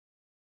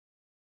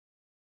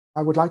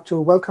I would like to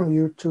welcome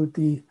you to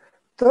the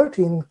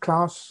 13th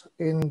class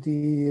in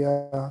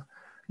the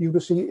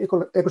UBC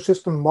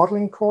Ecosystem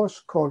Modeling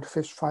course called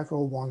FISH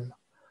 501.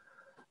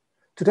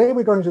 Today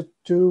we're going to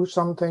do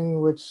something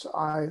which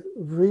I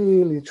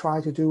really try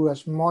to do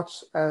as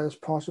much as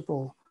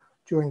possible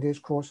during these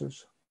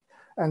courses,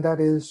 and that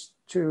is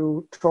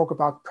to talk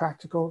about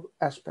practical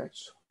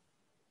aspects.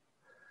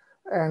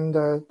 And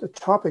the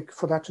topic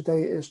for that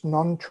today is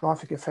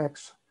non-trophic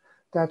effects.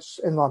 That's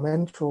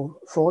environmental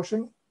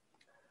forcing,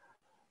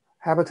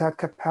 habitat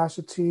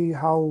capacity,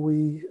 how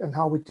we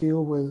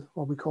deal with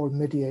what we call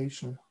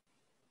mediation.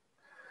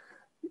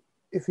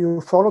 If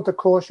you followed the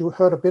course, you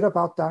heard a bit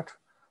about that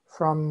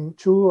from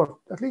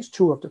at least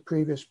two of the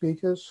previous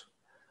speakers.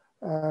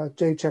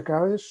 Jay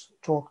Chagaris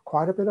talked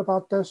quite a bit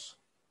about this,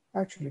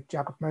 actually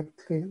Jacob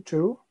McGaughey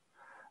too.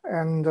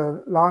 And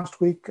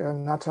last week,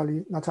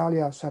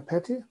 Natalia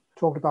Sapetti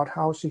talked about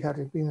how she had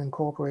been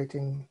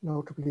incorporating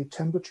notably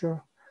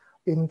temperature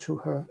into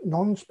her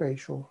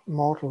non-spatial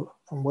model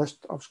from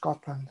west of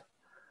Scotland.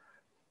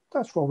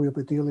 That's what we'll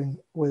be dealing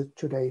with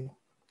today.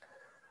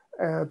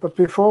 But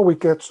before we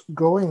get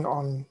going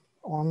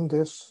on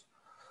this,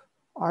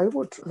 I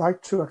would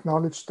like to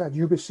acknowledge that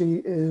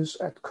UBC is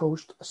at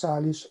Coast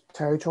Salish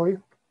territory.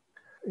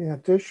 In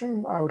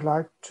addition, I would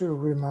like to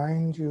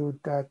remind you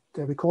that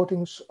the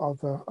recordings are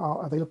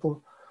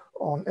available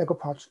on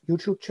Ecopath's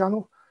YouTube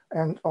channel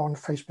and on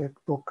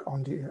Facebook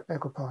on the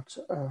Ecopath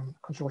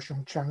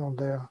consortium channel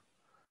there.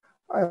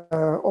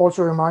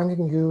 Also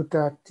reminding you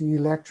that the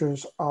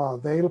lectures are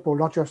available,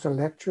 not just the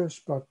lectures,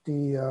 but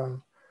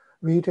the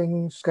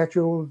reading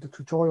schedule, the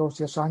tutorials,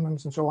 the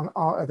assignments, and so on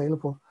are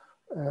available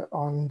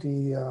on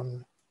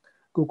the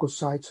Google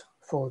site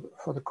for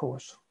the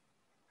course.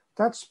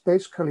 That's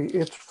basically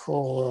it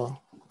for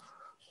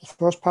the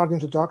first part of the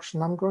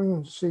introduction. I'm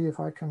going to see if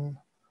I can.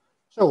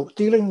 So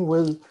dealing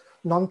with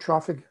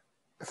non-trophic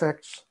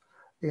effects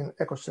in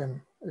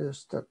Ecosim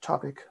is the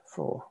topic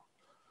for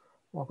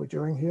what we're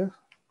doing here.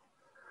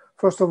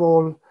 First of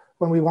all,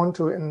 when we want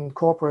to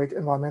incorporate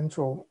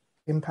environmental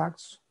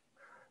impacts,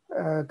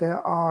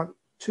 there are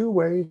two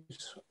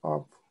ways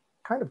of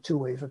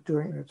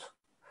doing it,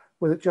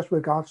 with just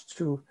regards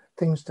to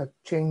things that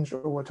change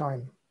over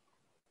time.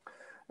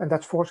 And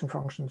that's forcing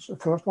functions. The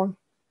first one,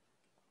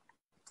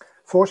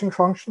 forcing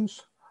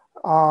functions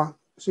are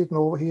sitting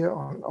over here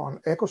on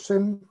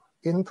Ecosim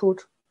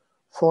input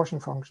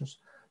forcing functions.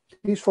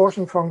 These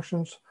forcing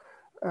functions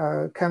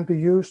can be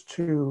used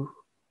to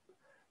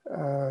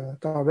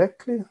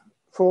directly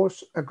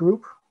force a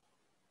group,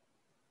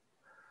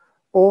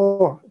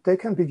 or they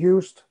can be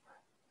used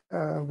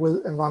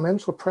with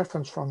environmental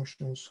preference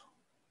functions,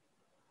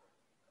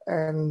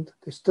 and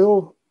they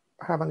still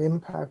have an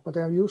impact, but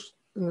they are used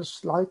in a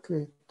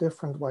slightly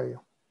different way.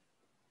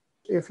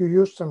 If you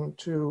use them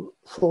to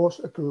force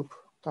a group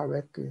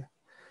directly,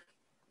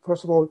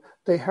 first of all,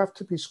 they have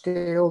to be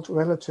scaled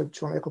relative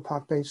to an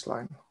Ecopath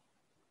baseline.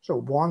 So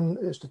 1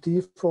 is the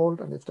default,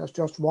 and if there's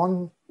just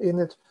 1 in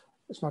it,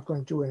 it's not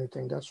going to do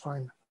anything. That's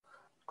fine.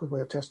 Good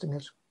way of testing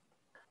it.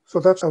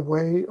 So that's a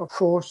way of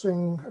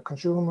forcing a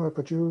consumer, a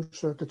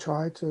producer,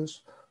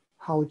 detritus,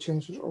 how it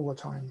changes over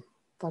time.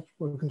 That's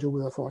what we can do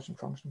with a forcing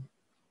function.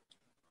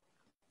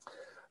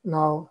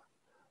 Now,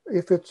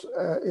 if it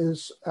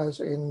is as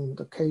in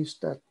the case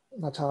that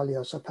Natalia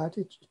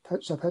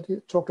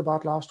Sapetti talked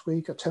about last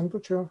week, a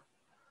temperature,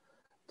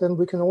 then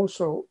we can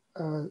also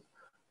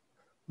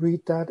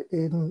read that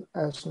in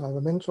as an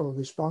environmental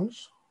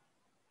response.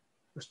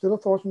 It's still a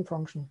forcing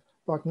function,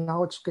 but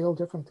now it's scaled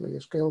differently.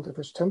 It's scaled, if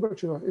it's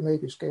temperature, it may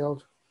be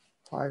scaled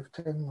 5,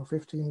 10, or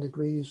 15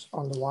 degrees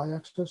on the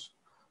y-axis,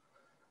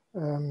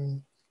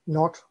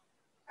 not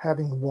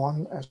having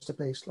 1 as the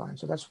baseline.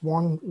 So that's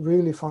one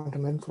really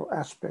fundamental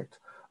aspect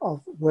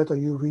of whether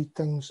you read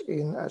things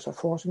in as a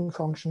forcing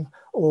function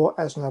or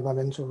as an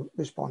environmental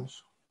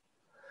response.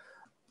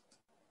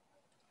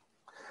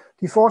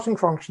 The forcing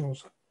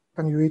functions,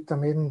 when you read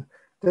them in,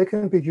 they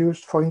can be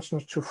used, for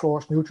instance, to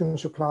force nutrient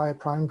supply,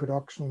 prime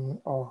production,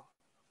 or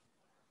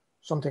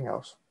something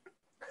else.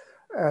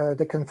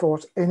 They can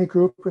force any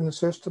group in the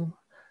system,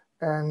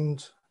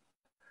 and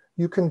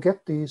you can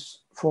get these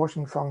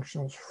forcing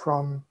functions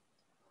from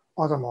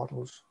other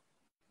models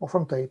or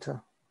from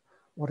data,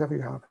 whatever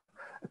you have.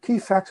 A key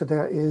factor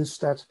there is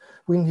that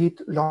we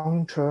need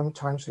long-term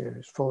time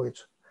series for it.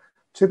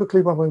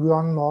 Typically, when we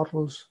run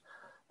models,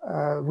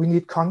 we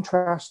need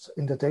contrast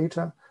in the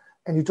data,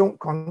 and you don't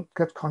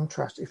get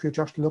contrast if you're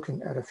just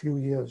looking at a few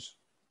years.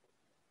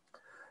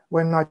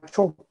 When I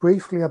talked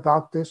briefly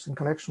about this in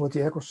connection with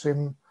the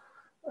Ecosim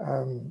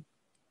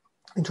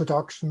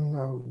introduction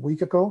a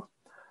week ago,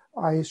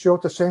 I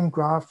showed the same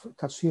graph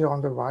that's here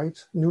on the right,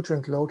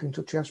 nutrient load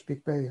into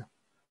Chesapeake Bay.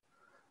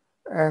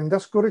 And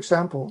that's a good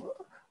example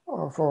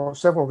for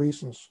several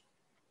reasons.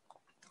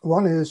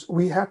 One is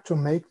we had to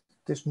make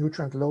this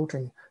nutrient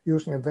loading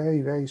using a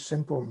very, very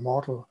simple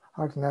model,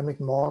 hydrodynamic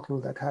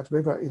model that had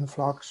river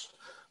influx,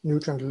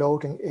 nutrient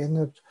loading in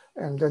it,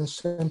 and then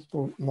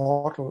simple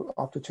model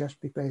of the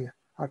Chesapeake Bay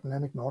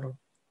hydrodynamic model.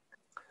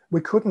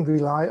 We couldn't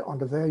rely on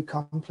the very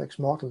complex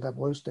model that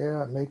was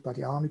there and made by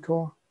the Army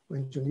Corps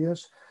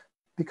engineers,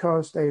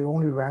 because they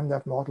only ran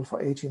that model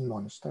for 18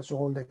 months. That's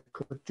all they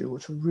could do.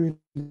 It's a really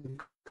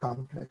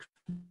complex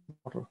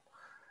model.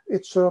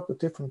 It served a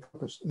different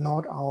purpose,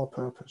 not our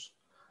purpose.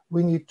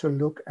 We need to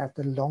look at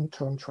the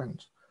long-term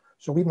trend.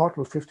 So we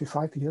modeled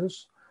 55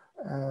 years,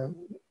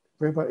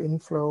 river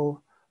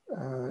inflow,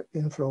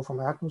 inflow from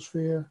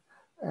atmosphere,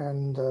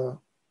 and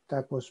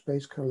that was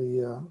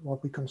basically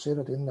what we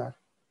considered in that.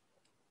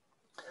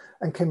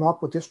 And came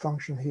up with this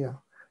function here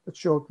that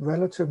showed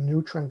relative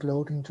nutrient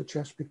loading to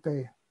Chesapeake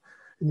Bay.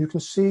 And you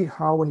can see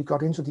how when you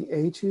got into the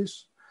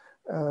 80s,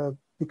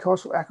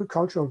 because of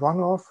agricultural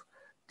runoff,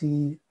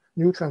 the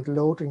nutrient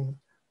loading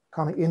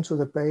coming into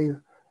the bay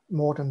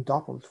more than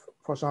doubled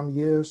for some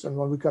years. And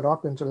when we got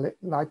up into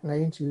late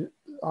 90s,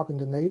 up in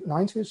the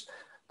 90s,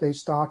 they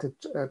started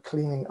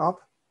cleaning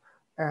up,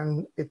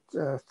 and it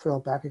fell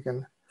back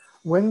again.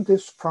 When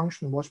this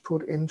function was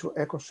put into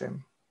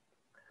Ecosim,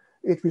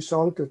 it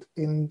resulted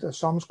in the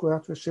sum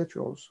squared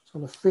residuals, so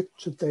the fit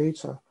to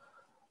data,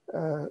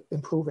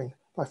 improving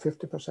by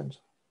 50%.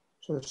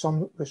 So the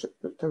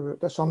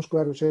sum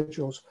squared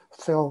residuals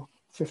fell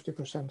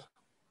 50%,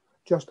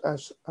 just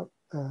as a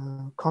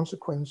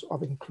consequence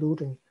of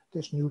including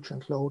this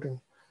nutrient loading.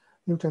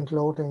 Nutrient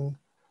loading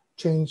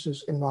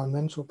changes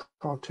environmental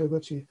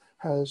productivity,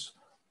 has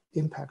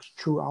impacts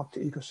throughout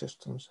the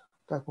ecosystems.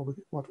 That's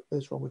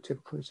what we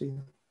typically see.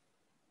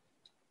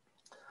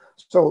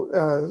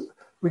 So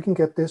we can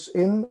get this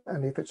in,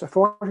 and if it's a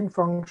forcing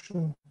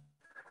function,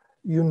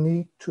 you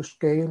need to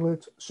scale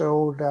it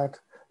so that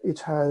it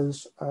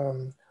has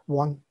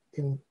 1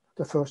 in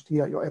the first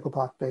year, your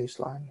Ecopath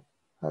baseline,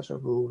 as a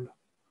rule.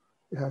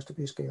 It has to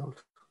be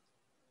scaled.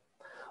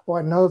 Or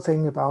another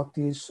thing about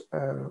these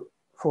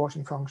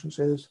forcing functions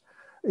is,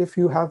 if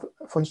you have,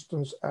 for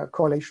instance, a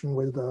correlation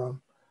with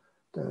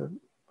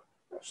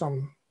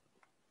some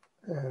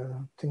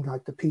thing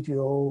like the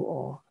PDO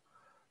or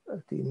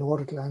the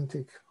North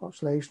Atlantic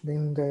Oscillation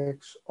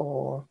Index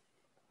or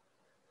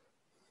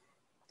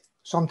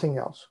something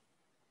else,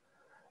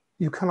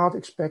 you cannot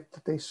expect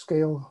that they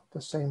scale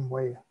the same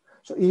way.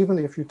 So even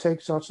if you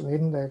take such an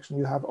index and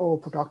you have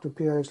productive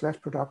periods, less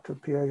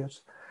productive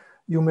periods,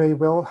 you may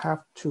well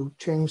have to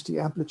change the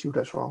amplitude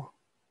as well.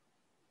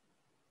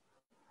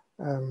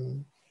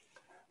 In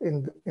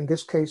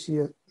this case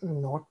here,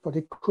 not, but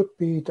it could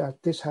be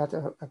that this had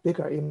a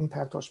bigger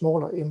impact or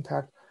smaller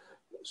impact.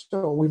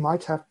 So we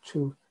might have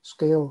to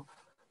scale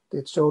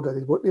it so that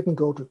it didn't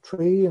go to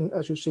 3, and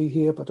as you see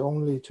here, but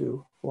only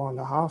to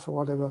 1.5 or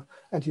whatever.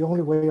 And the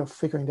only way of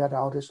figuring that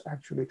out is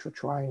actually to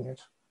trying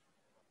it.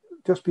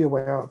 Just be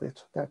aware of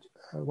it, that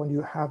when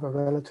you have a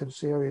relative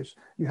series,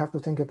 you have to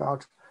think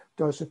about,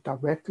 does it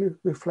directly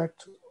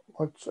reflect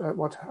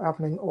what's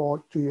happening,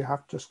 or do you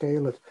have to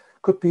scale it?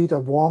 Could be that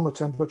warmer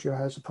temperature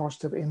has a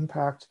positive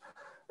impact,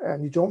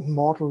 and you don't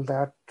model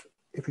that.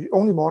 If you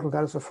only model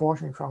that as a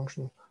forcing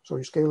function, so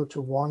you scale it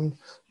to 1,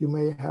 you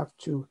may have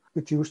to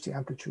reduce the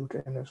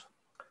amplitude in it.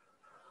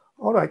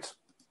 All right,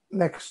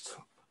 next,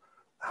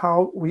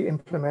 how we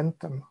implement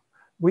them.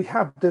 We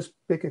have this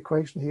big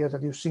equation here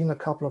that you've seen a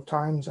couple of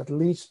times, at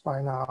least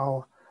by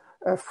now,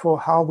 for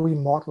how we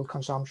model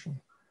consumption.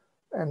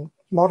 And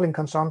modeling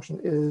consumption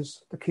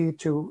is the key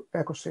to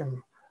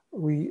Ecosim.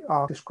 We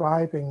are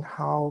describing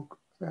how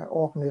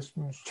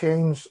organisms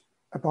change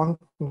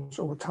abundance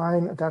over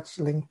time, and that's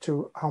linked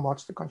to how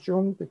much they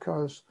consume,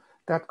 because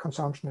that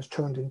consumption is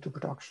turned into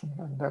production,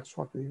 and that's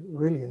what we're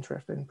really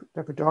interested in.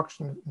 The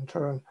production, in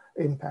turn,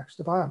 impacts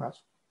the biomass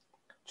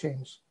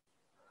change.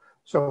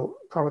 So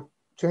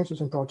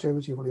changes in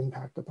productivity will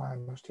impact the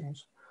biomass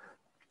change.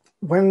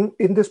 When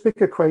in this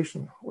big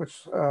equation,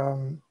 which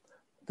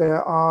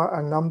there are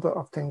a number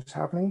of things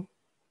happening,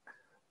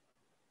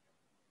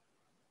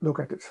 look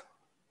at it.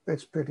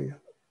 It's a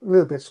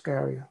little bit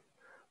scary.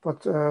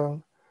 But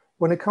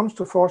when it comes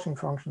to forcing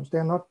functions,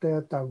 they're not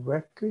there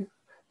directly.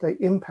 They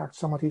impact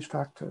some of these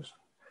factors.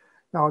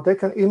 Now, they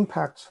can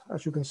impact,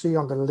 as you can see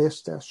on the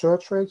list, their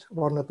search rate,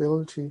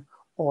 vulnerability,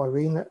 or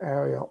arena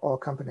area, or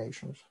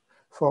combinations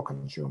for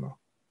consumer.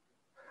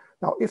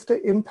 Now, if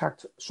they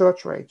impact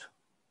search rate,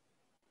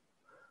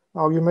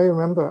 now you may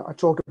remember I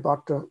talked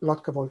about the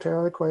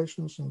Lotka-Volterra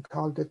equations, and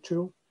Coll did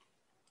too,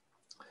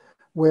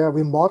 where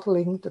we're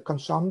modeling the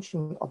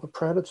consumption of a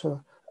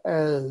predator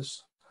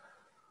as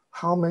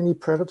how many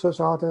predators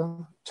are there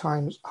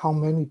times how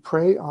many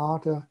prey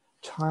are there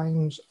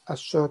times a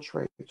search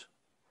rate.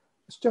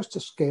 It's just a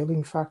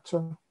scaling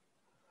factor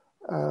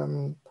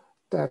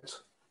that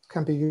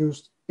can be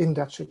used in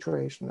that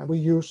situation. And we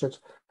use it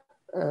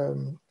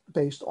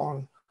based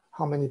on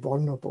how many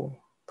vulnerable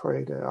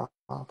prey there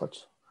are, but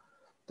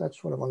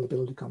that's where the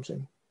vulnerability comes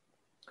in.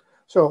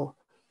 So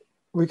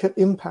we can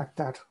impact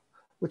that,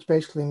 which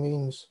basically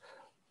means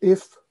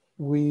if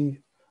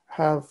we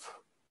have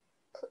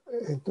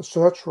the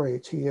search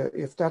rate here,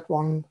 if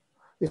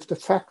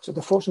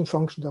the forcing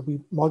function that we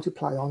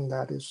multiply on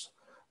that is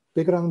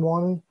bigger than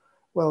 1,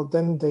 well,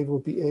 then they will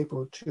be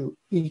able to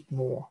eat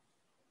more.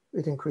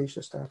 It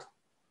increases that.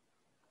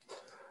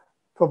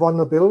 For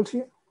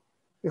vulnerability,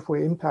 if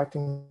we're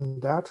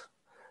impacting that,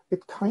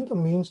 it kind of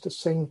means the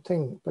same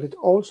thing, but it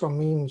also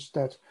means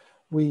that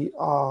we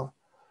are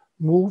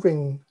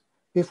moving.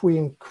 If we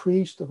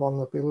increase the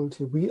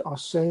vulnerability, we are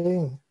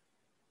saying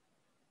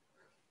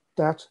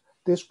that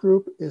this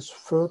group is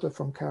further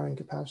from carrying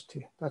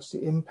capacity. That's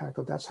the impact,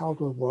 or that's how it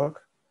will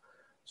work.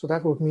 So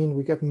that would mean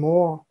we get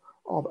more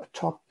of a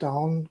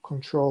top-down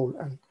control.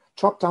 And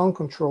top-down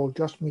control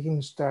just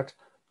means that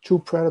two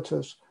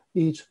predators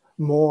eat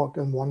more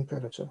than one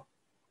predator.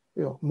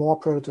 More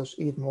predators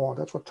eat more.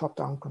 That's what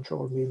top-down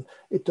control means.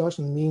 It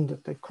doesn't mean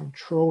that they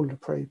control the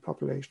prey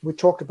population. We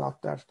talked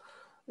about that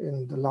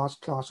in the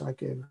last class I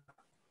gave.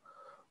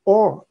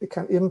 Or it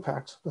can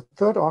impact. The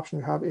third option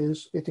you have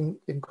is it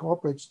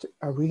incorporates the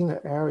arena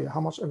area.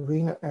 How much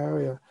arena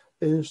area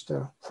is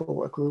there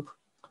for a group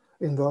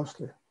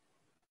inversely?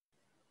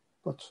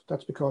 But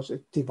that's because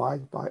it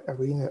divides by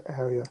arena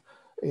area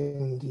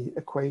in the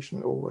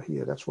equation over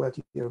here. That's where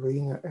the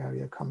arena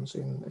area comes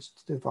in.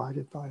 It's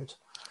divided by it.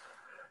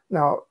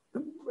 Now,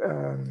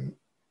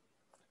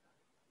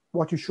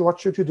 what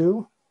should you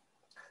do?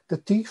 The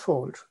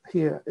default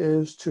here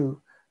is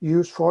to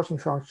use forcing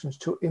functions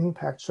to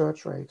impact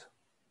search rate.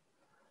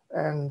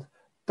 And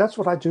that's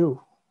what I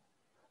do,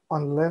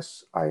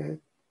 unless I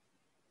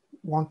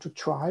want to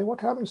try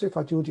what happens if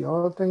I do the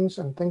other things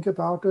and think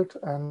about it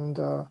and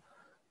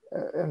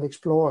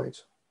explore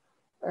it.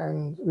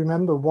 And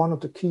remember, one of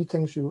the key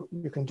things you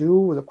can do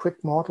with a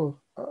quick model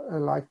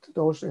like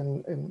those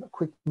in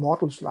quick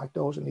models like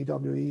those in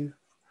EWE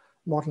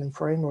modeling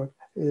framework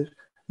is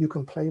you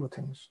can play with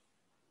things.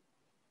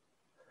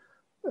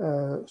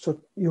 So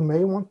you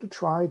may want to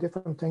try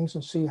different things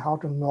and see how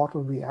the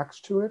model reacts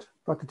to it,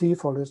 but the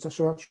default is the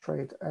search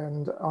rate.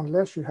 And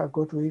unless you have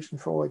good reason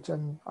for it,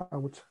 then I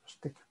would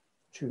stick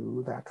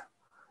to that.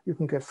 You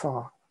can get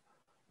far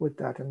with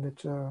that, and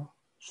it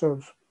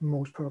serves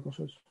most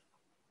purposes.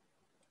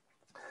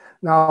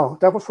 Now,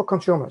 that was for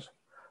consumers.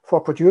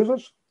 For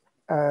producers,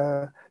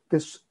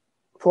 this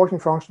forcing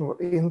function will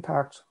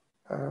impact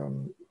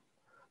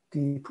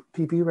the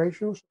PB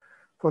ratios.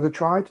 For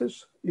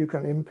detritus, you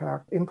can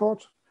impact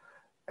imports,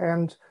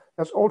 and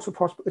that's also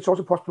possible. It's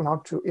also possible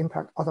now to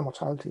impact other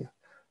mortality.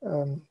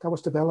 That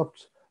was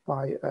developed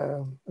by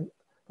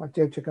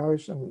Dave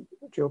Chagaris and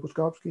Joe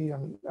Buskowski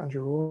and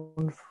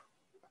Jeroen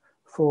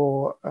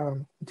for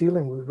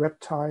dealing with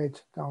red tide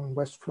down in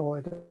West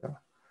Florida.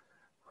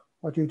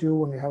 What you do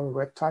when you have a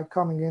red tide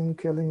coming in,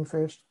 killing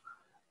fish,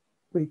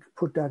 we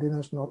put that in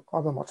as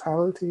other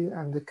mortality,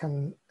 and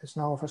it's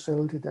now a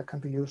facility that can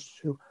be used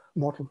to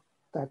model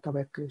that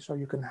directly. So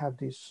you can have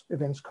these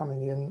events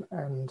coming in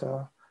and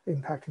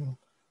impacting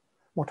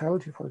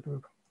mortality for the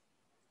group,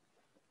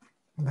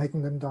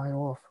 making them die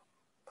off.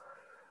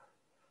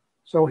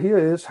 So here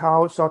is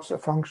how such a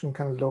function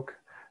can look.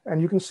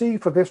 And you can see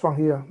for this one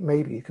here,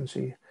 maybe you can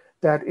see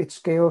that it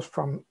scales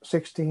from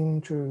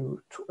 16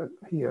 to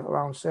here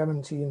around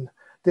 17.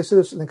 This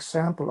is an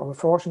example of a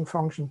forcing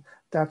function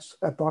that's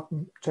a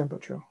bottom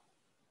temperature.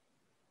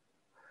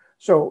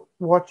 So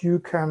what you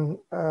can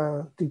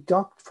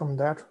deduct from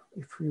that,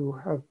 if you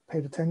have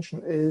paid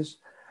attention, is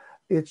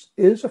it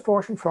is a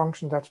forcing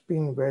function that's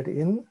being read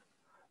in,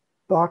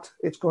 but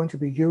it's going to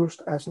be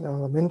used as an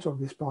elemental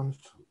response.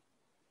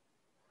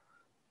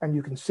 And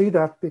you can see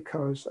that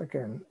because,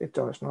 again, it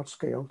does not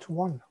scale to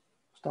 1.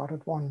 Start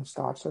at 1,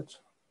 starts at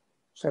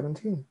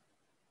 17.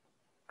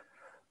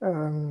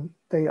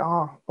 They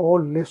are all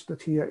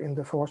listed here in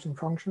the forcing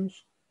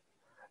functions,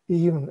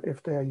 even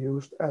if they are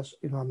used as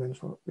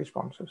environmental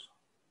responses.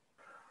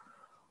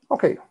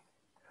 Okay.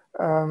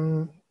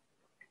 When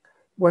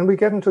we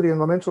get into the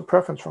environmental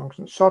preference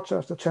functions, such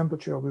as the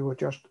temperature we were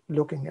just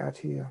looking at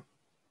here,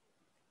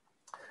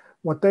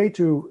 what they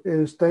do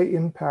is they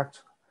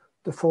impact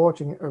the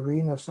foraging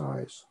arena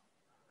size.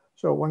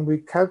 So when we're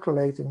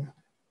calculating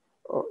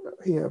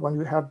here, when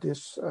we have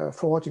this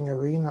foraging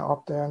arena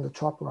up there in the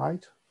top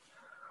right,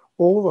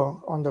 over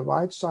on the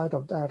right side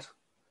of that,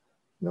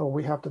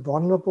 we have the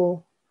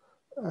vulnerable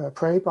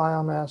prey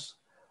biomass,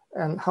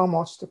 and how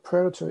much the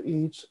predator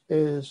eats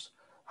is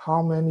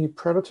how many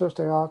predators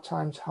there are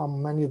times how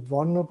many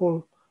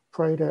vulnerable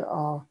prey there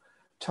are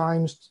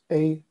times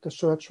the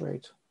search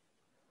rate.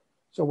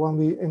 So when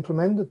we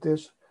implemented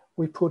this,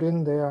 we put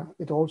in there,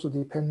 it also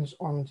depends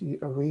on the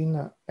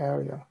arena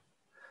area.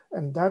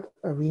 And that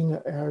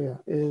arena area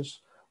is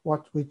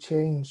what we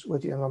change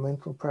with the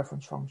environmental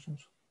preference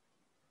functions.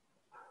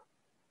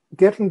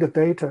 Getting the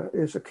data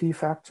is a key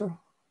factor.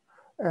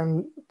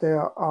 And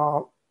there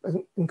are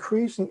an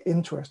increasing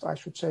interest, I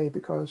should say,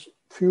 because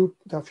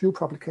there are few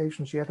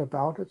publications yet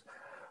about it,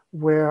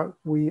 where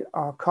we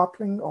are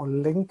coupling or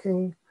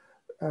linking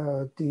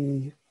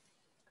the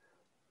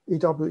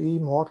EWE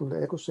model,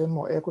 the Ecosim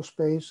or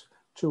Ecospace,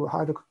 to a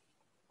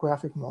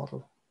hydrographic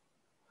model,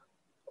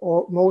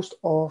 or most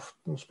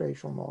often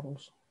spatial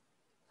models.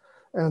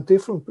 And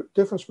the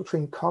difference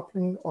between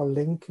coupling or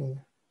linking,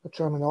 the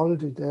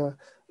terminology there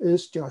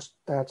is just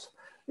that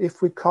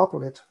if we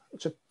couple it,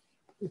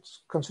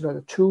 it's considered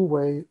a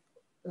two-way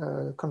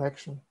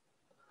connection.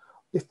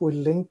 If we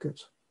link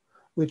it,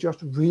 we're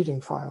just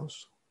reading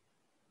files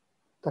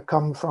that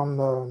come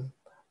from,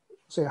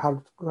 say, a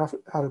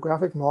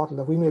hydrographic model,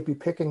 that we may be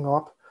picking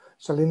up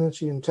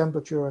salinity and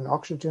temperature and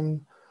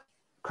oxygen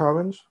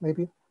currents,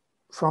 maybe,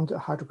 from the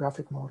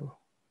hydrographic model.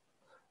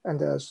 And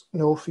there's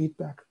no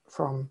feedback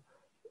from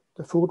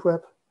the food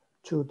web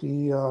to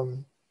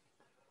the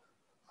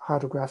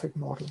hydrographic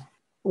model.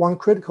 One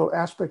critical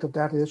aspect of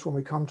that is when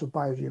we come to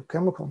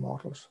biogeochemical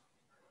models,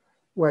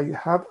 where you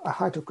have a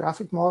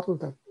hydrographic model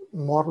that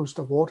models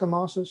the water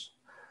masses,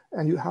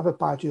 and you have a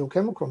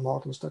biogeochemical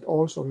models that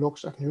also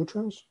looks at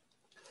nutrients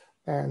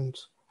and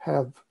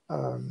have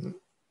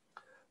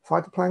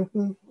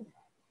phytoplankton,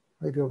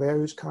 maybe of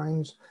various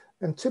kinds,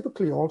 and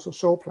typically also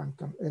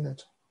zooplankton in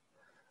it.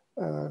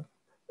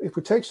 If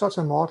we take such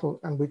a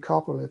model and we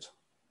couple it,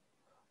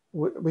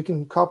 we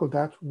can couple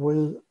that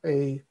with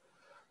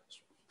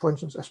for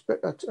instance,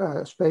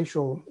 a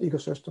spatial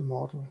ecosystem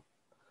model.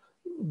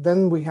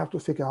 Then we have to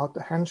figure out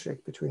the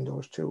handshake between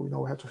those two.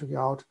 We have to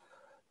figure out,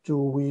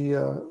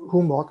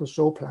 who models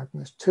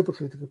zooplankton is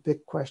typically the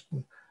big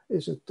question.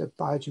 Is it the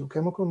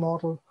biogeochemical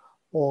model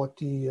or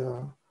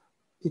the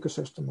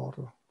ecosystem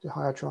model, the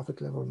higher trophic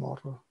level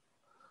model?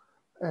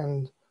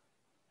 And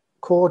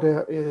core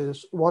there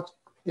is the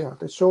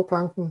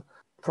zooplankton.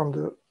 From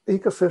the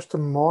ecosystem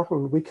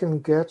model, we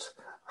can get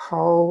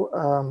how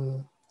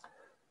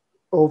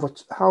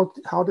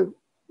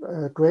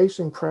the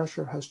grazing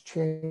pressure has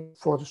changed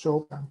for the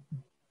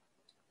zooplankton.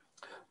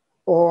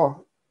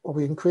 Or what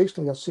we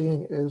increasingly are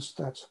seeing is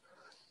that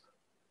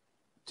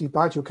the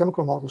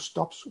biogeochemical model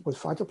stops with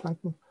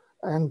phytoplankton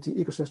and the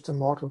ecosystem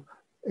model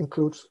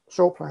includes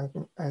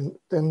zooplankton and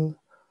then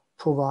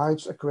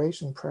provides a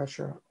grazing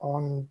pressure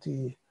on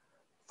the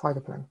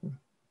phytoplankton.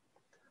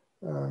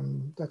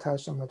 That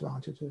has some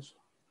advantages.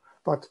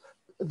 But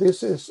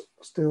this is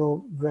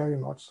still very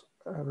much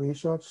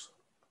research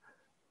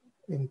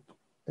in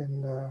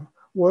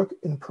work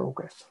in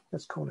progress,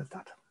 let's call it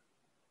that.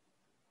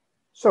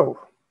 So,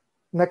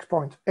 next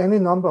point, any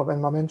number of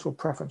environmental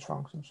preference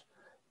functions.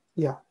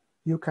 Yeah,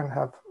 you can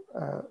have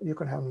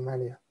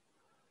many. I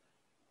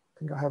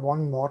think I have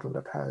one model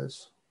that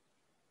has,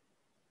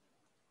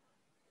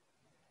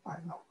 I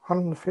don't know,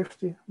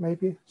 150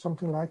 maybe,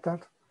 something like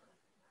that,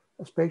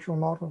 a spatial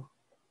model,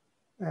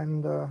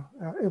 and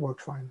it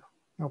works fine,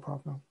 no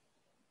problem.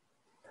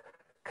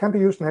 Can be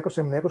used in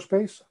Ecosim and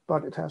Ecospace,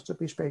 but it has to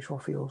be spatial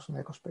fields in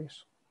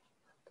Ecospace.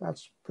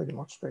 That's pretty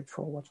much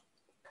straightforward.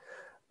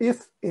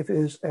 If it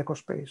is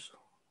Ecospace,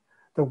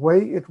 the way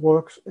it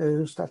works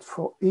is that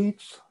for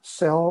each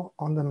cell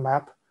on the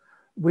map,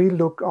 we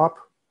look up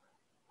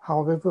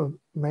however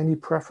many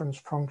preference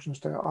functions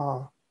there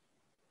are.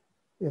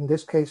 In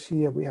this case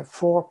here, we have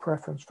 4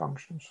 preference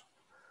functions.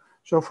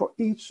 So for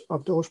each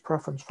of those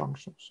preference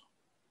functions,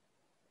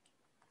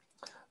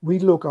 we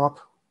look up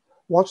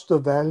what's the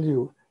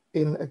value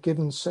in a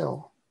given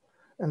cell.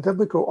 And then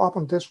we go up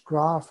on this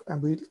graph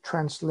and we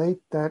translate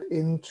that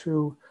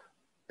into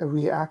a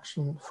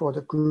reaction for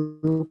the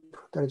group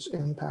that it's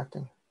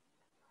impacting.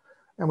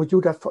 And we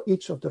do that for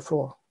each of the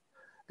 4.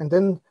 And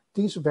then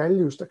these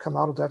values that come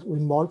out of that, we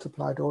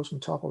multiply those on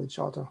top of each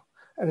other.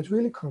 And it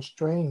really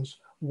constrains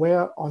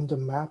where on the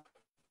map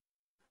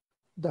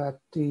that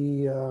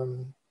the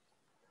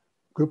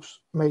groups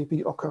may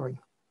be occurring.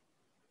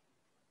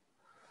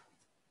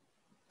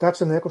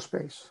 That's an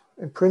Ecospace.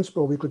 In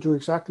principle, we could do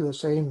exactly the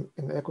same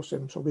in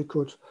Ecosim. So we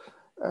could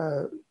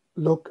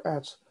look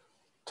at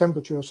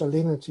temperature,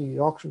 salinity,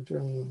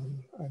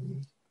 oxygen,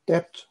 and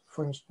depth,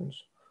 for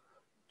instance,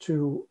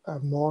 to a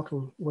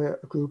model where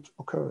a group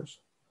occurs.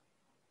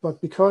 But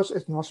because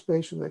it's not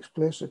spatially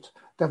explicit,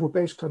 that would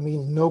basically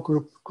mean no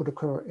group could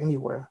occur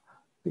anywhere,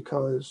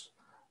 because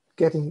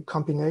getting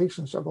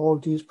combinations of all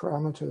these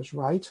parameters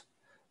right,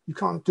 you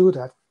can't do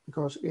that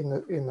because in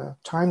a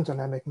time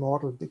dynamic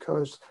model,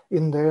 because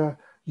in there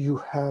you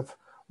have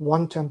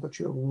one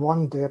temperature,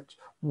 one depth,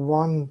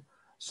 one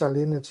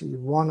salinity,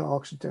 one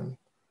oxygen,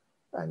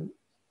 and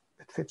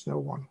it fits no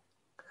one.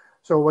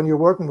 So when you're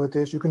working with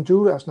this, you can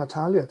do as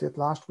Natalia did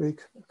last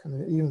week. It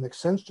can even make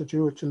sense to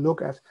do it, to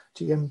look at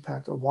the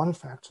impact of one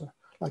factor,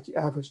 like the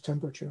average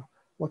temperature.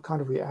 What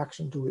kind of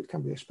reaction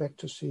can we expect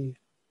to see?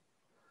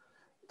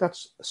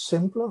 That's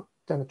simpler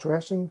than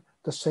addressing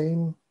the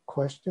same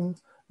question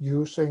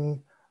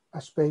using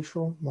a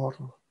spatial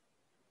model.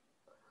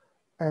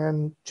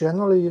 And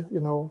generally,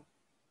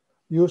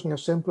 using a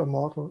simpler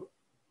model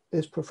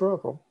is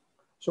preferable.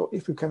 So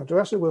if you can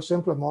address it with a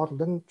simpler model,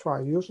 then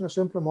try using a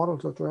simpler model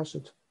to address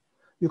it.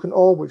 You can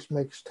always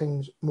make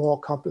things more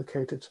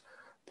complicated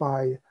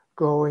by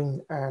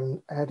going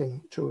and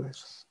adding to it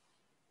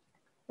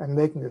and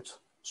making it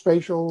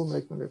spatial,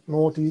 making it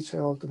more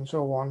detailed and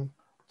so on.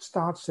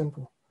 Start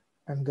simple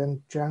and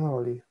then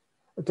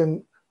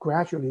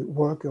gradually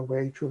work your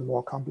way to the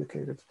more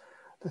complicated.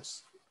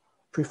 That's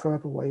a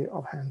preferable way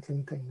of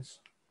handling things.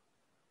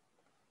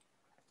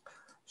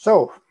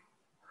 So,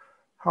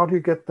 how do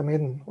you get them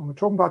in? When we're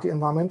talking about the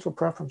environmental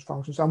preference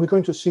functions, and we're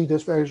going to see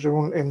this very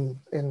soon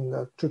in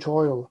the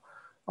tutorial.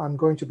 I'm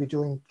going to be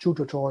doing 2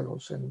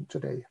 tutorials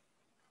today.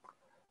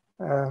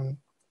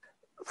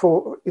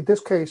 in this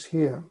case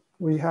here,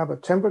 we have a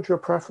temperature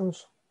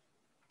preference.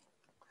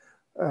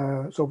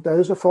 So there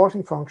is a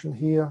forcing function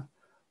here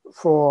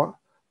for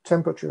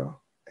temperature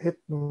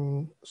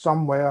hidden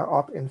somewhere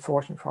up in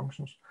forcing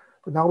functions.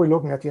 But now we're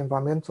looking at the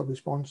environmental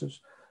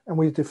responses, and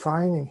we're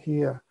defining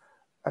here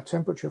a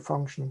temperature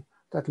function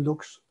that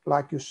looks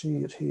like you see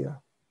it here.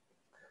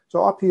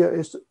 So up here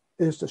is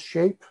the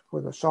shape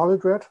with a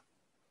solid red.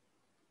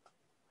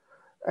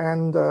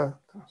 And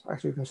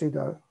actually you can see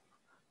there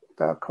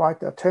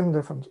are 10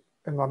 different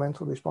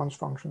environmental response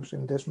functions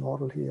in this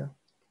model here.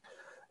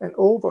 And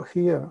over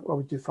here, where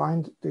we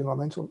defined the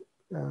environmental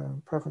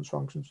preference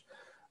functions,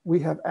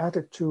 we have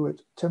added to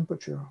it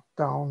temperature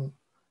down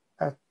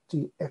at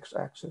the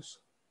x-axis.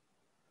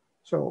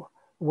 So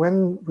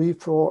when we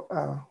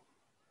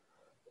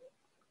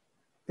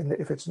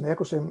if it's an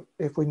Ecosim,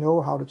 if we know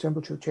how the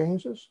temperature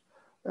changes,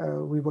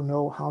 we will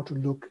know how to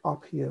look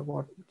up here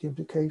what the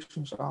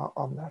implications are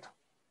on that.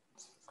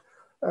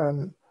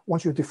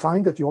 Once you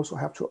define it, you also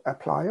have to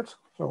apply it.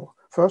 So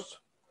first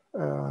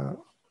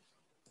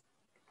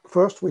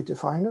we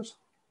define it.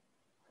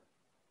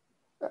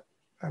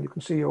 And you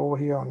can see over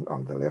here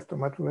on the left,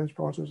 environmental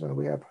responses, and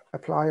we have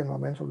apply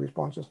environmental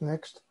responses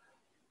next.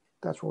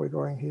 That's where we're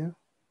going here.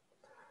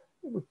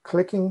 We're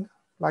clicking,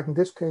 like in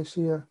this case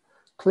here,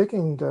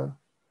 clicking the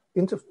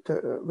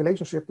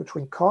relationship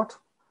between COT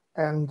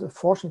and the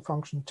forcing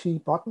function T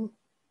button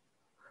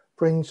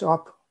brings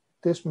up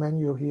this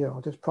menu here,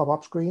 or this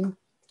pop-up screen.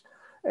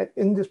 And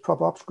in this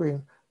pop-up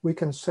screen, we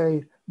can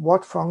say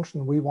what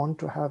function we want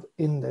to have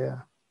in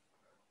there.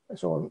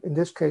 So in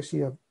this case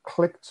here,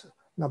 clicked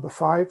number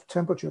 5,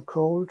 temperature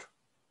cold.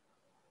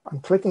 I'm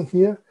clicking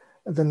here,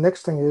 and the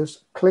next thing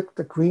is click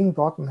the green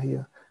button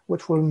here,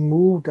 which will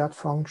move that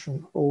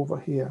function over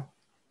here.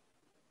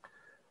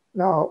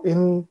 Now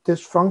in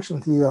this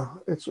function here,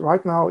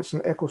 right now it's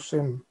an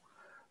Ecosim.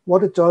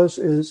 What it does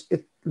is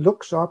it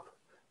looks up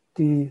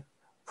the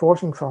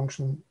forcing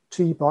function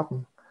T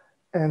button,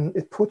 and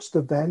it puts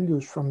the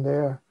values from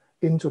there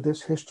into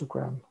this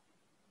histogram.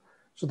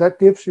 So that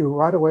gives you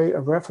right away a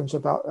reference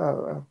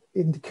about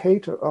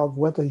indicator of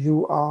whether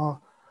you are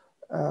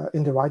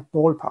in the right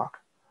ballpark.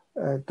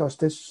 Does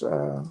this,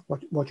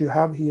 what you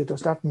have here,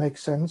 does that make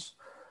sense?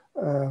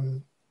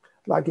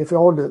 Like if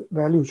all the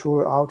values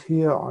were out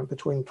here on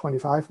between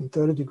 25 and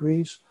 30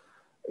 degrees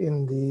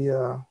in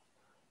the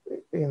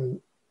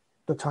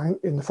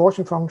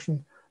forcing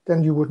function,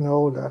 then you would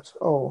know that,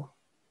 oh,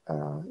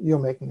 you're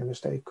making a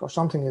mistake, or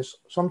something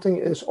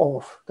is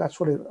off. That's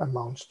what it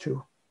amounts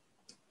to.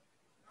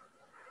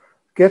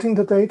 Getting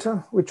the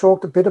data, we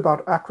talked a bit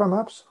about aqua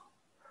maps,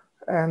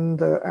 and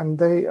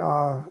they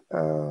are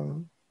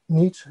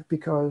neat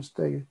because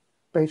they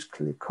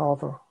basically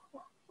cover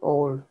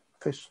all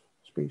fish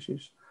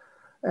species.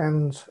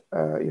 And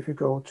if you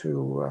go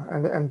to,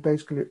 and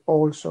basically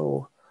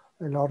also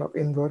a lot of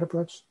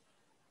invertebrates,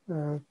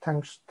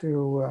 thanks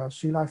to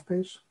sea life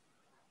base.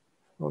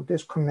 So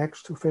this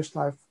connects to fish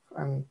life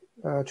and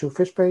to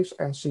fish base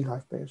and sea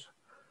life base.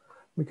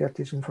 We get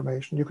this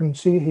information. You can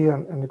see here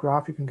in the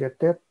graph, you can get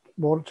depth,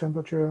 water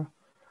temperature.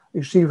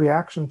 You see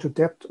reaction to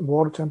depth,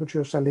 water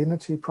temperature,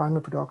 salinity,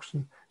 primary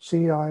production,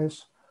 sea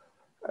ice,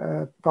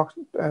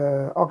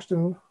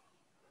 oxygen,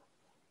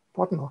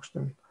 bottom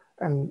oxygen,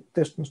 and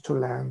distance to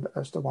land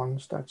as the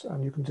ones that,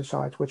 and you can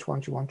decide which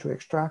ones you want to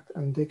extract,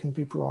 and they can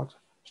be brought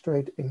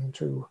straight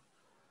into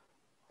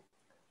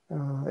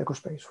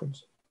Ecospace, for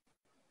instance.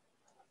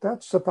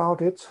 That's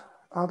about it.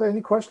 Are there any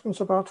questions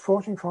about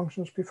forcing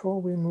functions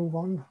before we move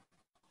on?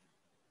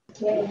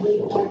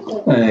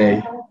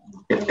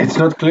 It's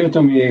not clear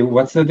to me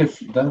what's the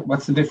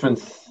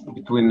difference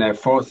between a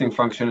forcing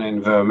function and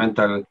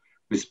environmental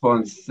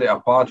response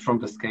apart from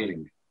the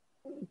scaling.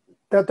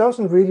 There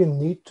doesn't really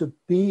need to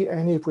be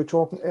any if we're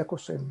talking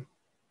Ecosim.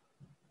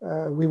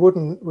 We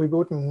wouldn't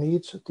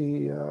need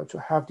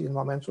to have the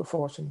environmental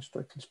forcing,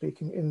 strictly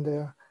speaking, in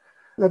there.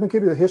 Let me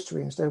give you the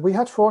history instead. We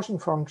had forcing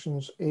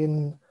functions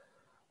in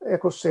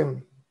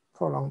Ecosim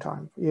for a long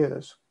time,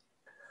 years,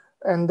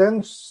 and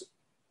then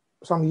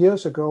some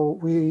years ago,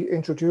 we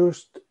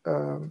introduced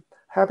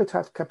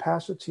habitat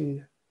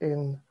capacity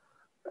in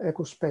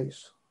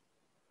Ecospace,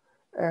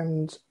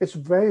 and it's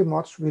very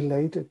much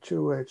related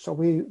to it. So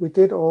we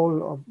did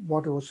all of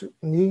what was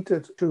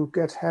needed to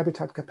get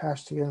habitat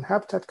capacity, and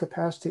habitat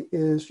capacity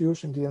is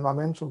using the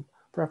environmental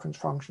preference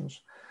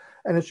functions,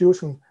 and it's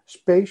using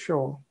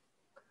spatial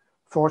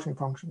forcing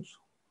functions.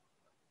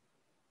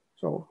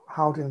 So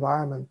how the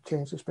environment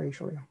changes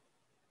spatially.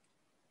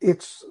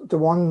 It's the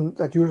one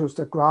that uses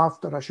the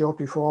graph that I showed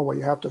before, where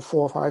you have the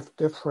 4 or 5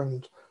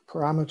 different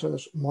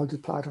parameters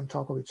multiplied on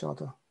top of each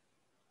other.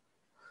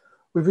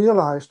 We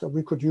realized that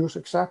we could use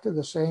exactly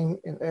the same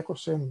in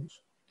Ecosims.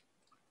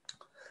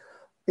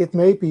 It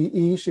may be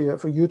easier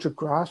for you to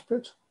grasp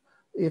it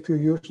if you're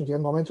using the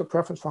environmental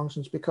preference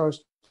functions,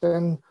 because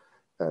then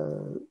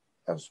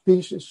a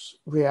species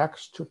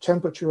reacts to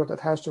temperature that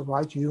has the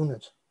right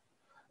unit,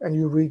 and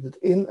you read it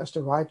in as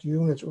the right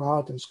unit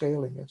rather than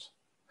scaling it.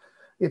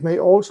 It may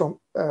also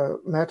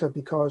matter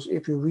because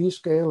if you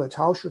rescale it,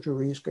 how should you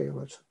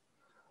rescale it?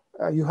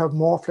 you have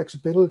more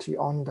flexibility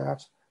on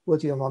that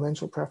with the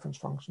environmental preference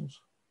functions.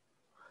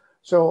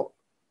 So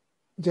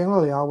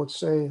generally, I would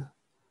say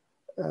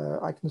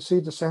I can see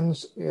the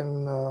sense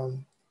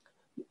in,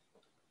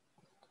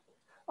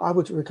 I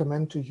would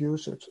recommend to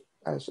use it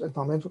as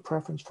environmental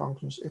preference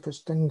functions if it's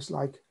things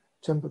like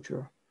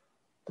temperature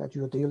that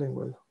you're dealing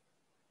with.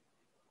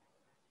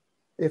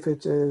 If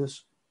it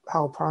is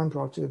how prime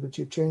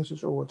productivity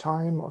changes over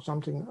time or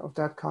something of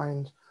that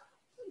kind,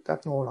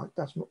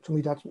 to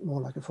me, that's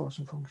more like a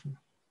forcing function.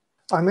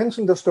 I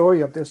mentioned the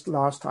story of this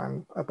last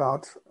time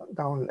about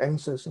down in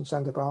Ensis in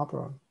Santa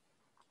Barbara,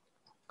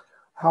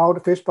 how the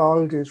fish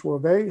biologists were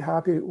very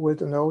happy with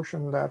the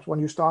notion that when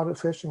you started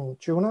fishing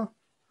tuna,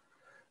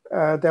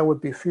 there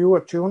would be fewer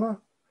tuna,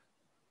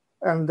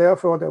 and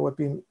therefore there would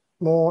be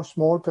more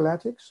small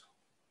pelatics,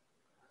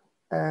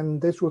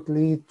 and this would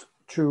lead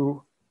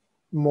to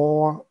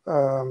more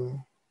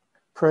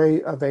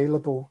prey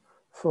available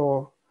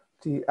for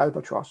the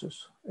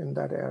albatrosses in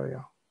that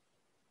area.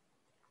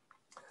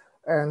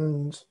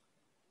 And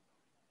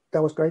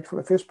that was great for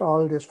the fish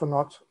biologists, for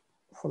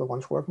the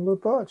ones working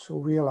with birds, who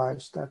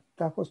realized that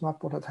that was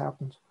not what had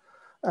happened.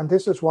 And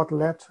this is what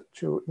led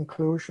to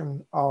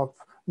inclusion of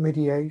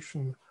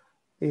mediation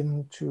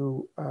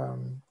into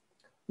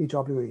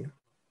EWE,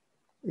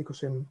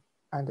 Ecosim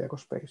and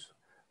Ecospace.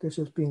 This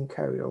is being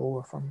carried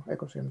over from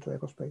Ecosim to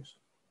Ecospace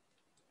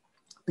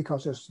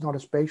because it's not a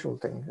spatial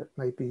thing. It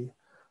may be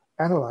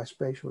analyzed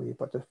spatially,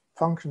 but the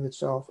function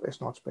itself is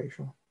not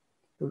spatial.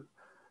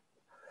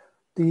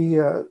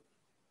 The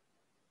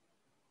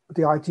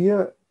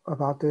idea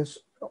about this,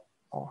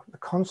 or the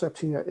concept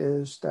here,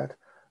 is that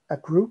a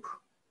group,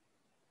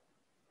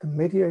 the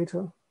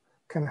mediator,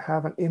 can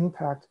have an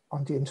impact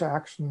on the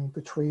interaction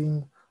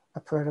between a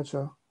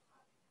predator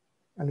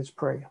and its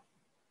prey.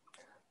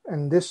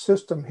 And this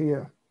system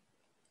here,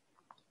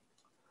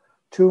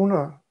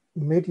 tuna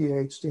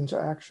mediates the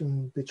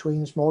interaction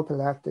between small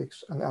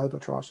pelatics and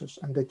albatrosses.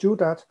 And they do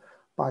that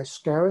by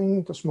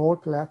scaring the small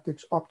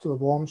pelatics up to the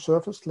warm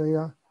surface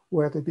layer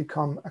where they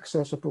become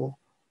accessible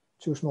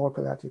to small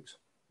pelatics.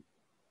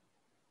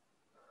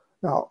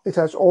 Now, it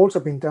has also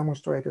been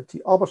demonstrated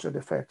the opposite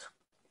effect,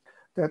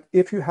 that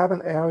if you have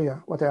an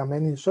area where there are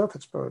many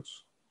surface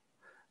birds,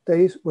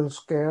 they will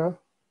scare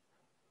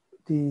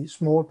the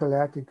small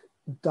pelatic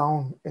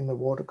down in the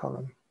water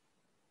column.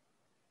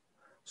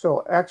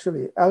 So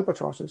actually,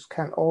 albatrosses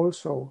can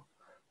also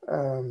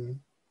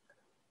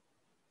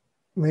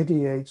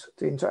mediate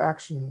the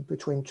interaction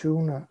between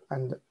tuna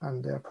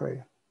and their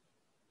prey.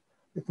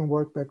 It can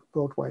work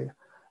both ways.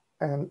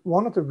 And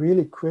one of the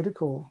really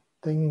critical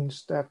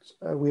things that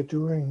we're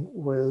doing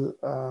with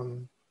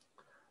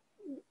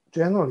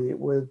generally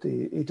with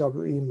the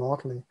EWE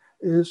modeling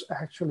is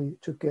actually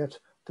to get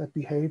the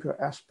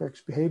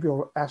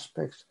behavioral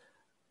aspects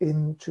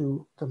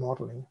into the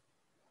modeling.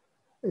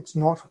 It's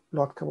not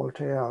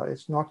Lotka-Voltaire,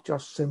 it's not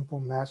just simple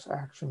mass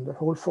action. The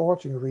whole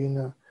foraging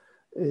arena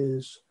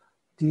is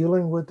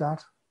dealing with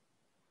that.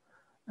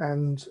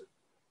 And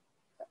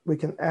we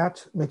can add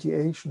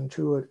mediation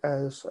to it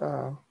as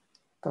a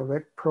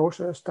direct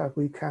process that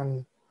we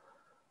can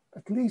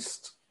at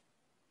least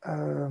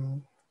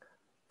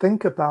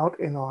think about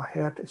in our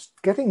head.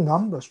 Getting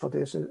numbers for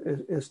this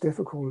is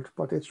difficult,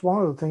 but it's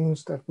one of the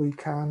things that we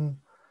can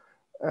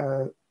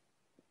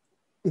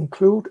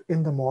include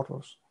in the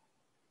models.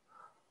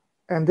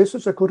 And this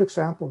is a good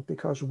example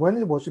because when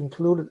it was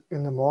included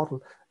in the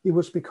model, it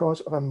was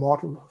because of a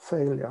model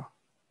failure.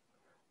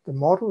 The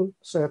model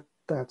said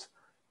that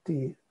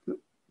the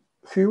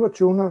fewer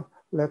tuna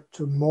led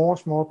to more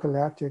small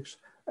pelatics,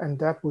 and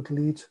that would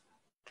lead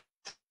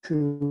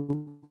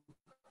to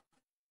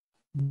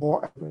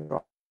more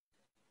albatross,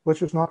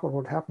 which is not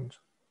what happened.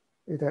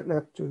 It had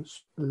led to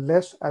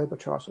less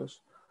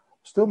albatrosses,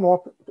 still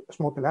more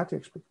small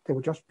pelatics, but they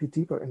would just be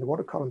deeper in the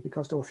water column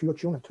because there were fewer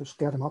tuna to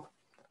scare them up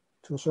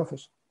to the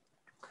surface.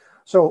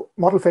 So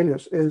model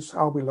failures is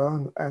how we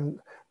learn, and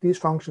these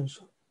functions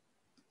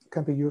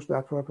can be used for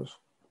that purpose.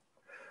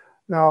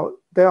 Now,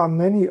 there are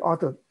many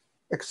other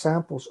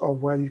examples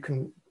of where you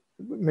can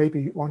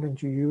maybe wanting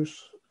to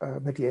use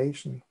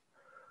mediation.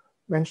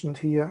 Mentioned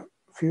here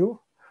a few.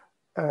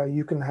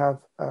 You can have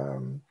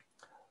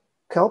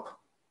kelp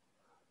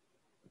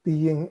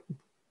being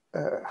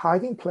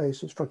hiding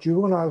places for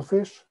juvenile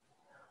fish,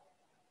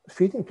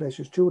 feeding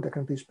places too.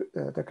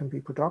 There can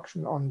be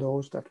production on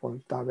those that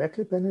will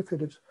directly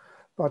benefit it,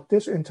 but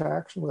this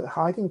interaction with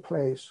hiding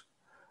place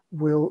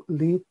will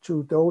lead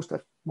to those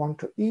that want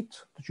to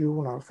eat the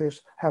juvenile fish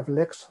have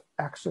less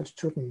access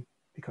to them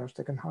because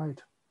they can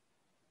hide.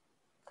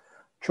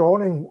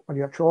 Trawling, when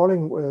you're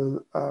trawling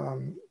with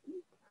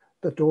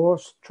the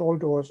trawl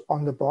doors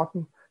on the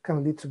bottom,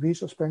 can lead to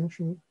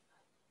resuspension.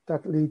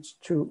 That leads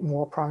to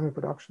more primary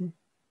production.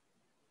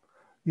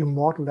 You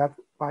model that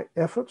by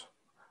effort.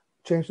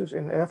 Changes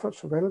in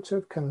efforts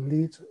relative can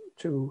lead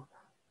to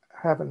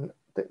have a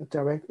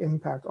direct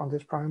impact on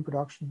this primary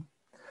production.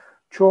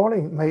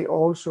 Trawling may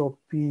also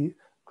be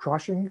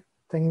crushing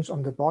things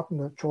on the bottom,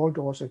 the trawl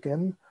doors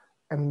again,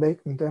 and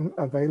making them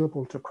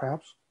available to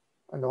crabs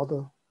and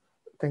other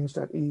things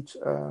that eat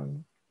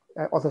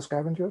other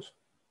scavengers.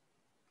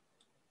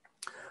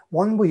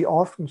 One we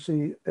often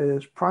see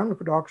is primary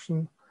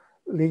production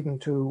leading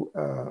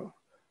to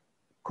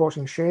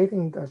causing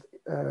shading that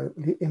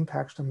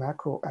impacts the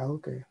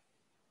macroalgae.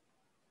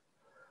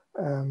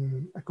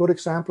 A good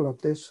example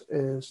of this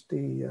is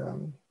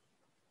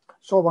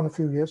saw one a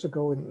few years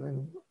ago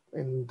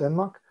in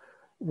Denmark,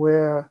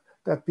 where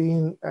there'd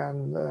been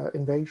an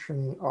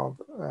invasion of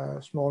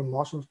small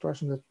mussels,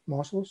 dressing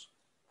mussels.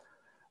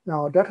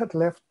 Now that had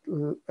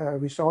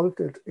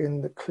resulted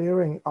in the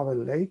clearing of a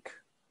lake,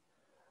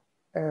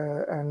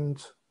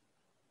 and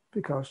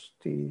because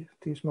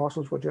these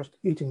mussels were just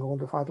eating all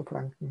the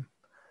phytoplankton.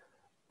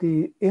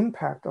 The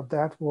impact of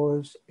that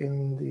was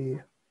in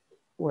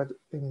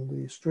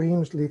the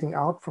streams leading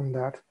out from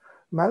that,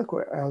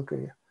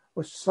 macroalgae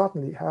was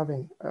suddenly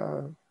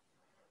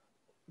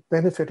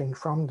benefiting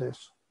from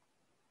this.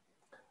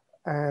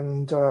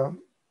 And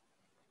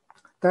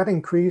that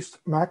increased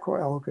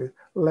macroalgae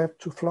led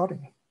to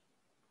flooding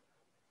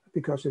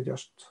because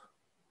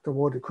the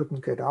water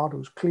couldn't get out. It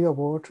was clear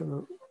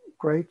water,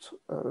 great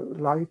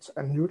light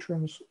and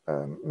nutrients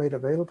made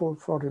available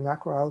for the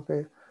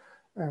macroalgae,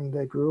 and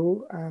they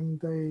grew and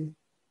they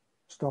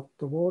stopped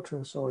the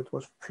water, so it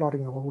was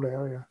flooding the whole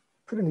area.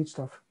 Pretty neat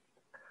stuff.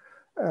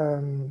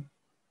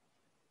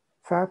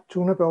 Fat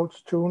tuna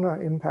boats, tuna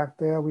impact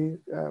there, we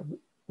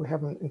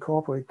haven't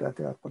incorporated that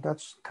yet, but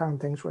that's kind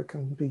of things where it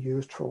can be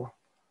used for.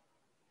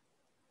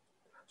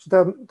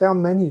 So there are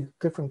many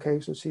different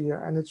cases here,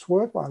 and it's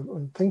worthwhile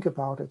to think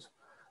about it,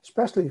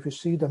 especially if you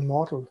see the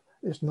model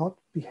is not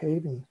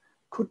behaving.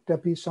 Could there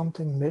be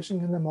something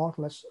missing in the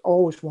model? That's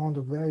always one of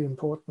the very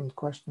important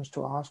questions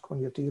to ask when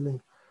you're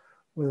dealing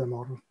with a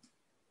model.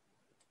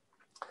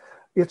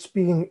 It's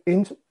being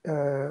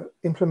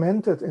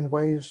implemented in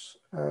ways,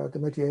 the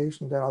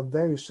mediation, that are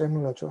very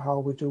similar to how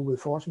we do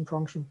with forcing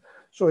function.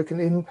 So it can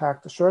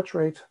impact the search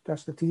rate,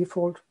 that's the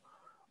default.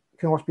 It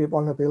can also be a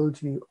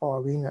vulnerability or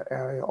arena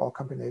area or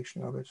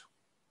combination of it.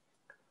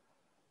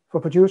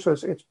 For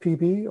producers, it's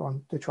PB,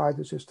 on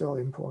detritus is still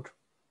import.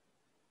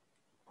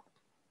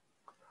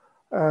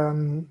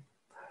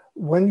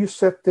 When you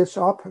set this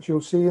up, as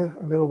you'll see in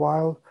a little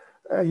while,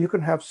 you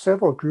can have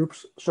several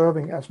groups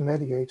serving as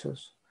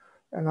mediators.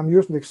 And I'm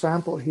using the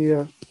example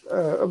here.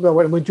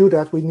 When we do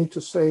that, we need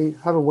to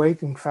have a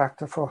weighting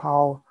factor for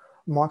how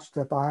much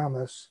the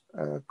biomass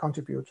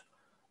contributes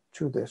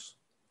to this.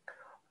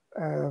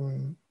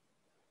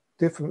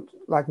 Different,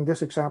 like in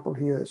this example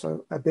here, is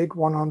a big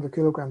 100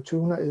 kilogram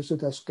tuna. Is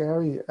it as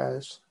scary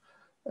as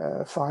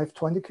 5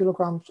 20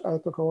 kilograms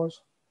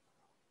albacores?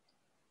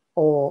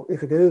 Or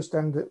if it is,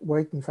 then the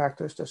weighting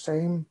factor is the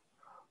same.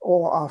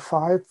 Or are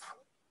 5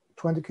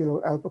 20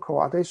 kilo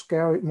albacore, are they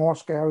more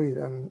scary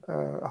than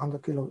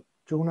 100 kilo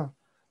tuna?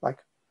 Like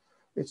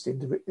it's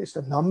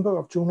the number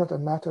of tuna that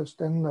matters.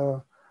 Then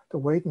the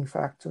weighting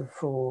factor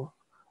for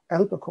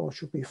albacore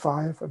should be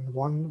 5 and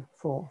 1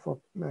 for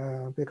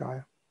big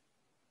eye.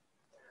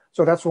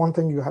 So that's one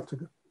thing you have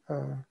to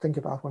think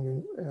about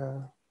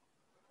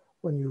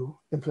when you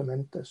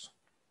implement this.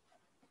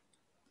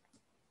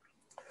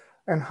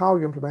 And how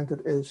you implement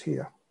it is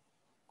here.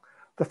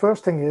 The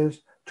first thing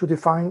is to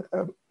define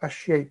a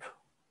shape.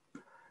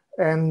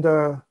 And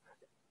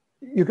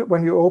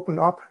when you open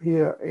up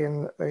here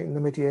in the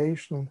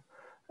mediation,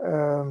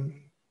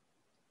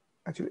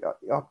 actually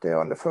up there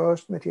on the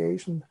first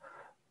mediation,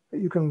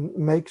 you can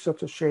make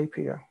such a shape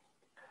here.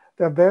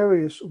 There are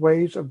various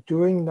ways of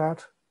doing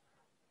that,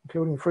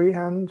 including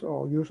freehand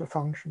or use a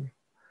function.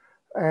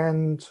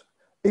 And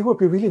it would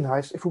be really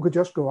nice if we could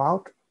just go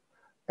out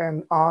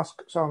and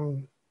ask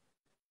some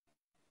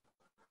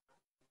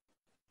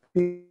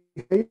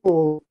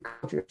behavioral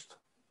ecologists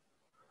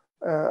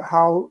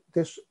how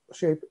this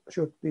shape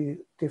should be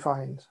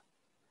defined.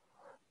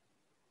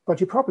 But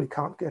you probably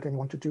can't get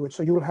anyone to do it.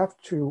 So you'll have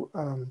to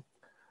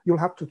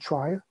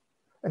try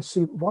and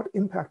see what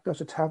impact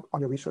does it have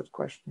on your research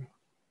question.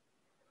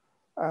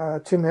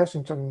 Tim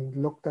Essington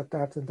looked at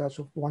that, and there's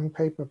one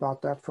paper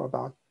about that for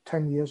about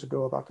 10 years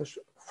ago about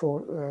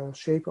the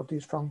shape of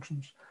these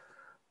functions.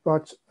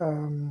 But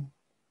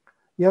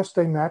yes,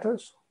 they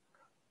matters,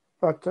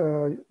 but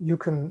you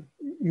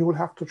will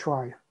have to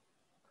try,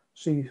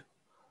 see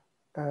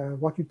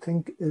what you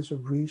think is a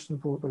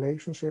reasonable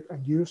relationship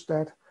and use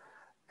that.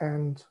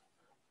 And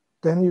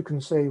then you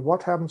can say,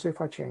 what happens if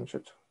I change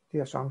it, the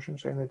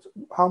assumptions in it,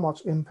 how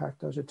much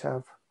impact does it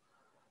have?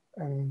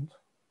 And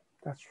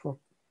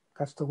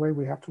that's the way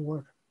we have to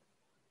work.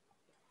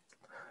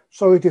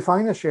 So we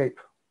define a shape,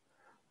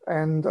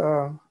 and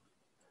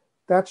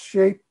that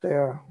shape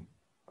there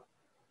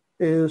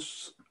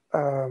is,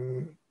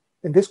 in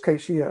this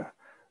case here,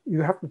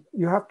 you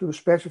have to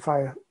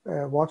specify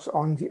what's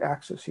on the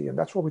axis here. And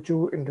that's what we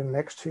do in the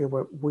next here,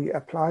 where we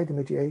apply the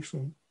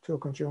mediation to a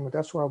consumer.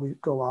 That's why we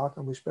go out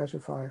and we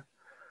specify.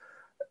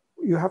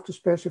 You have to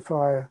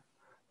specify.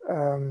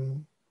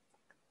 In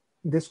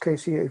this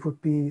case here, it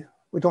would be.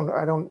 I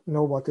don't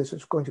know what this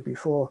is going to be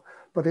for,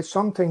 but it's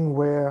something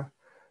where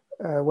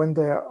when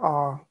there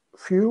are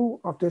few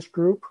of this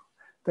group,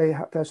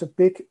 there's a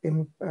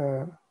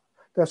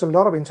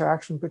lot of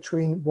interaction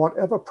between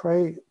whatever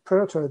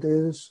predator it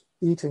is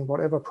eating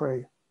whatever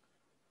prey.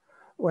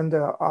 When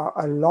there are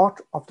a lot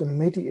of the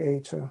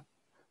mediator,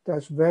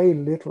 there's very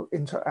little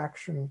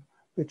interaction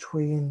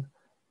between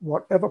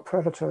whatever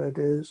predator it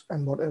is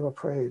and whatever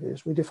prey it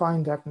is. We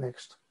define that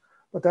next,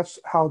 but that's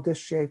how this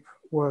shape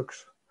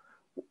works.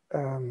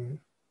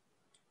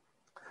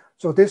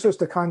 So this is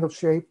the kind of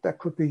shape that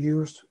could be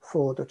used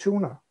for the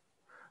tuna.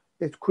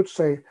 It could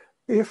say,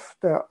 if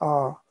there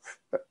are,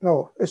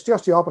 no, it's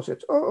just the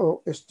opposite.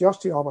 Oh, it's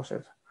just the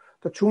opposite.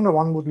 The tuna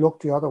one would look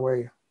the other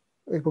way.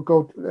 It would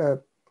go,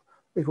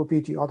 it would be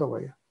the other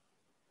way.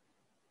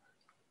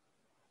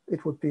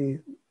 It would be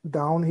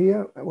down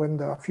here. When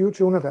there are few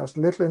tuna, there's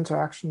little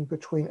interaction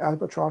between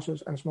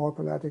albatrosses and small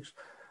pelagics.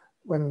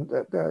 When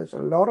there's a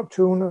lot of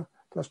tuna,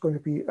 there's going to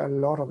be a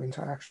lot of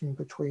interaction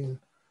between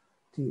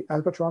the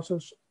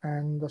albatrosses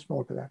and the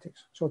small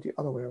pelagics. So the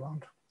other way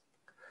around.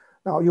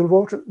 Now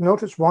you'll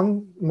notice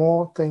one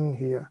more thing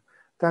here.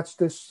 That's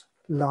this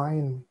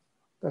line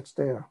that's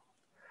there.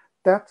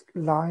 That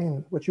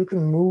line, which you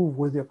can move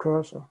with your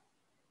cursor,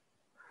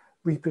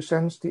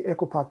 represents the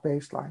Ecopath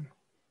baseline.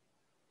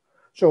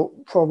 So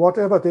for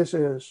whatever this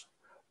is,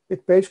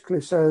 it basically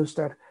says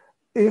that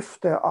if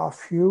there are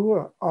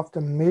fewer of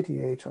the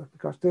mediator,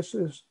 because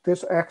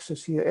this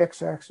axis here,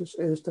 x-axis,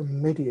 is the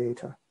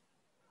mediator.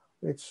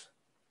 It's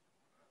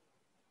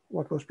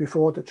what was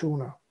before the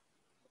tuna,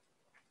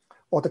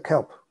 or the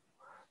kelp,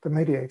 the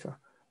mediator.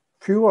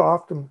 Fewer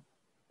of them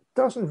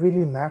doesn't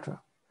really matter,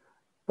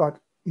 but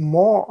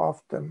more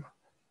of them,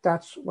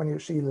 that's when you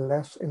see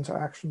less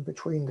interaction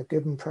between the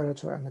given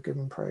predator and the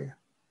given prey.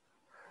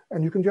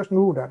 And you can just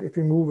move that. If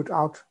you move it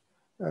out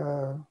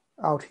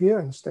here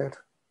instead,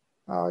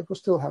 it will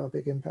still have a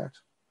big impact.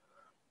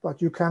 But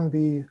you can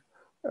be,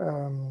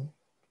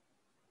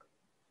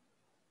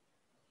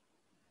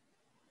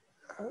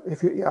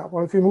 if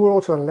you move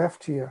over to the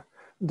left here,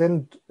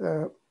 then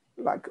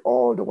like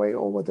all the way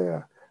over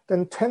there,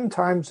 then 10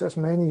 times as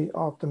many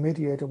of the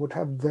mediator would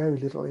have very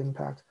little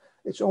impact.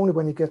 It's only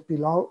when you get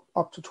below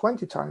up to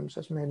 20 times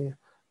as many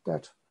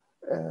that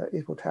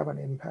it would have an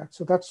impact.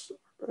 So that's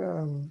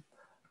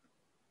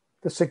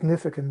the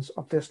significance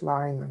of this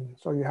line, and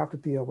so you have to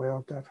be aware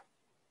of that.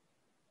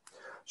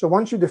 So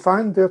once you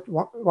define that,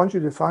 once you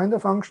define the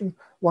function,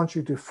 once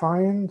you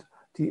define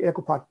the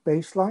Ecopath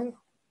baseline,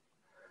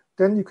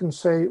 then you can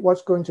say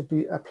what's going to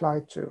be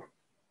applied to.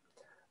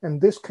 In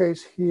this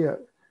case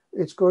here,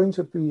 it's going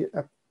to be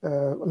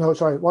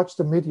what's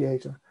the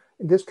mediator?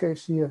 In this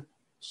case here,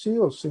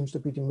 seals seems to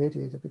be the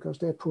mediator because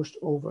they're pushed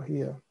over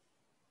here.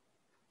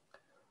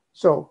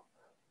 So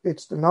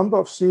it's the number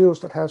of seals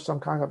that has some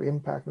kind of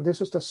impact. And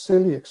this is the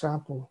silly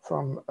example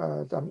from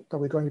that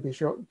we're going to be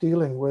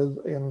dealing with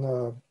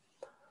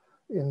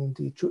in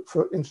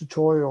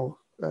tutorial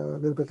a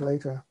little bit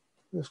later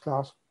in this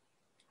class.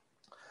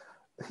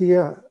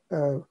 Here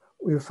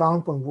we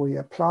found when we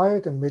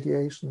apply the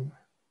mediation,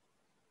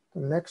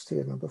 the next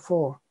here, number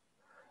 4,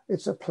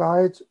 it's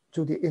applied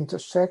to the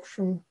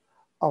intersection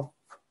of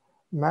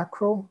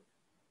macro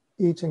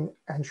eating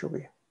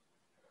anchovy.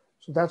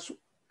 So that's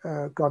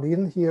got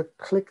in here,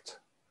 clicked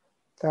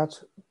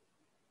that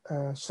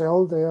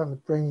cell there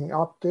and bringing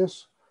up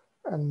this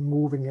and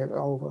moving it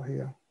over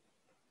here.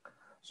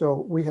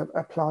 So we have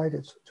applied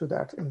it to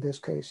that in this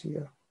case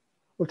here.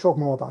 We'll talk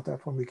more about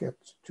that when we get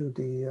to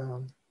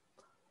the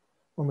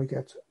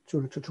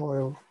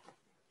tutorial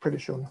pretty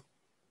soon.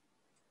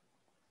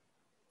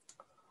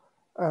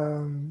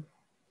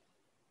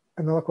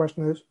 Another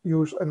question is,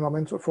 use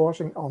environmental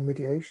forcing or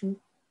mediation.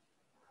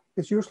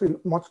 It's usually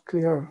much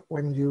clearer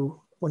once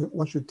you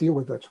deal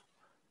with it.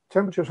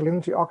 Temperature,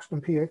 salinity,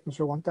 oxygen, pH, and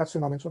so on, that's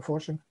environmental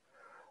forcing.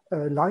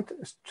 Light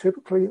is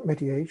typically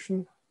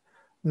mediation.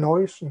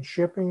 Noise and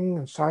shipping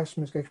and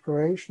seismic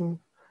exploration.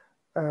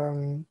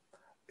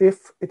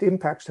 If it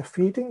impacts the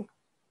feeding,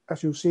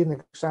 as you see in the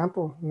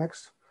example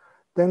next,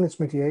 then it's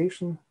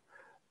mediation.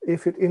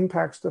 If it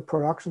impacts the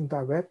production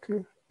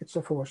directly, it's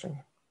a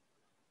forcing.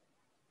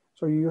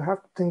 So you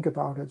have to think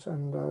about it,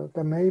 and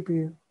there may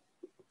be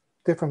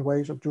different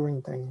ways of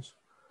doing things,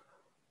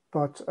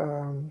 but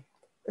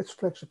it's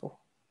flexible.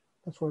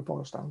 That's what it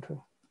boils down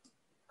to.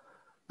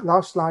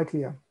 Last slide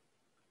here.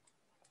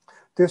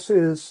 This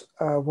is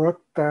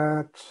work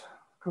that,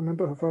 I can't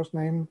remember her first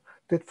name,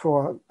 did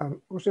for,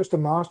 was just a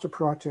master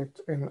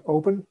project in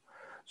Open.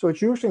 So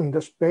it's using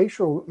the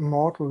spatial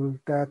model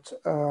that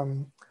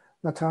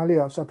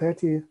Natalia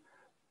Zapetti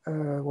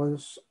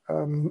was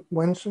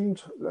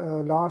mentioned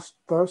last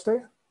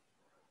Thursday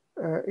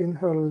in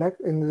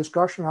the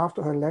discussion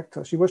after her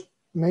lecture. She was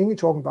mainly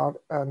talking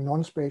about a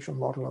non-spatial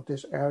model of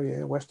this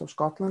area west of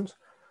Scotland,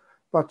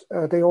 but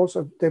they've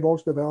also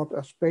developed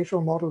a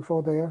spatial model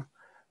for there,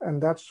 and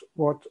that's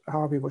what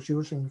Harvey was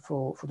using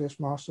for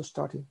this master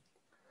study.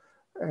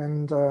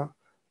 And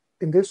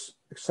in this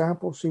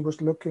example, she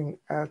was looking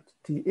at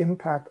the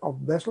impact of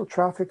vessel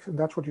traffic, and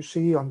that's what you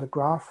see on the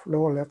graph,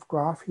 lower left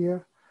graph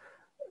here,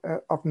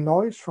 of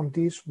noise from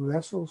these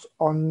vessels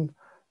on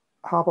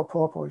harbor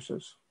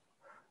porpoises.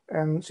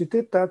 And she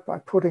did that by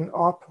putting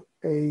up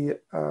a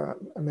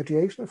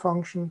mediation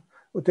function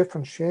with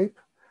different shape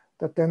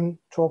that then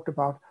talked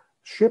about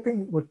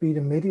shipping would be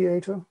the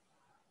mediator,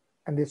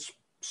 and its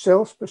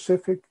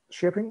cell-specific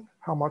shipping,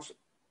 how much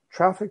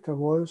traffic there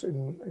was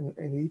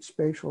in each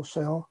spatial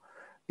cell,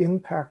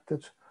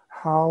 impacted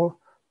how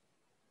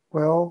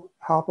well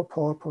harbor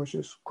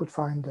porpoises could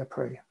find their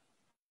prey.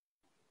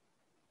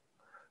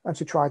 And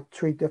she tried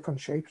 3 different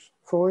shapes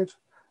for it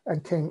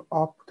and came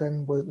up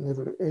then with an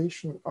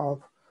evaluation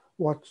of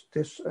what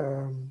this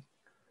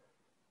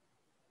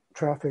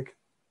traffic,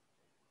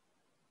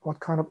 what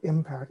kind of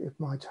impact it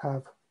might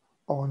have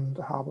on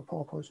the harbor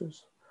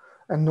porpoises.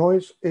 And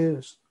noise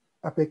is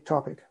a big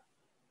topic.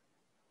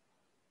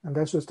 And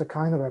this is the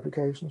kind of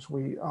applications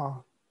we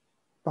are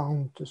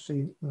bound to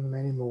see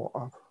many more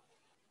of.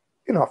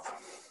 Enough.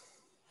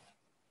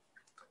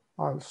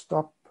 I'll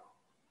stop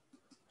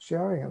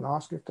sharing and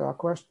ask if there are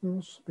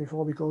questions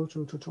before we go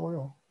to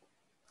tutorial.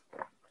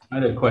 I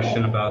had a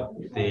question about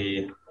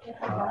the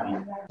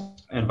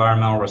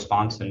environmental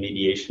response and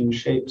mediation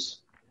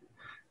shapes.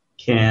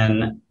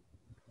 Can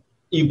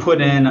you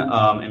put in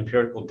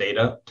empirical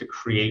data to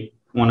create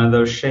one of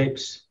those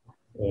shapes,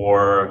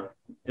 or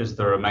is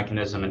there a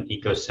mechanism in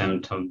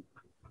Ecosim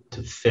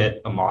to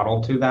fit a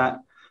model to that,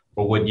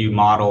 or would you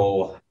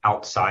model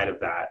outside of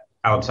that,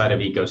 outside of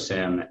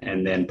Ecosim,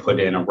 and then put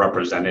in a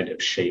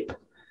representative shape?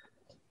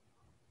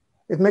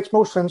 It makes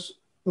most sense.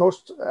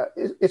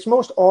 It's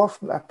most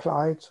often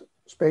applied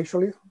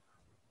spatially.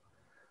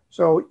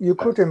 So you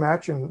could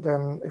imagine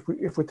then,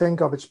 if we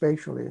think of it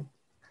spatially,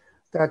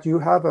 that you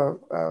have a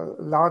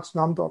large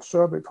number of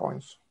survey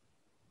points.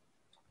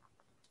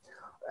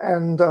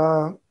 And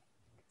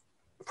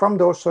from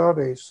those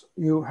surveys,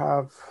 you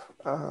have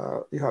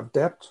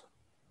depth.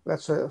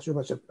 Let's say, assume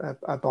it's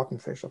a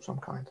bottomfish of some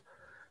kind.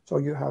 So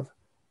you have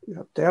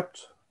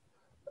depth.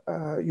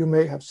 You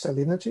may have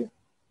salinity.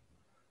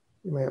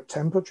 You may have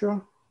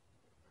temperature.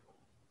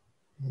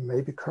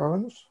 Maybe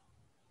currents.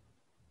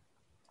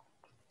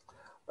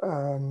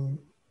 And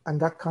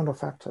that kind of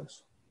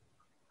factors.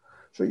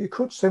 So you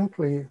could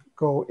simply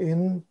go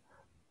in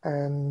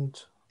and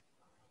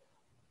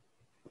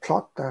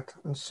plot that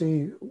and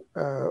see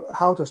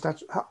how does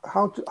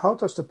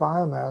the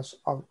biomass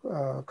of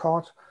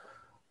cod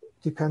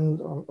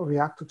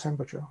react to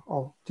temperature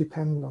or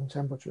depend on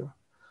temperature.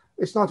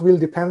 It's not really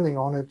depending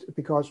on it,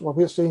 because what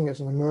we're seeing is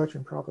an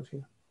emerging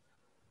property.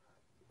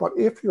 But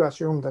if you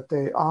assume that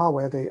they are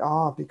where they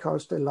are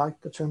because they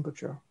like the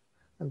temperature,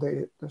 and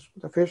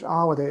the fish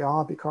are where they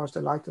are because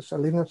they like the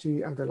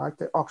salinity and they like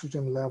the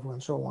oxygen level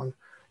and so on,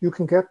 you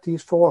can get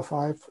these 4 or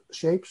 5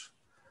 shapes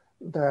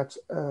that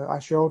I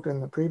showed in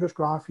the previous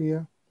graph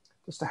here.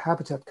 That's the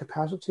habitat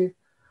capacity.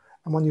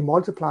 And when you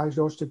multiply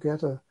those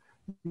together,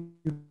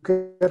 you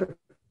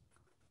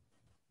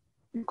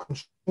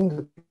constrain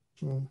the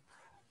distribution,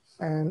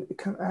 and it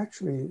can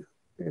actually,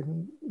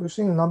 we've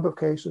seen a number of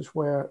cases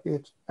where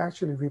it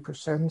actually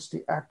represents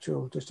the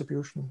actual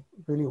distribution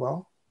really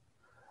well,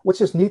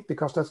 which is neat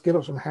because that gives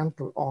us some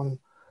handle on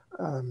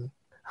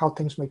how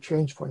things may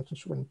change, for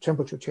instance, when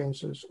temperature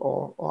changes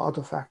or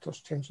other factors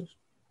changes.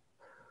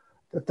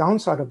 The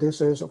downside of this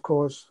is, of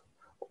course,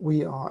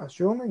 we are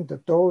assuming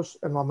that those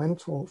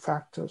environmental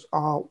factors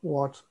are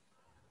what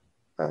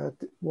are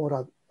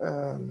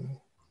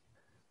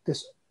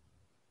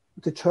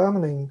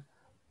determining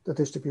the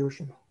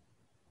distribution.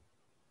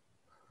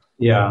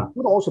 Yeah. It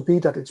could also be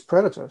that it's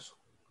predators,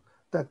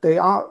 that they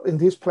are in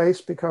this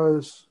place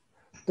because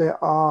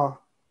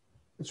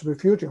it's a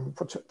refugium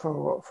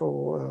for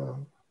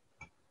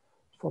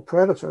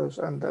predators,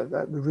 and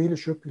that we really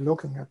should be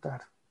looking at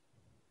that.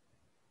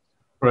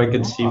 Or I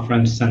could see, for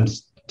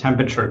instance,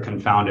 temperature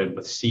confounded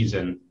with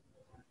season,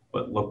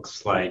 what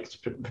looks like,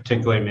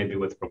 particularly maybe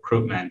with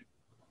recruitment,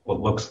 what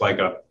looks like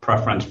a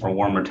preference for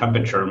warmer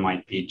temperature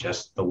might be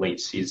just the late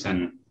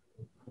season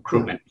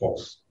recruitment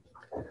pulse.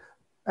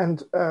 And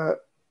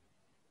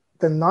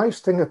the nice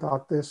thing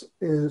about this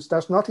is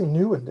there's nothing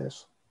new in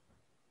this.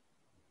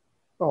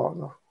 Or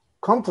the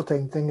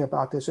comforting thing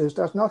about this is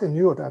there's nothing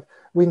new that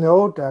we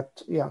know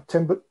that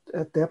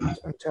depth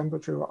and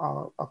temperature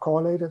are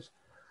correlated,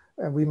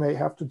 and we may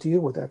have to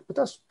deal with that. But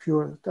that's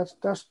pure. That's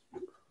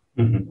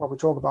what we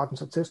talk about in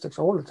statistics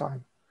all the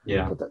time.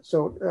 Yeah.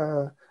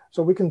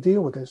 So we can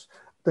deal with this.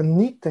 The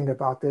neat thing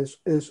about this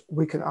is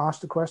we can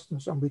ask the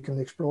questions and we can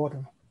explore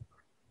them.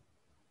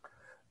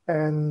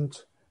 And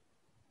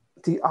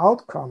the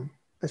outcome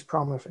is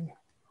promising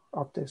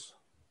of this.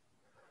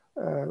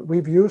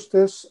 We've used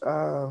this.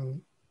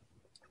 For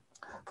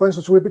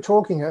instance, we'll be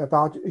talking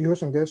about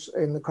using this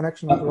in the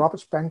connection of the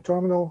Roberts Bank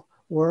terminal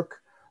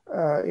work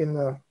in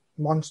a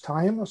month's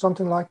time or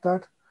something like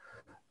that.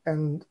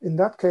 And in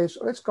that case,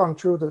 it's gone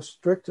through the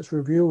strictest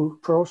review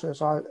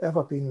process I've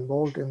ever been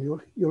involved in.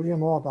 You'll hear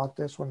more about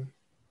this one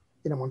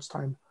in a month's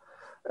time.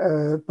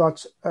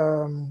 But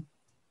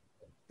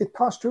it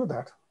passed through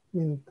that. I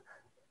mean,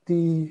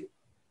 the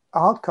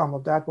outcome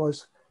of that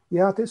was,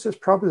 this is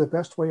probably the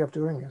best way of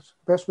doing it.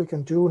 Best we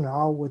can do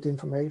now with the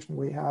information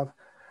we have.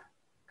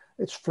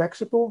 It's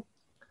flexible.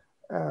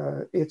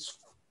 It's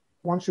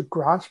once you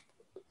grasp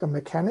the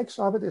mechanics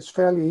of it, it's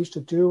fairly easy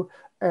to do.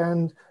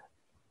 And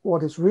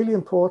what is really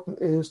important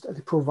is that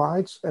it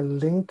provides a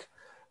link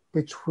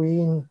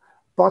between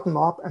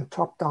bottom-up and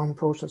top-down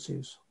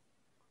processes.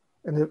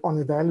 And on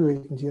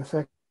evaluating the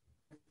effect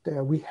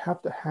there, we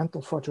have the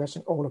handle for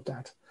addressing all of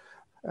that.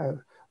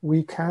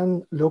 We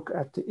can look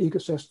at the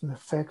ecosystem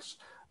effects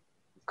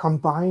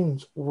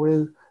combined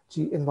with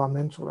the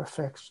environmental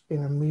effects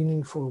in a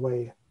meaningful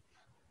way.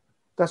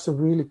 That's a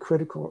really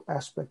critical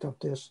aspect of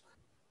this.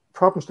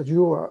 Problems that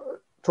you are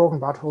talking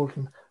about,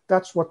 Holden,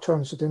 that's what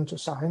turns it into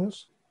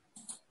science.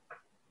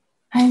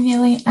 Hi,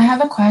 Leigh. I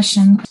have a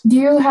question. Do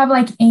you have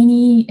like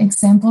any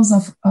examples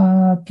of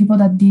people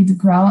that did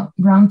ground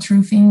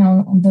truthing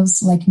on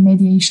those like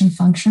mediation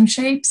function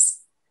shapes?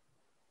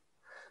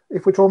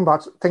 If we're talking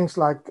about things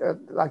like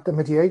the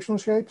mediation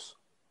shapes?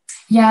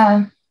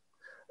 Yeah.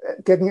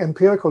 Getting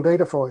empirical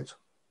data for it.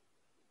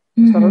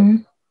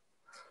 Mm-hmm.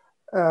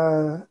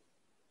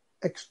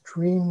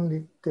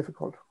 Extremely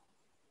difficult.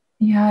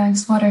 Yeah,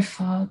 it's what I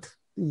thought.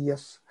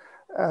 Yes.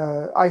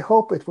 I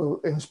hope it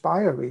will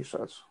inspire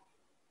research.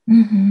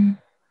 Mm-hmm.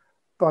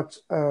 But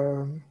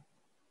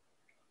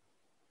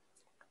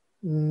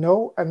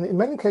no, and in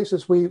many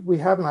cases we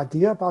have an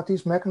idea about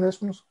these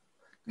mechanisms.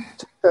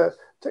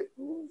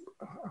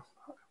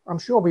 I'm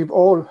sure we've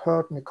all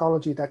heard in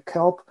ecology that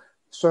kelp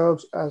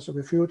serves as a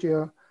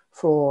refugia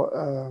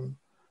for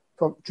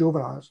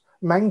juveniles.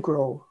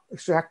 Mangrove,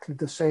 exactly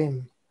the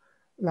same.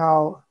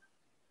 Now,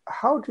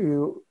 how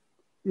do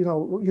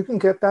you can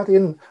get that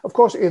in? Of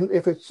course,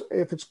 if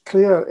it's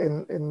clear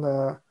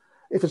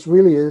if it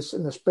really is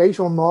in a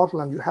spatial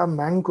model and you have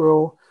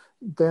mangrove,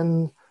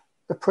 then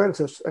the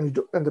predators and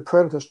the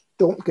predators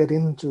don't get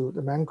into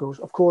the mangroves.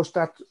 Of course,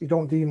 that you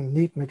don't even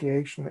need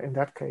mediation in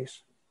that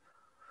case.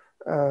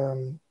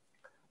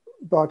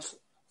 But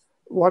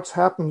what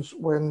happens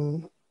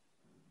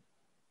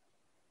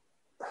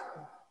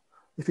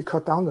if you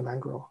cut down the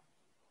mangrove,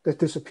 they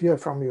disappear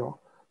from you?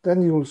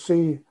 Then you will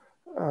see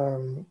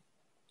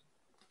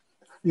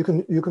you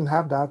can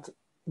have that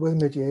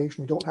with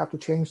mediation. You don't have to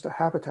change the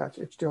habitat.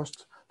 It's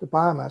just the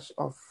biomass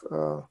of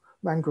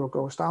mangrove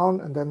goes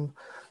down, and then.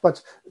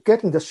 But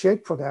getting the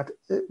shape for that,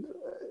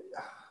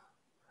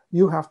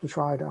 you have to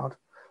try it out.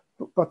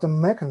 But the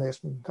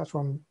mechanism, that's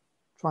what I'm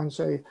trying to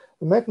say.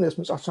 The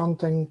mechanisms are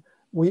something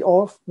we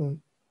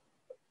often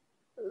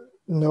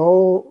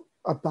know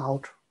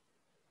about,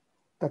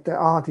 that there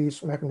are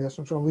these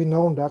mechanisms, and we've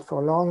known that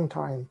for a long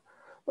time.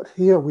 But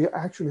here we are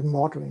actually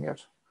modeling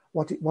it.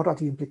 What are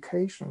the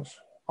implications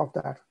of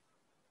that?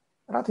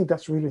 And I think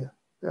that's really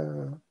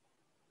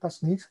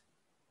that's neat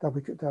that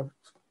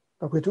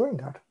we're doing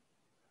that.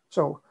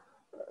 So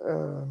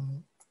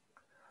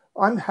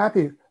I'm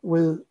happy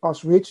with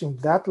us reaching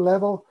that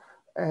level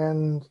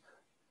and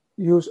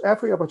use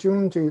every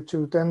opportunity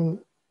to then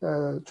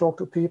talk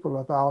to people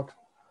about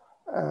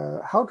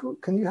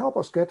can you help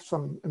us get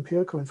some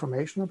empirical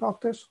information about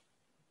this?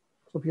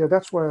 So Pierre,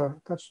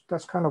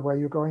 that's kind of where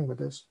you're going with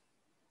this.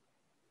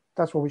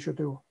 That's what we should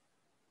do.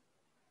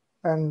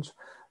 And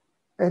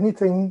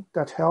anything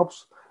that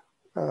helps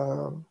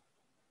the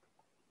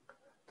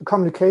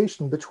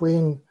communication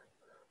between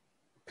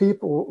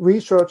people,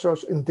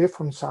 researchers in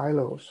different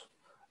silos,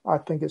 I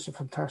think it's a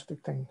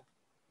fantastic thing.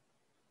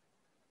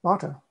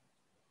 Marta?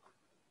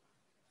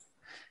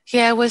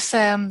 Yeah, I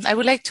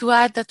would like to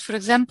add that, for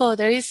example,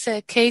 there is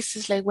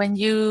cases like when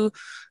you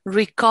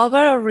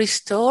recover or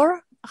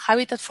restore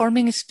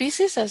habitat-forming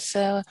species, as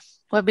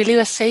what Billy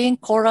was saying,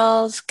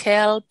 corals,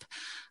 kelp,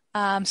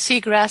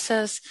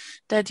 seagrasses,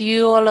 that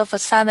you all of a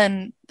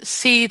sudden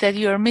see that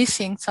you are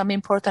missing some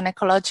important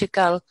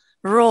ecological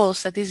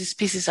roles that these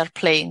species are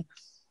playing.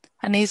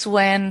 And it's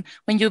when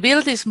you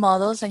build these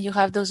models and you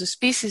have those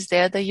species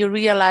there that you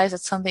realize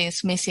that something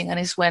is missing, and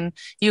it's when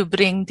you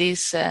bring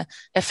these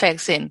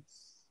effects in.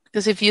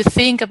 Because if you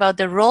think about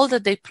the role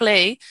that they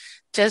play,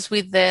 just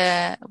with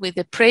the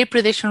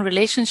prey-predation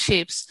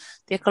relationships,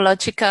 the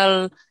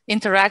ecological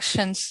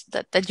interactions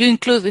that you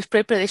include with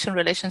prey-predation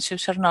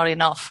relationships are not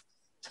enough.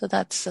 So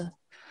that's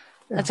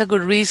a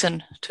good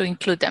reason to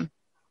include them.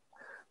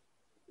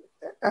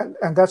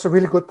 And that's a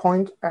really good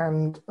point.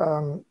 And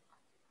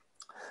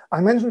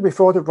I mentioned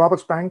before the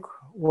Roberts Bank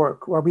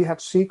work where we had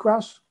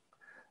seagrass,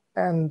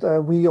 and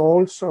we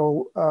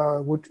also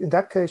would, in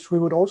that case, we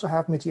would also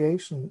have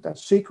mediation. That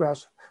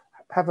seagrass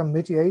have a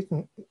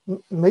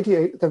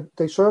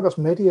they serve as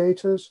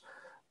mediators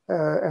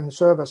and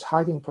serve as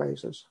hiding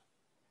places.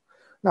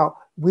 Now,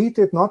 we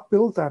did not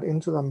build that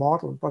into the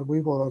model, but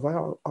we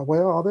were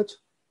aware of it.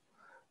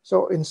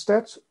 So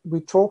instead,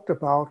 we talked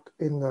about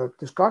in the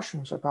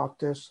discussions about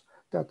this,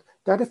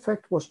 that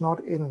effect was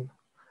not in,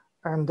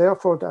 and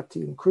therefore that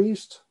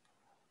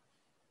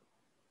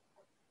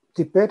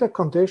the better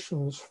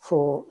conditions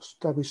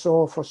that we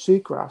saw for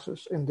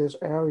seagrasses in this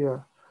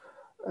area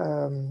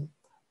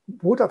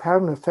would have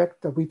had an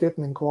effect that we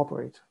didn't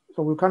incorporate.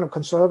 So we're kind of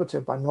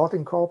conservative by not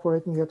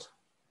incorporating it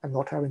and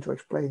not having to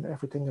explain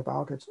everything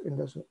about it in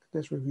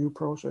this review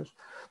process.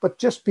 But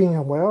just being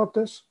aware of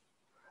this,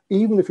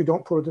 even if you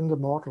don't put it in the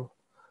model,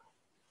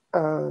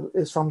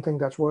 is something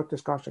that's worth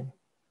discussing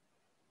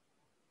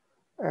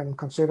and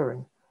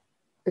considering.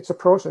 It's a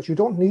process. You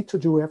don't need to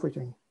do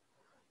everything,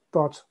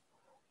 but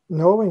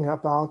knowing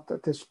about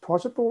that it's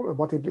possible and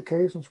what the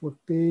implications would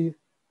be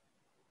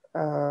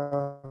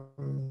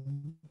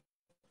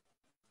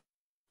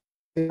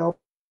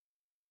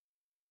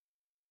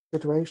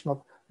situation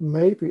of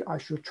maybe I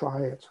should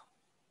try it,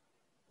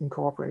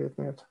 incorporate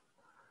it.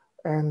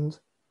 And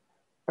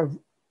a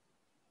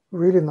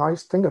really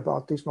nice thing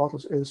about these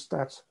models is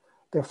that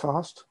they're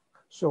fast.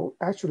 So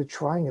actually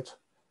trying it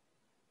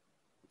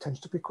tends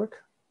to be quick.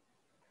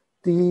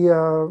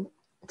 The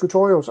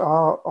tutorials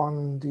are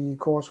on the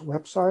course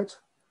website,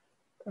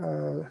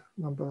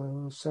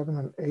 number 7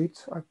 and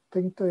 8, I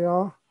think they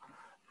are.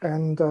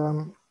 And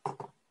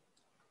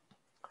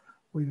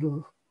we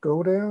will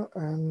go there,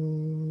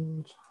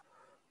 and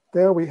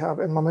there we have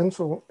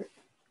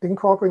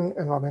incorporating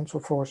environmental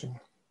forcing.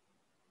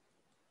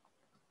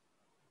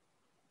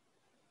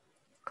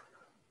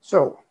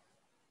 So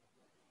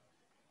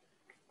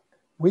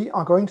we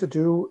are going to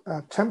do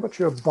a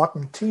temperature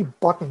button, T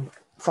button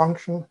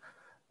function,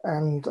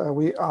 and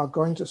we are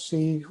going to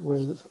see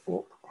with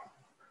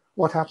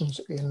what happens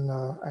in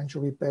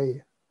Anchovy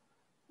Bay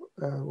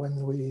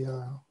when we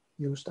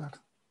use that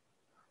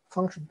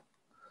function.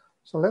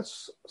 So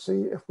let's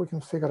see if we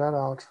can figure that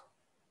out.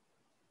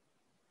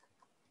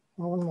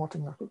 One more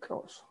thing I could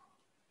close.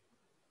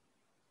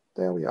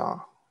 There we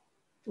are,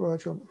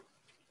 virtual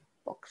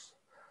box.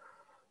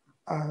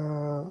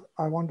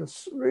 I want a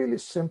really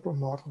simple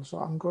model, so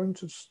I'm going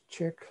to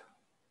check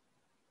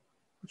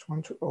which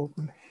one to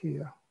open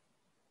here.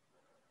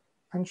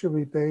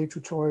 Anchovy Bay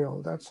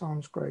tutorial, that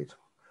sounds great.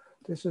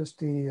 This is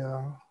the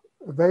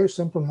a very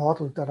simple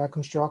model that I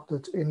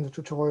constructed in the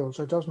tutorial,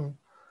 so it doesn't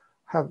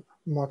have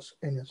much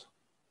in it.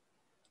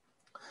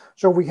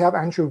 So we have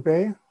Anchovy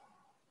Bay.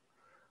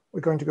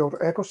 We're going to go to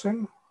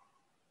Ecosim.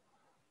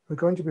 We're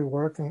going to be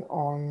working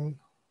on,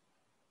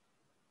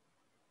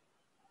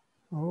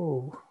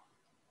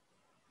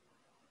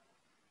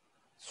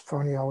 it's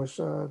funny, I was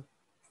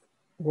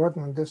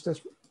working on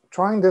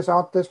trying this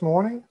out this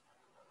morning,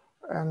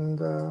 and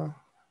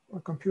my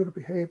computer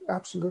behaved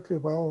absolutely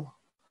well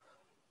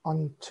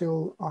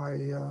until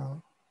I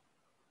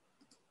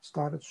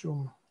started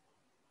Zoom.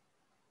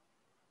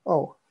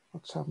 Oh,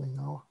 what's happening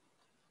now?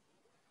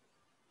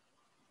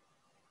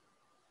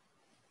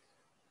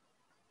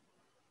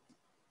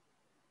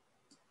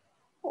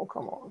 Oh,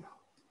 come on.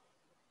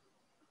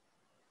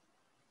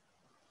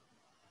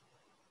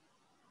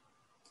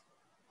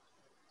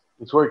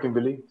 It's working,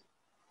 Billy.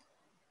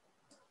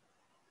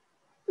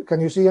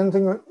 Can you see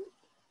anything?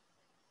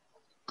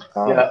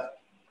 Yeah.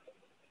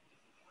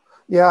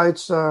 Yeah,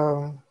 it's,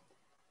 I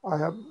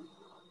have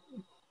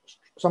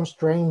some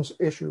strange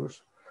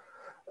issues.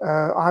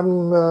 I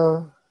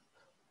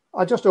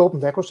just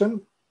opened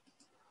Ecosim,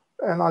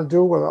 and I'll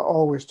do what I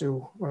always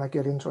do when I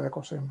get into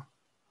Ecosim.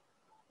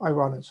 I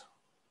run it.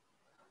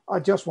 I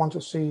just want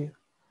to see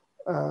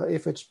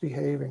if it's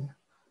behaving.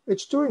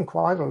 It's doing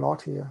quite a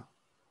lot here.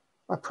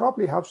 I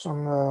probably have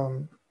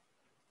some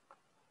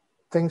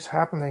things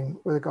happening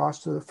with regards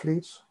to the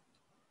fleets.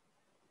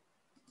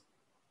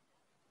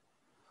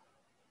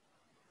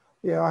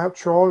 Yeah, I have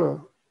trawler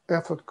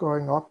effort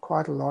going up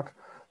quite a lot.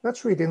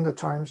 Let's read in the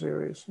time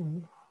series.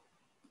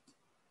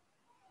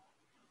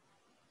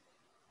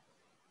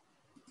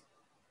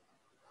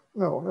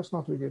 No, let's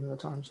not read in the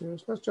time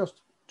series. Let's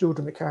just do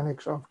the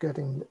mechanics of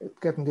getting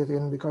it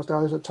in, because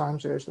there is a time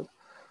series that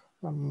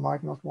I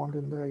might not want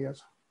in there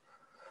yet.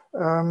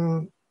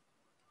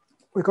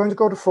 We're going to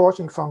go to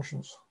forcing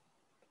functions.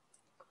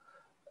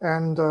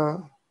 And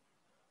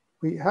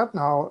we have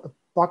now a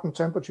bottom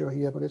temperature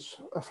here, but it's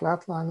a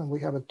flat line, and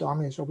we have a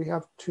dummy. So we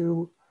have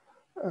two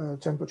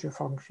temperature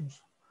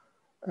functions.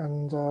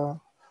 And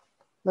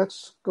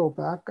let's go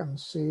back and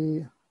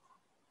see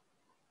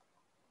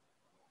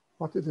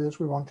what it is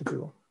we want to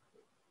do.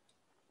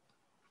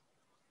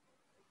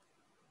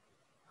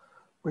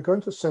 We're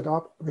going to set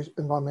up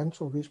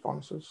environmental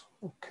responses.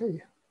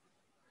 Okay.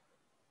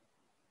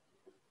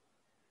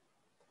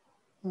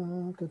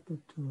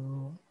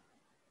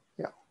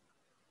 Yeah.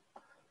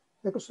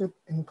 Ecosim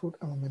input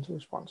environmental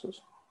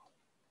responses.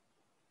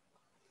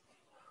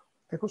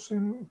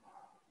 Ecosim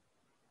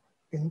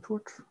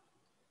input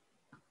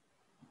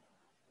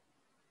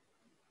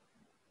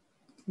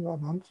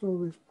environmental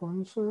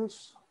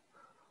responses.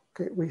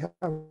 Okay, we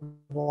have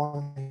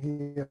one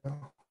here.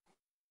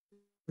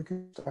 We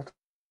can start.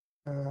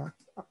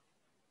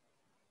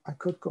 I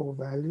could go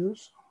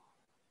values.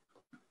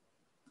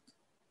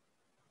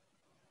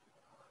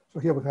 So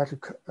here we can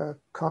actually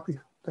copy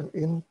them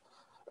in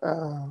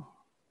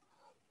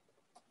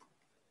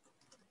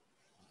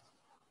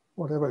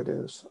whatever it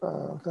is.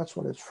 That's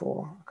what it's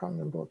for. I can't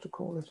remember what to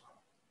call it.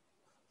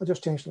 I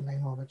just changed the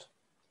name of it.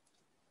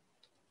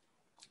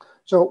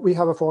 So we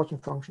have a forcing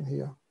function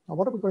here. Now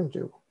what are we going to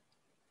do?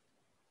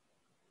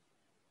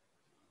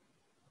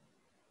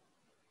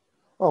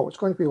 Oh, it's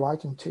going to be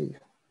writing T.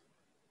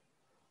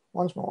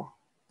 Once more.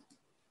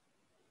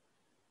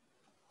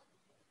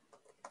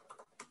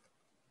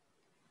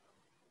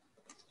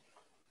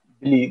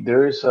 Leigh,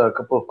 there's a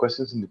couple of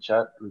questions in the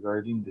chat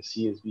regarding the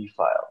CSV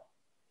file.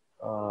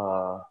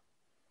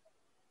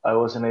 I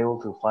wasn't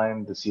able to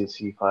find the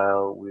CSV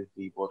file with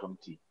the bottom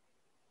T.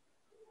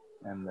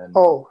 And then.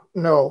 Oh,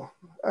 no.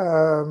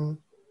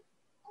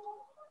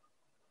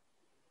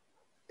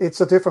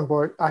 It's a different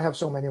word. I have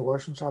so many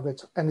versions of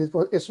it, and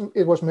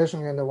it was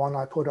missing in the one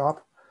I put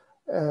up.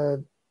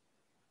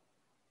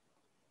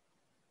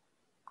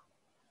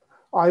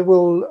 I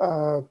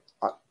will.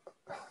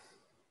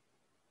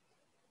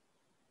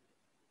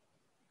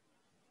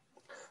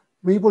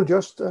 We will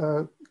just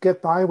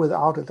get by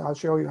without it. I'll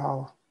show you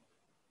how.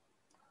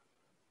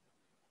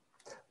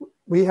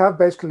 We have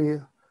basically,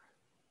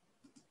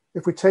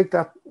 if we take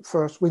that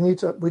first, we need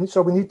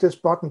this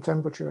bottom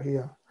temperature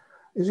here.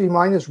 You see,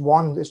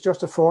 -1 is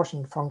just a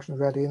forcing function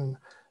read in.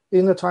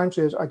 In the time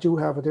series, I do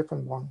have a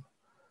different one.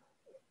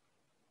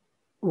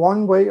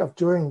 One way of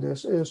doing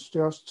this is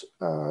just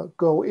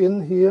go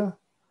in here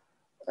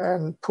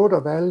and put a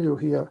value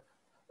here.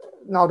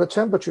 Now the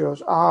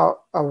temperatures are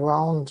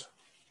around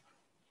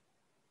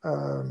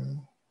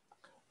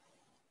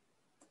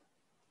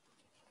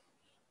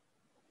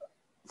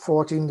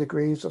 14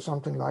 degrees or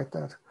something like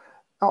that.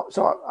 Oh,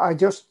 so I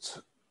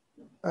just,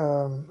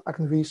 I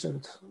can reset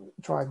it,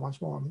 try it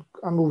once more.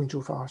 I'm moving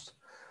too fast.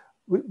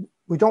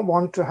 We don't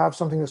want to have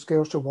something that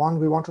scales to 1.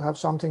 We want to have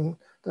something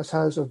that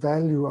has a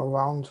value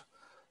around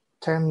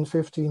 10,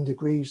 15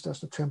 degrees. That's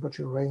the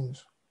temperature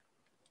range.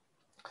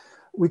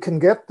 We can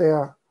get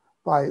there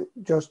by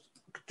just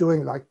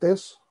doing like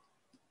this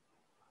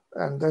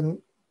and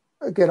then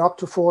get up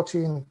to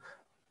 14.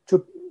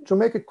 To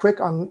make it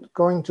quick, I'm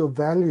going to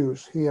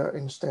values here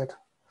instead.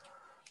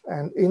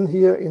 And in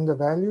here, in the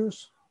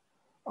values,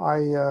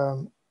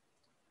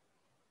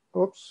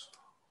 oops,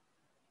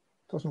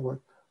 doesn't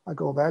work. I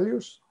go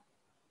values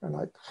and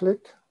I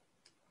click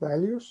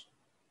values.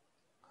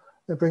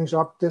 It brings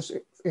up this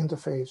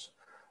interface.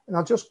 And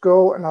I'll just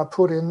go and I'll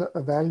put in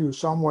a value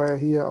somewhere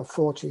here of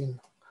 14.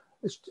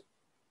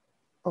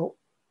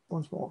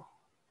 Once more.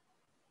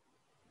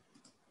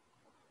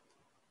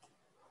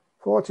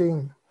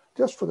 14,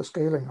 just for the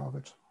scaling of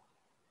it.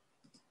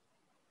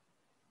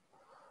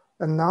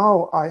 And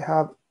now I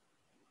have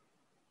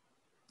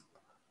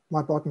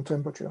my bottom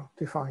temperature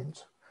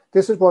defined.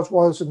 This is what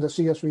was in the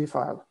CSV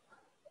file.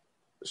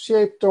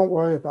 Shape, don't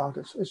worry about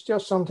it. It's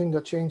just something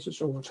that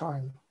changes over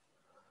time.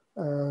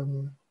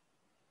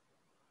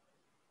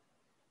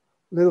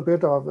 Little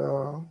bit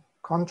of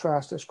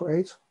contrast is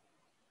great.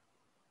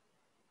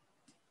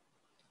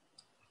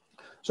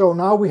 So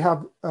now we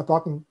have a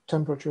bottom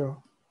temperature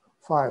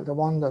file, the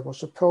one that was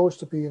supposed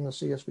to be in the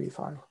CSV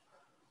file.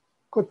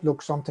 Could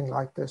look something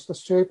like this. The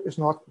shape is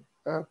not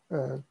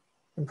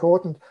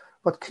important,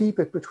 but keep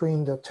it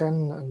between the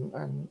 10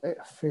 and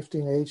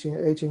 15,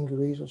 18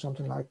 degrees or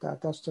something like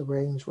that. That's the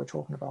range we're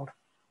talking about.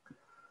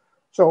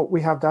 So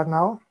we have that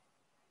now.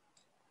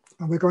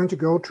 And we're going to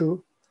go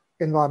to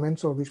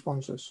environmental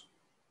responses.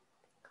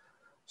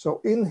 So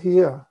in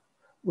here,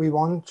 we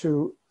want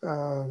to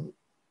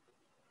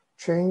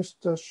change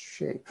the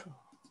shape.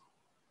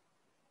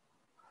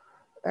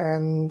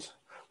 And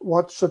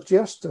what's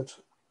suggested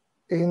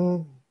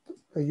in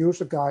the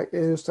user guide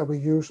is that we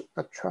use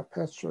a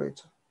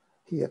trapezoid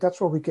here. That's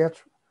what we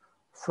get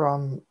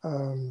from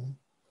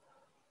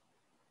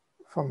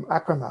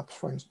Aquamaps,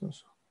 for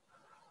instance.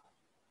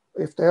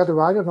 If they're the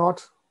right or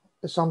not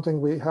is something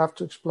we have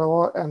to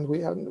explore, and we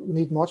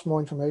need much more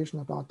information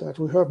about that.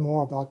 We heard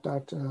more about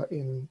that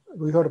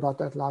we heard about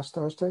that last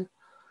Thursday.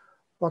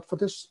 But for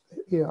this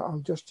here, I'll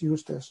just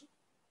use this.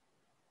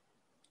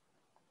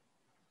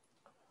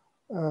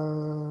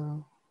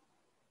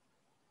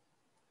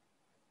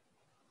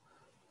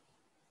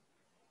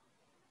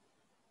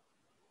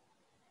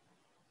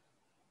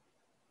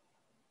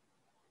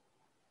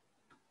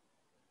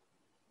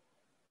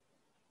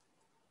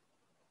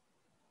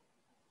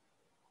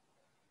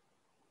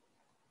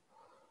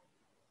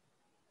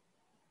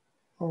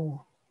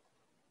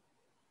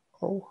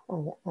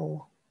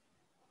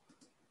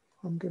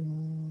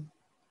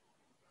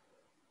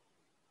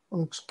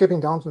 I'm skipping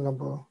down to the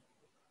number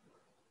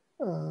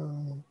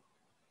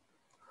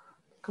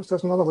because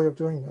there's another way of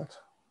doing that.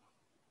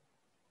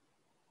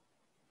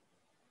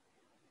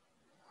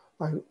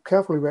 I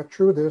carefully read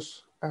through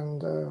this,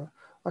 and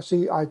I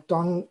see I've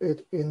done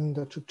it in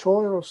the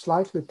tutorial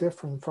slightly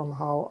different from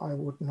how I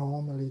would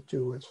normally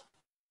do it.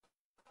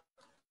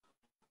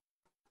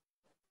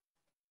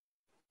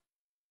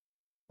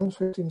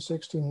 15,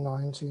 16,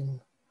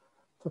 19.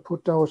 If I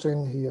put those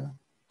in here,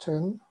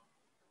 10.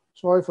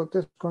 Sorry for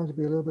this, going to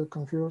be a little bit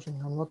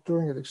confusing. I'm not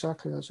doing it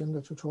exactly as in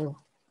the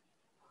tutorial.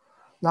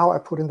 Now I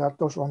put in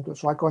those ones.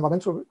 So I go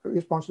environmental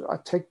responses. I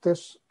take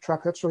this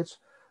trapezoid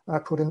and I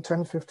put in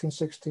 10, 15,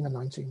 16, and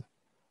 19.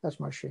 That's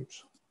my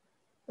shapes.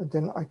 And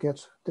then I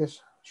get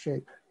this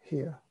shape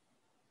here.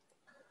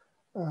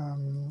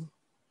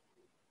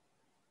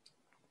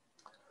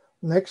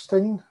 Next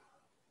thing.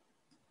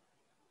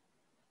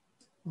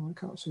 I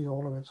can't see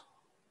all of it.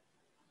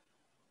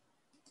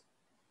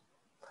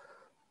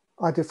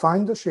 I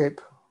define the shape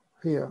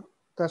here.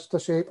 That's the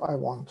shape I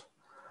want.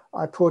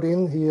 I put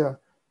in here,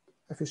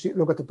 if you see,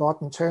 look at the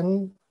bottom,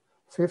 10,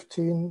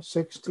 15,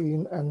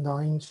 16, and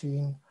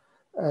 19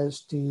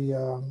 as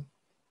the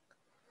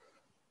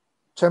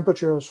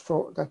temperatures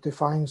for that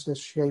defines this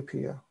shape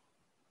here.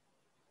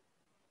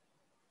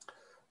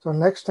 So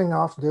next thing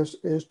after this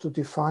is to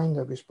define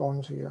the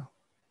response here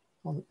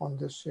on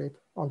this shape,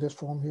 on this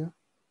form here.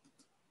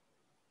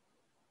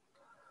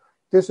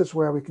 This is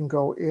where we can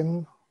go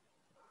in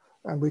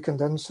and we can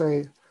then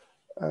say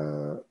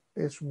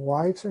it's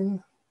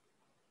whiting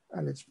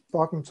and its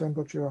bottom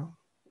temperature.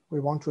 We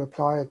want to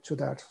apply it to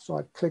that. So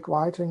I click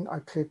whiting, I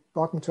click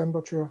bottom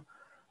temperature,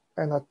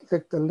 and I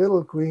click the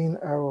little green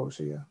arrow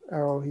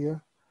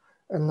here.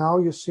 And now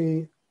you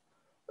see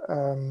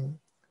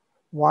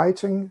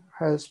whiting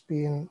has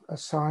been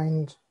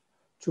assigned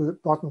to the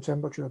bottom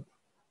temperature.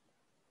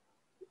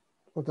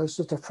 So this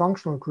is the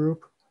functional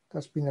group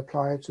that's been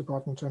applied to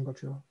bottom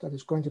temperature that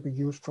is going to be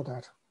used for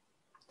that.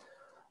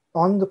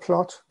 On the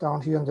plot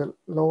down here in the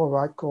lower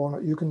right corner,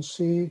 you can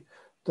see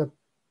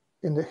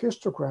in the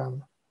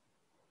histogram,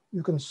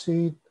 you can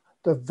see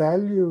the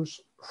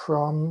values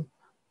from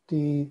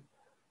the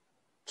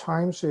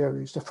time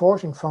series, the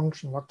forcing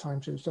function, not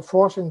time series, the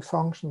forcing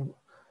function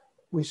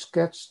we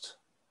sketched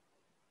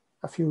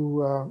a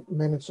few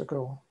minutes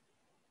ago.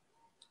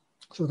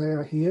 So they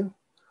are here.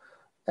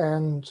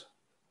 And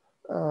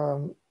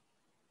the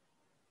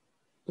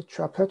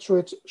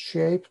trapezoid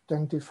shape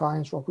then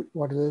defines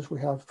what it is we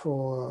have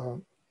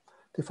for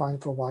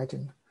defined for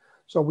whiting.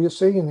 So we are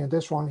seeing in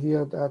this one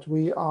here that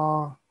we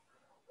are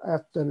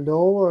at the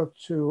lower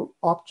to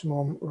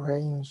optimum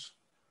range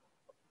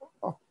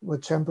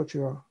with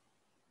temperature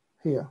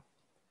here.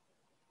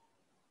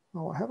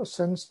 Now I have a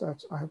sense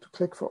that I have to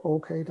click for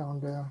OK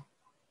down there,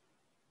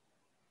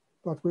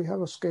 but we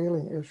have a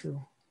scaling issue.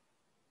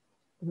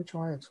 Let me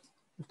try it,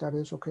 if that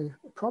is okay.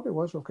 It probably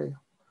was okay.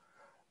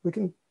 We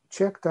can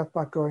check that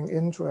by going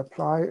into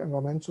apply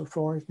environmental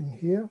foraging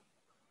here.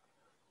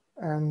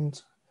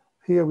 And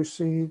here we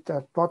see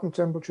that bottom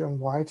temperature and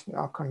whiting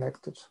are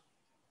connected.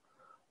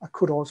 I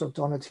could also have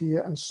done it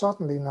here, and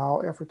suddenly now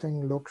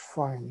everything looks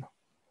fine.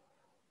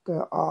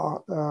 There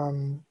are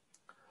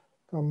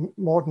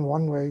more than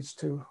one ways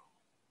to,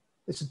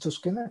 is it to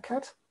skin a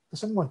cat?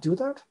 Does anyone do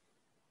that?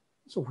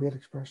 It's a weird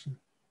expression.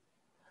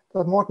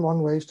 There are more than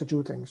one ways to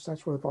do things.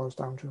 That's what it boils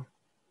down to.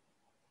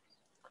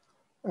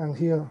 And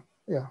here,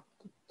 yeah,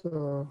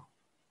 the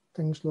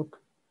things look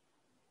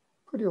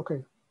pretty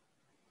okay.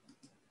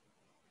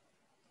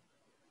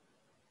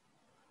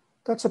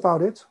 That's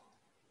about it.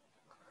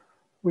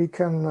 We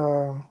can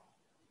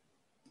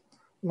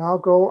now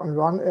go and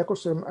run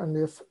Ecosim, and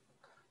if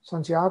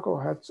Santiago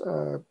had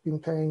been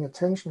paying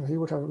attention, he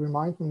would have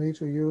reminded me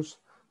to use,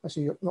 as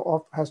he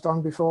has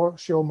done before,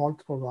 show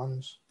multiple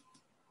runs.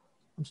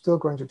 I'm still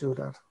going to do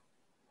that.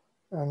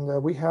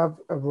 And we have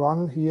a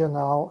run here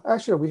now.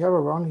 Actually, we have a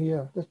run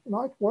here that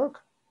might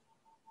work.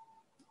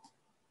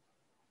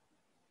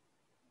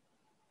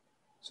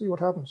 See what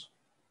happens.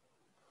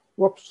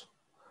 Whoops.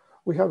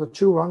 We have the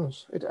two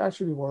runs. It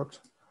actually worked.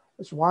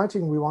 It's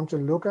whiting we want to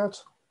look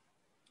at.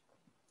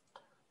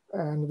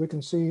 And we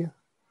can see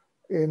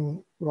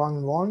in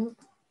run 1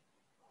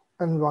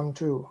 and run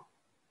 2.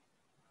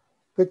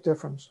 Big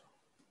difference.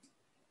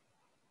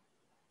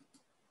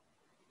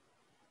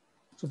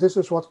 So this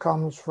is what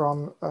comes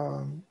from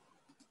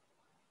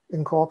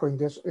incorporating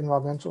this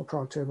environmental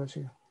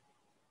productivity.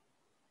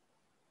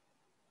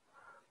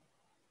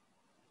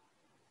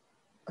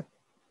 I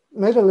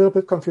made it a little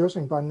bit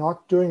confusing by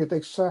not doing it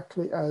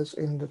exactly as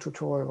in the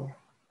tutorial.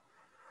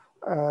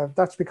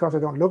 That's because I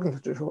don't look in the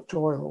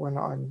tutorial when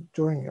I'm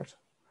doing it.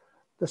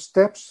 The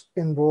steps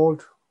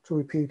involved to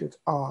repeat it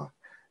are,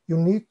 you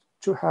need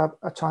to have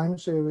a time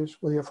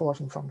series with your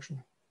forcing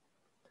function.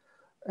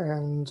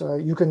 And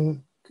you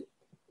can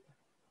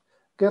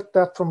get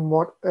that from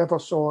whatever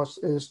source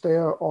is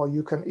there, or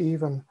you can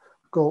even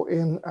go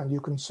in and you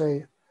can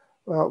say,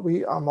 well,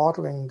 we are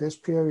modeling this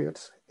period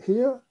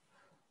here.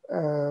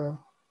 Oh,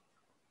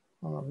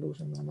 I'm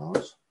losing my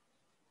mouse.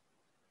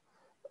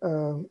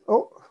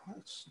 Oh,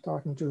 it's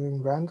starting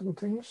doing random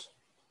things.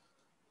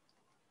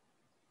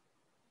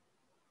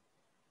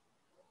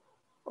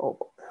 Oh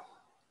boy.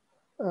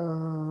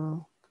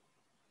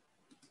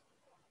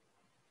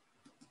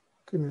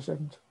 Give me a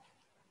second.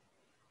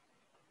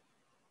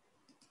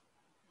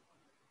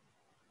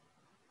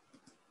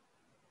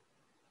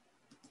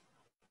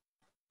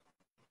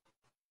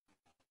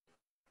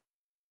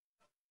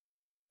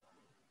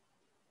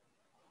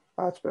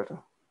 That's better.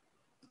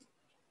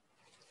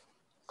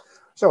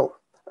 So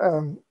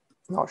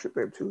now I should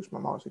be able to use my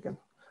mouse again.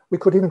 We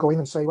could even go in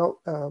and say,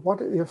 well,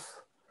 what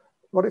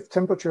if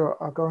temperature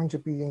are going to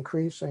be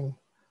increasing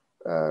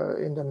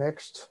in the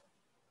next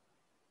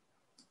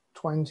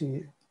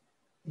 20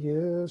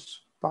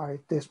 years by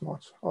this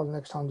much, or the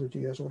next 100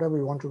 years, or whatever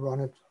you want to run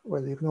it,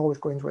 whether you can always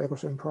go into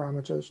Ecosim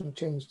parameters and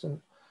change the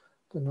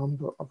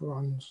number of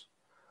runs.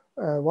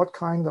 What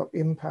kind of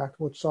impact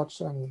would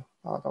such an,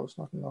 that was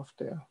not enough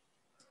there,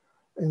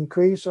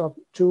 increase of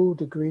 2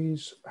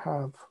 degrees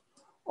have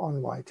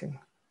on whiting?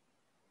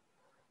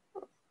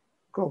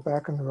 go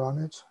back and run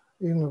it,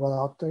 even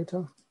without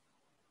data.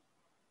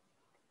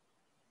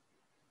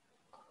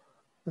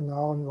 And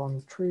now on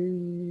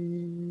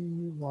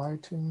 1.3,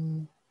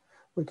 writing,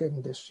 we're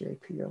getting this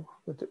shape here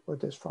with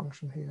this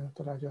function here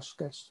that I just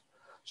sketched.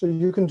 So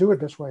you can do it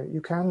this way. You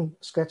can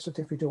sketch it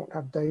if you don't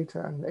have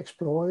data and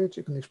explore it.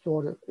 You can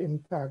explore the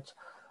impact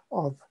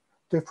of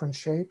different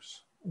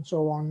shapes and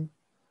so on.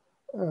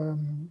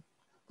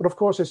 But of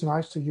course, it's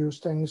nice to use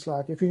things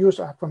like, if you use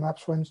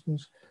Aquamaps, for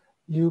instance,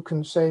 you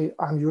can say,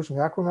 I'm using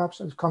Aquamaps,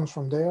 and it comes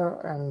from there,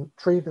 and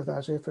treat it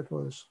as if it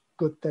was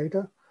good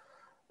data,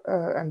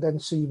 and then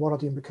see what are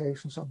the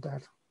implications of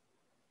that.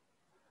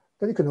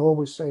 Then you can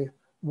always say,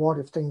 what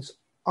if things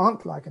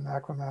aren't like in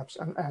Aquamaps,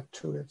 and add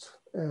to it.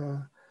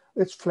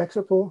 It's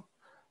flexible,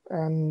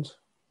 and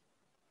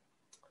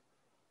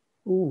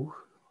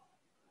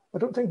I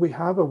don't think we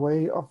have a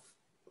way of,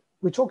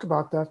 we talked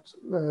about that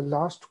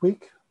last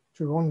week.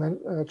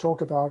 Jerome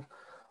talked about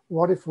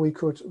what if we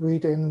could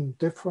read in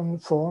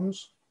different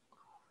forms.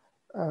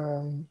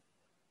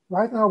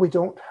 Right now, we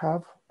don't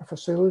have a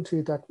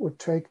facility that would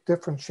take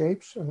different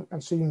shapes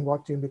and seeing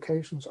what the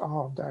implications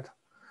are of that.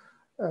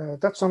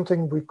 That's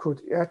something we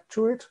could add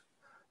to it,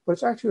 but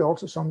it's actually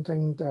also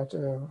something that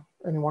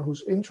anyone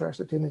who's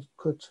interested in it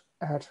could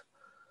add.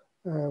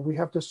 We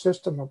have this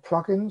system of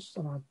plugins,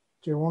 and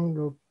Jerome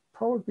will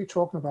probably be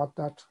talking about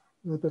that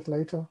a little bit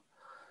later.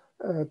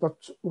 But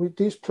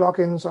these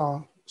plugins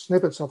are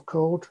snippets of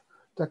code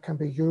that can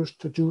be used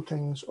to do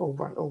things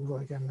over and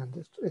over again.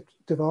 And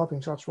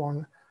developing such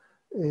one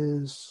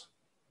is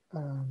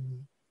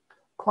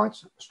quite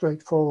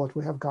straightforward.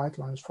 We have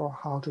guidelines for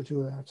how to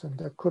do that, and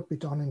that could be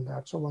done in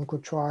that. So one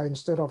could try,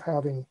 instead of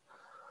having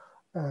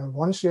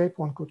one shape,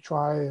 one could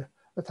try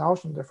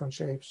 1,000 different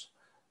shapes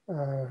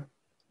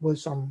with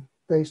some,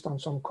 based on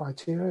some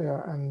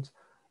criteria, and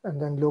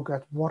then look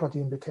at what are the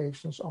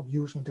implications of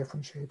using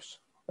different shapes.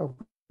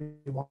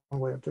 One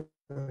way of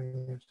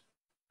doing it.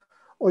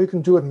 Or you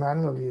can do it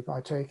manually by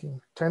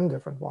taking 10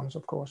 different ones,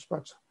 of course,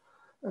 but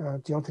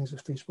the other things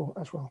is feasible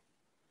as well.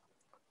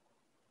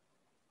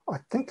 I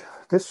think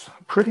this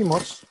pretty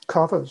much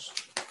covers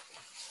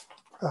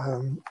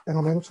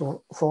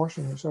environmental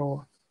forcing.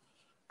 So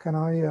can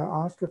I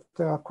ask if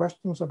there are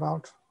questions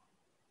about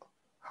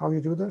how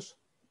you do this?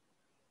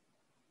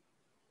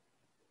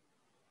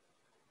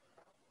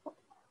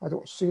 I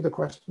don't see the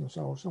question,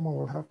 so someone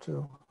will have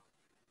to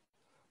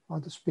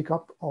either speak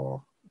up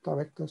or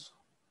direct us.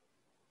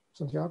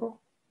 Santiago?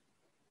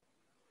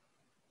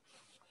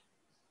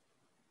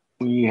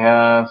 We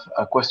have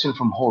a question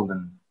from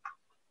Holden.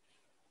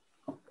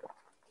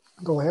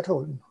 Go ahead,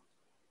 Holden.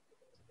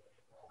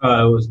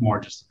 It was more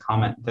just a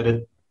comment that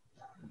it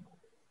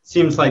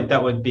seems like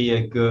that would be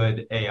a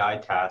good AI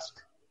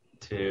task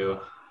to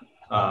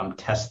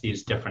test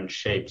these different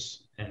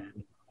shapes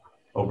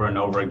over and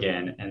over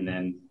again, and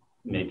then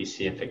maybe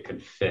see if it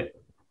could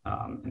fit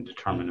and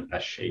determine the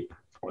best shape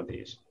for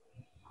these.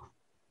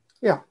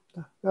 Yeah,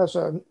 there's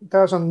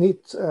a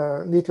neat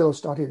little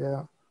study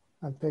there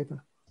and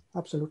paper.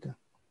 Absolutely.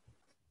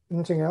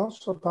 Anything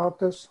else about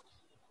this?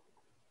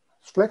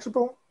 It's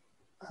flexible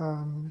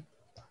and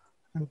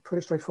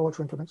pretty straightforward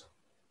to implement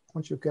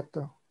once you get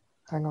the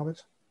hang of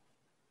it.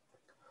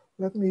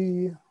 Let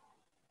me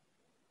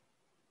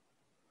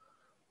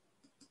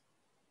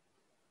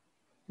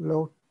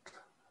load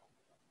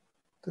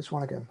this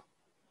one again.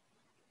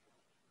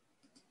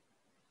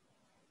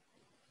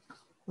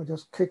 We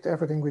just kicked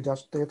everything we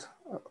just did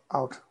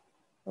out,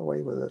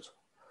 away with it.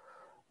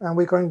 And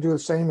we're going to do the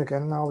same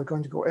again. Now we're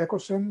going to go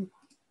Ecosim,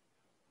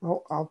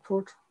 no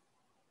output.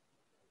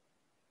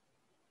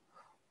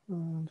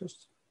 And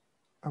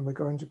we're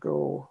going to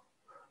go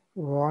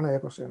run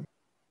Ecosim.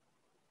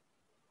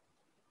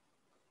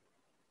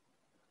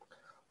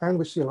 And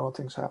we see a lot of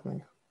things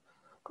happening.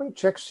 I'm going to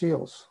check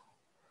seals.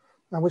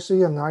 And we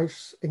see a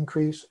nice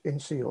increase in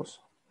seals.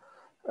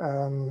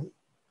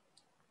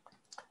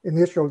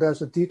 Initially,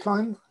 there's a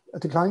decline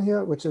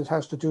here, which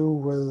has to do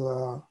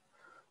with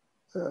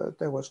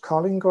there was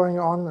culling going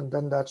on, and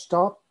then that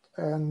stopped,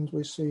 and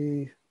we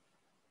see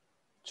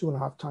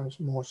 2.5 times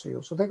more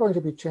seals. So they're going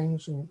to be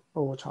changing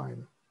over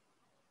time.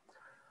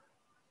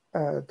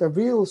 The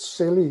real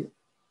silly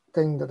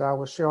thing that I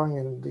was showing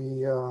in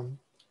the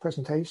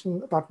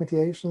presentation about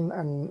mediation,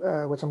 and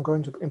which I'm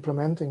going to be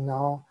implementing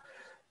now,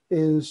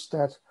 is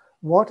that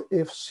what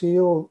if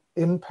seal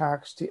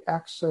impacts the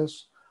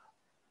access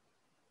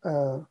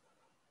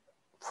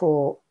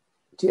for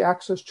the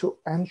access to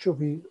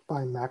anchovy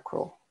by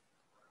macro?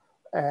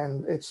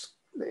 And it's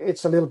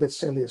a little bit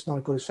silly. It's not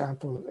a good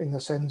example in the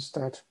sense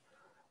that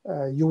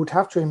you would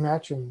have to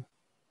imagine,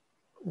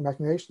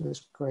 imagination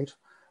is great,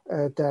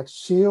 that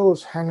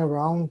seals hang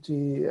around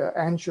the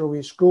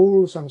anchovy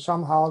schools and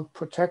somehow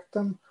protect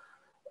them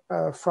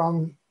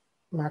from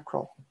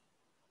macro.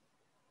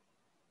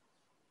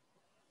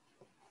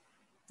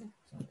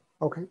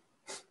 Okay.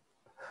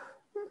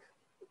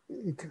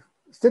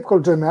 It's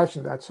difficult to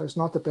imagine that, so it's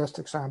not the best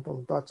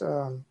example, but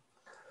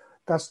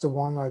that's the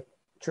one I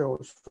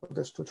chose for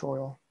this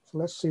tutorial. So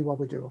let's see what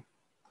we do.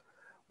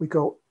 We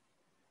go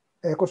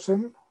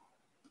Ecosim,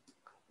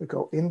 We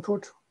go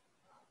input,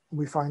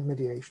 we find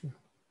mediation.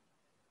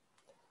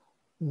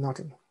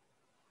 Nothing.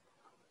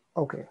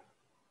 Okay.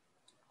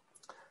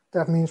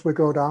 That means we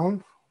go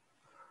down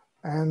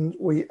and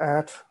we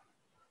add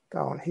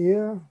down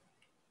here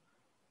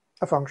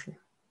a function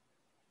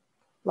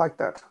like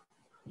that.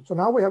 So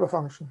now we have a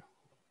function.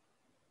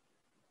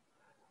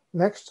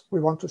 Next,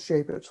 we want to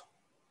shape it.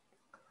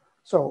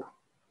 So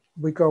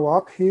we go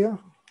up here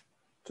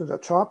to the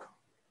top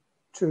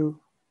to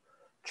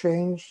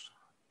change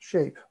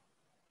shape.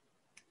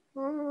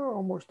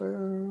 Almost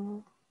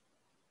there.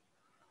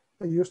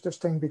 I use this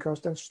thing because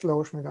that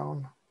slows me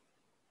down.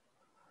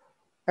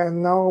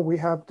 And now we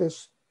have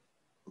this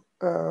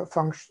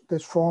function,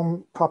 this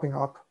form popping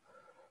up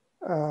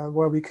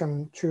where we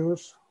can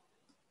choose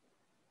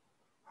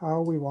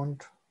how we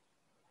want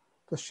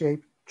the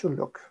shape to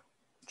look.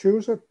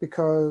 Choose it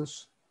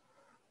because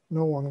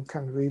no one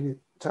can really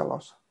tell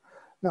us.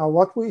 Now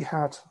what we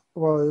had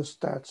was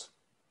that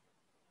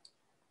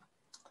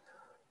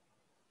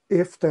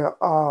if there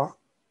are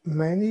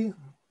many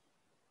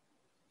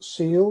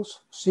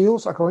seals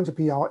are going to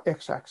be our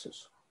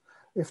x-axis.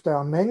 If there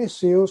are many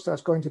seals,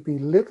 there's going to be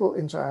little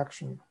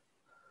interaction.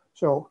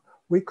 So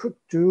we could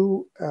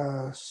do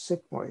a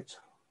sigmoid.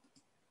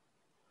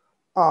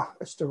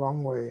 It's the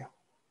wrong way.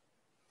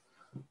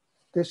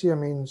 This here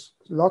means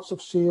lots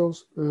of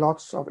seals,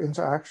 lots of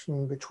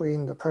interaction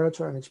between the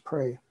predator and its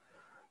prey.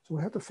 So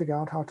we have to figure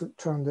out how to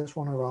turn this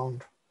one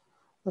around.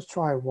 Let's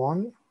try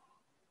 1,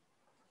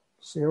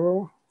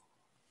 0.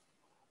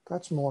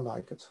 That's more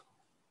like it.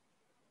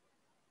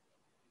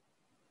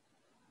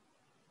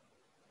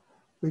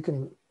 We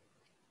can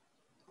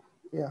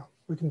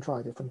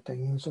try different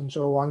things and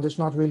so on. It's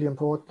not really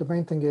important. The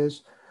main thing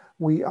is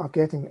we are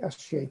getting a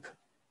shape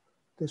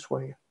this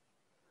way.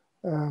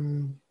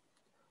 And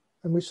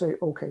we say,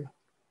 okay.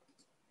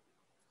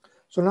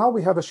 So now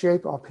we have a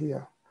shape up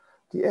here.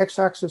 The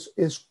x-axis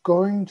is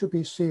going to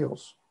be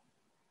seals,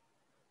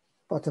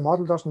 but the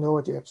model doesn't know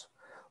it yet.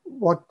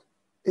 What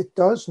it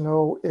does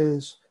know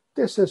is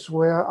this is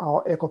where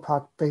our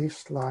Ecopath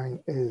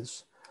baseline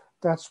is.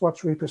 That's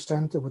what's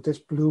represented with this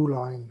blue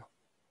line.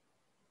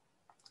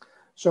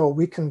 So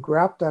we can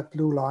grab that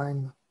blue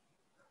line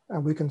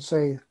and we can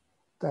say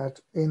that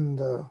in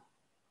the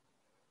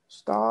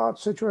start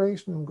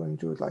situation, I'm going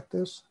to do it like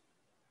this.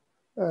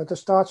 The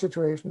start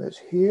situation is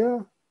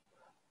here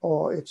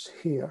or it's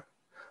here.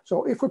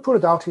 So if we put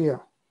it out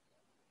here,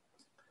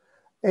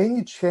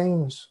 any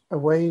change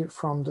away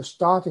from the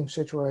starting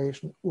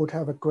situation would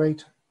have a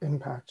great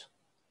impact.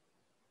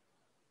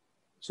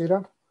 See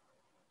that?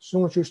 As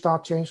soon as you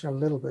start changing a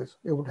little bit,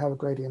 it would have a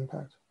great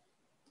impact.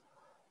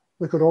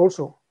 We could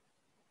also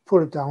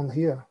put it down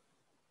here.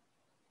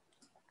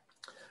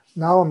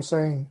 Now I'm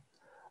saying,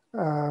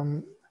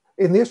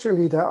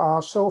 initially there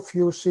are so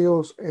few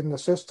seals in the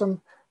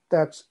system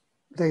that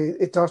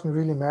it doesn't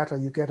really matter.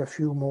 You get a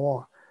few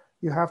more.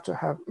 You have to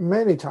have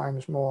many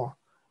times more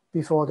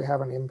before they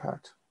have an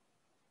impact.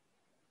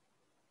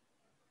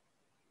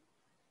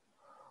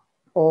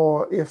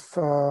 Or if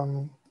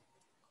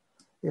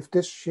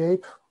this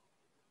shape,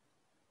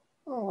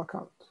 I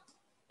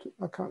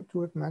can't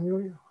do it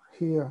manually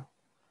here.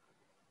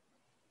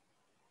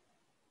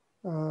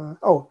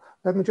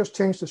 Let me just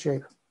change the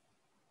shape.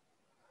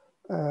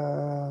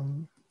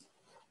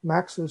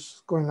 Max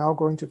is now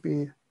going to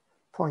be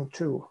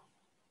 0.2.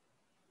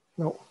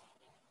 No,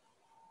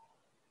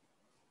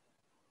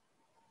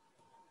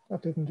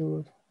 that didn't do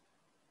it.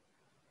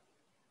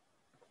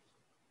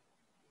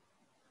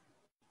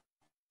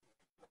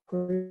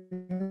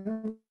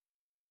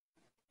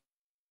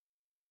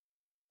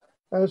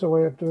 That is a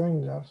way of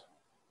doing that.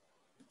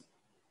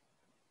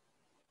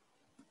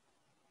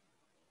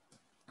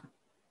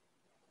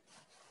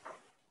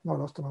 No, I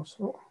lost the mouse.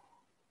 Oh.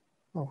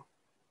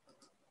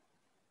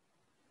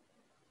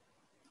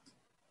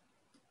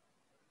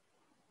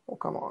 Oh,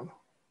 come on.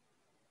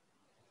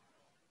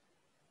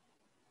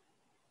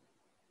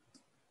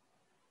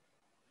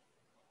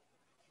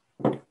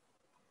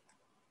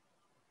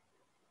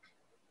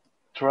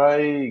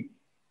 Try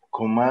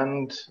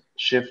Command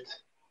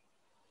Shift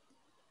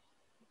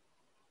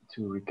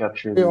to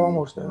recapture the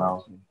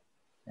mouse.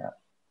 Yeah.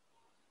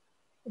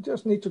 I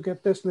just need to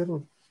get this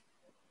little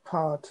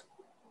part.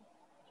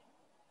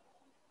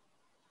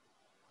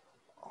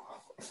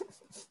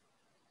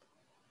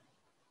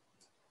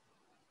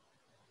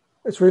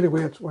 It's really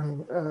weird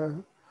when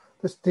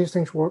these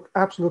things work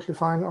absolutely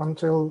fine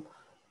until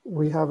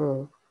we have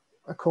a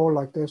call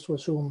like this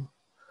with Zoom.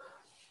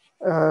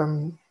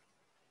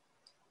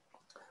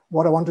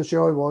 What I want to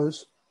show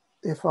was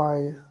if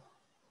I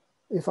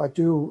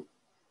do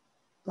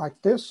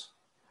like this,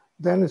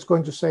 then it's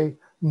going to say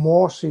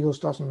more seals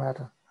doesn't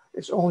matter.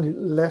 It's only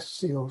less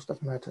seals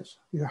that matters.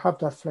 You have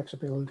that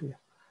flexibility,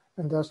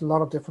 and there's a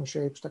lot of different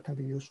shapes that can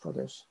be used for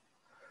this.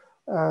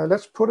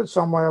 Let's put it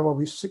somewhere where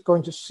we're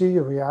going to see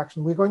a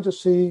reaction. We're going to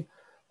see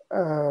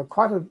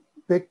quite a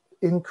big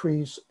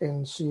increase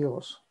in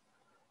seals.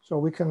 So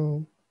we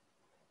can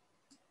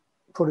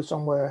put it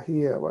somewhere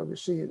here where we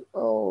see,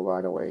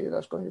 right away,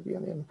 there's going to be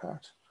an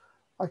impact.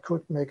 I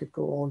could make it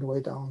go all the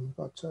way down,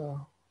 but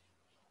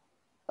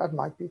that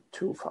might be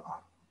too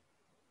far.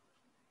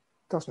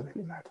 Doesn't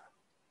really matter.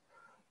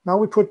 Now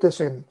we put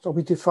this in. So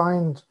we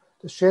defined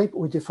the shape,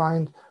 we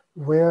defined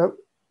where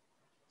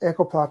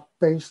Ecopath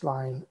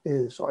baseline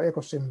is, or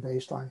Ecosim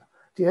baseline.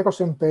 The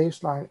Ecosim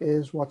baseline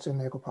is what's in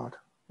Ecopath.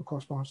 It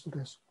corresponds to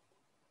this.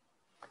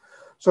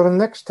 So the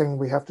next thing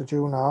we have to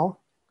do now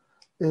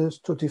is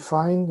to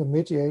define the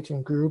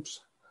mediating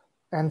groups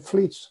and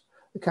fleets.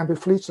 It can be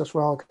fleets as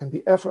well, it can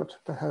be effort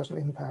that has an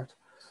impact.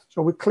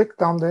 So we click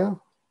down there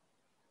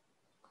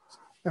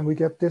and we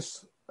get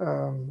this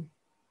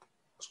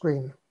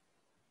screen.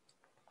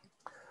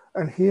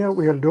 And here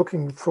we are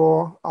looking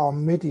for our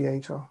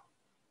mediator,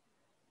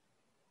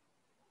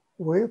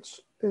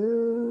 which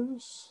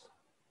is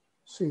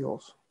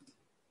seals.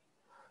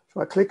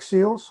 So I click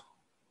seals.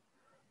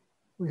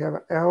 We have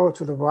an arrow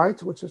to the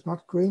right, which is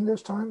not green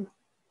this time,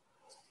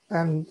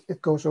 and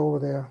it goes over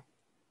there.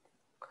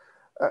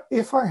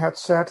 If I had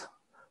said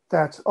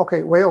that,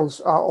 okay,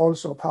 whales are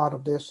also part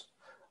of this,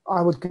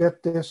 I would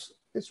get this.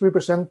 It's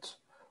represent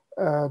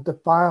the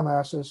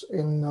biomasses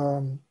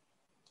in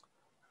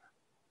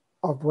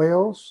of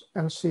whales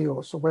and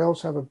seals. So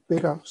whales have a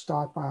bigger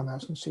start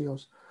biomass than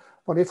seals.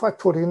 But if I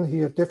put in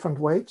here different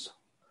weights,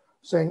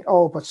 saying,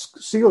 oh, but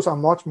seals are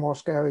much more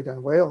scary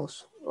than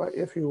whales, right?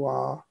 If you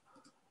are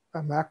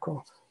a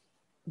macro,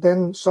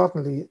 then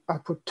suddenly I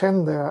put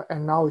 10 there,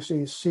 and now you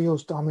see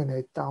seals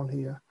dominate down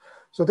here.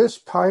 So this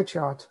pie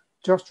chart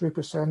just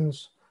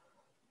represents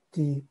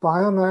the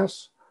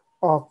biomass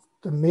of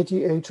the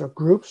mediator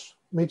groups,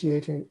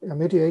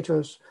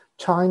 mediators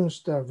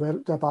times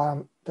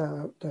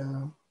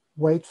the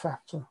weight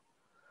factor,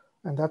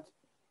 and that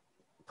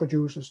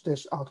produces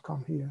this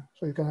outcome here.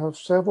 So you can have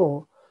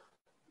several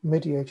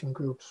mediating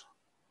groups,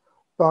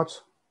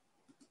 but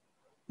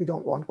we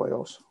don't want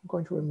whales. I'm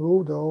going to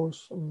remove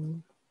those.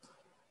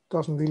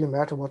 Doesn't really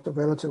matter what the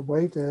relative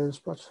weight is,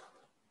 but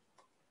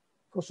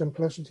for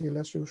simplicity,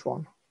 let's use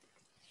one.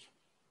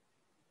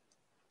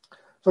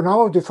 So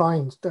now I've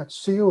defined that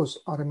seals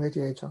are the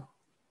mediator,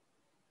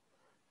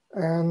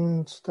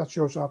 and that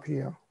shows up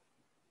here.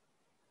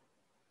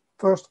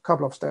 First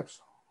couple of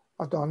steps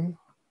are done.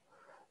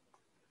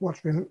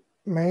 What's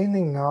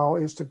remaining now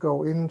is to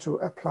go into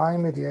apply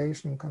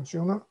mediation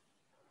consumer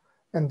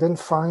and then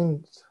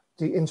find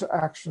the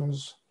interaction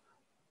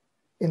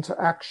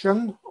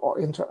or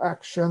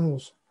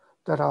interactions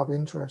that are of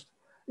interest.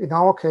 In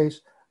our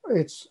case,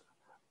 it's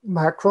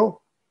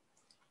macro,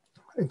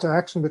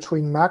 interaction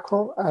between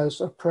macro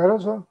as a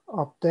predator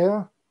up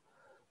there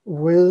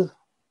with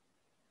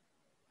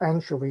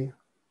anchovy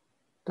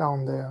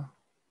down there.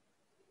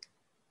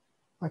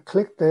 I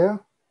click there,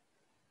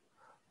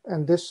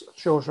 and this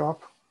shows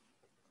up,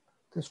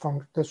 this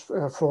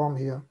form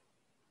here.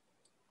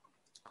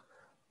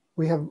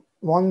 We have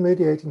one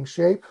mediating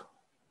shape,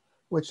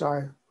 which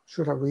I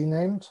should have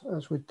renamed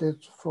as we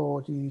did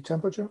for the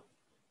temperature.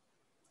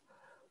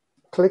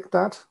 Click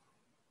that,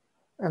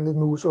 and it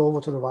moves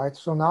over to the right.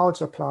 So now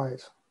it's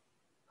applied.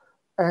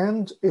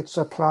 And it's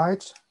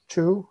applied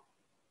to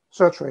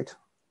search rate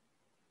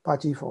by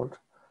default.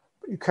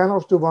 You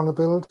cannot do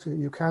vulnerability.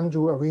 You can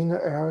do arena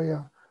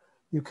area.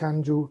 You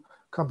can do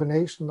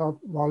combination of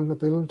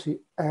vulnerability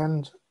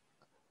and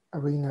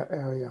arena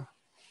area.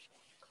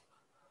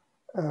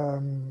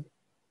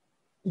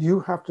 You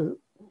have to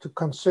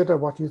consider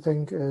what you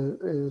think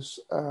is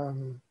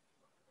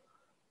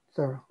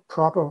the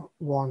proper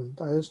one.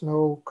 There is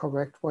no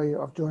correct way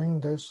of doing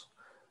this.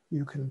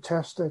 You can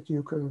test it.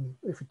 You can,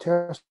 if you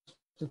test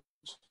it,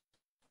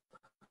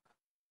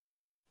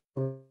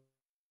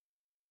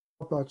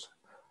 but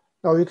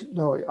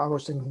no, I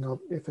was thinking of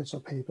if it's a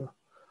paper,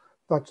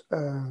 but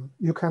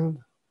you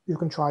can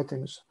try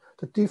things.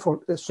 The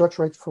default is search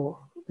rate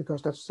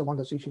because that's the one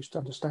that's easiest to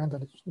understand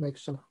and it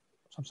makes some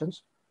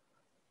sense.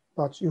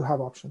 But you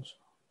have options.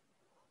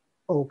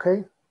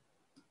 Okay.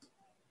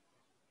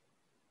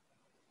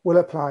 We'll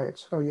apply it.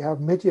 So you have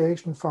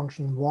mediation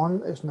function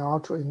 1 is now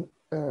to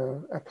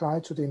apply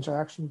to the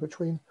interaction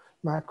between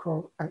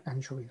macro and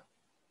anchovy.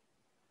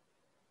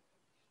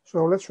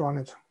 So let's run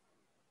it.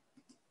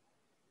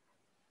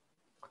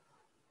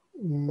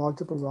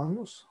 Multiple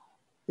runs.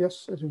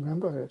 Yes, I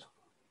remember it.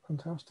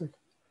 Fantastic.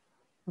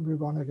 And we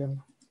run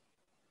again.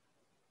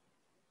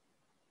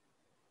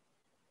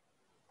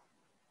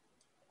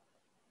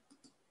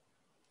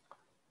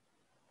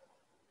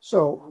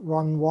 So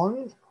run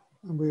 1,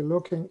 and we're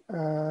looking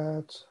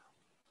at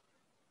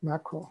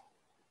macro.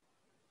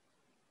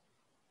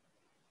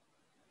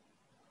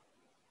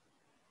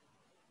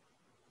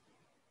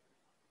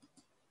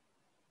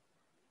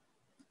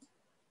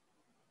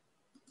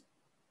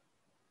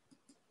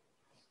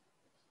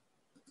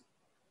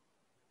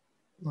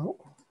 No,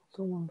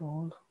 don't want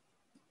all.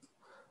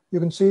 You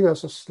can see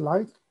there's a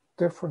slight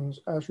difference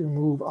as you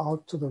move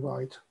out to the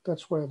right.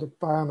 That's where the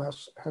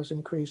biomass has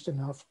increased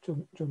enough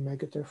to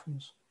make a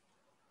difference.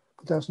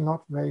 But there's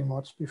not very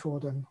much before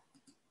then.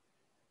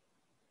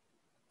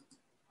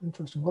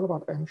 Interesting. What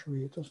about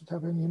anchovy? Does it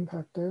have any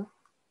impact there?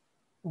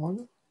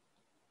 1?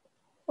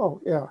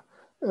 Oh, yeah.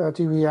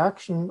 the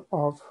reaction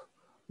of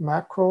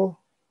macro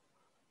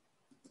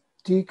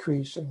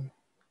decreasing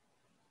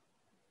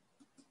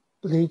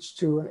leads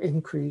to an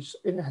increase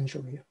in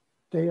anchovy.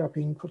 They are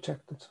being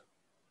protected.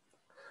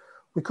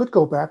 We could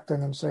go back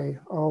then and say,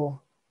 oh,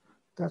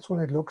 that's when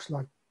it looks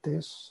like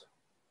this.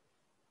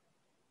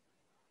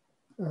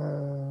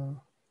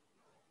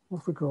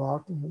 If we go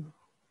out and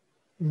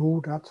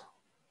move that,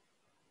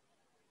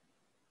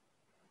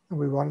 and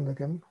we run it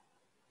again.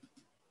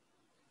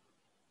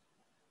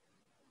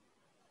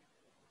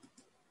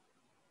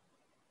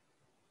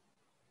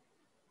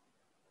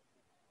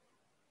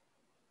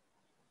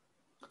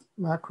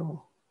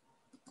 Macro.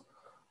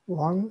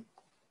 1,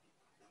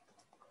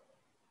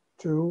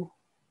 2,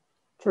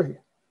 3.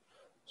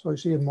 So you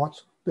see a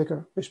much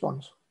bigger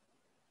response.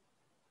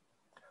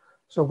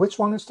 So which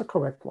one is the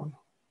correct one?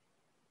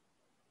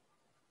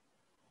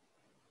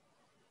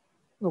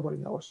 Nobody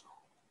knows.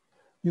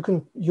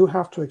 You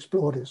have to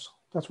explore this.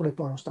 That's what it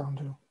boils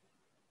down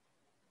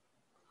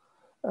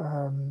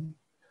to.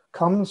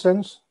 Common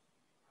sense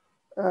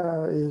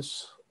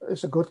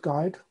is a good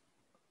guide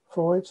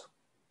for it.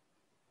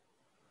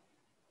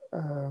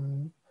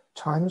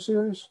 Time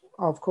series,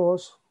 of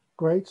course,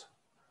 great.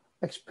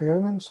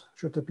 Experiments,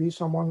 should there be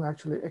someone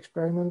actually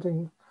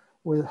experimenting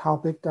with how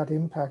big that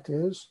impact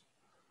is,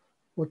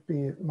 would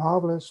be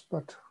marvelous,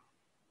 but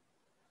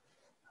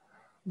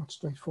not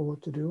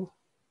straightforward to do.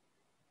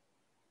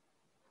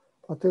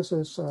 But this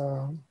is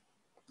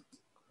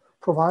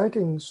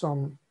providing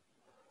some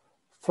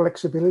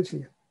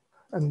flexibility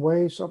and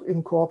ways of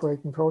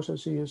incorporating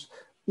processes,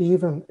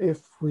 even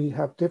if we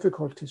have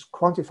difficulties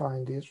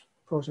quantifying these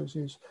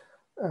processes.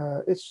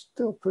 It's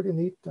still pretty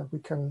neat that we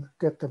can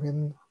get them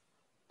in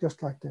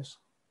just like this.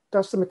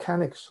 That's the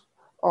mechanics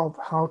of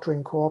how to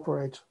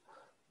incorporate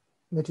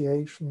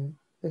mediation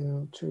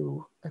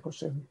into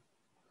Ecosim.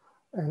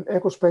 And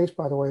Ecospace,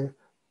 by the way,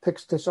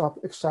 picks this up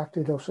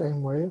exactly the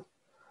same way.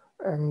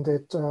 And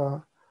it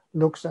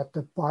looks at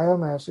the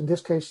biomass. In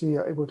this case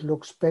here, it would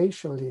look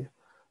spatially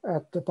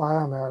at the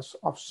biomass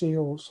of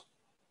seals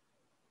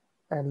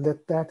and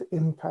let that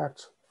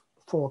impact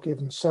for a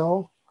given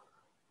cell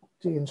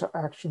the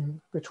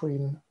interaction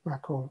between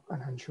macro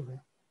and anchovy.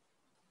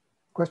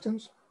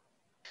 Questions?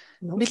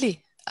 No?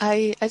 Billy,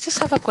 I just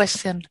have a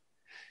question.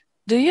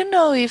 Do you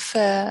know if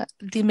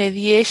the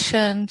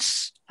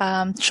mediations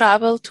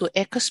travel to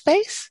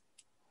Ecospace?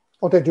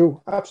 Oh, they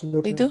do,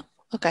 absolutely. They do?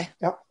 Okay.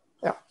 Yeah.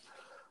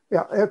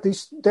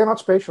 They're not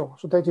spatial,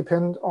 so they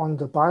depend on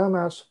the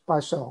biomass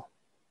by cell.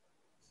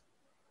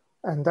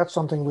 And that's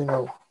something we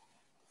know.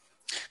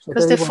 So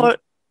because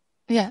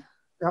Yeah.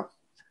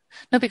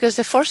 No, because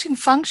the forcing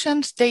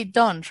functions, they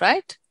don't,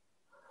 right?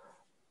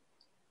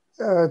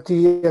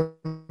 The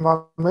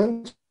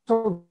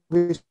environmental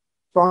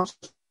response,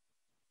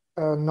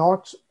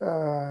 not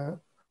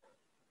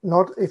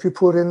if you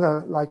put in,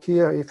 like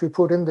here, if you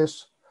put in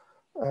this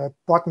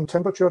bottom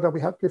temperature that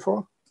we had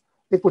before,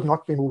 it would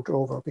not be moved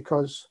over,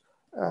 because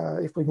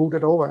if we moved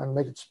it over and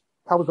made it,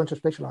 how are we going to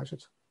spatialize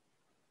it?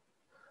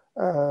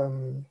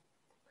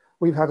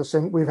 We've had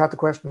the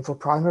question for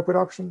primer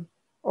production.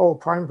 Oh,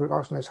 primer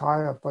production is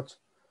higher, but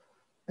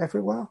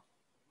everywhere,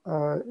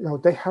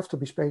 they have to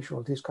be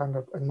spatial, these kind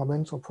of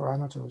environmental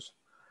parameters.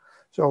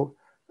 So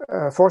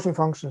forcing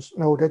functions,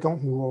 no, they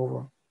don't move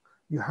over.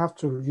 You have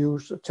to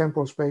use a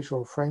temporal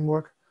spatial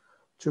framework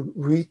to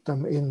read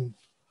them in,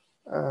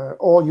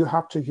 or you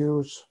have to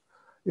use,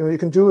 you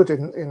can do it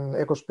in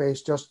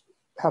Ecospace, just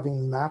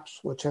having maps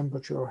with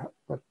temperature,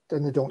 but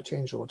then they don't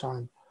change over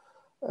time.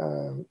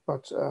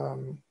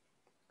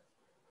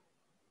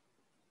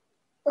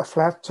 A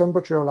flat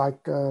temperature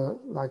like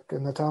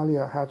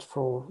Natalia had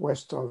for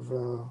west of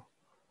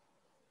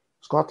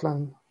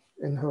Scotland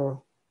in her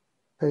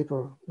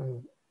paper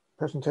and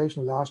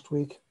presentation last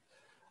week,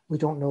 we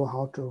don't know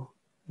how to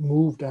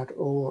move that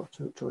over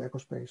to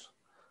Ecospace.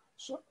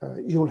 So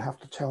you'll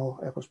have to tell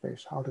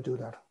Ecospace how to do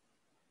that.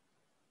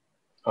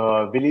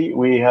 Billy,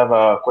 we have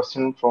a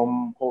question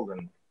from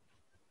Holden.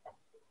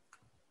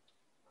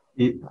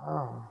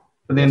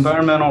 For the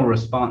environmental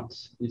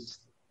response,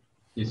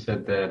 you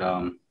said that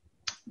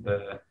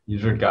the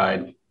user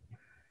guide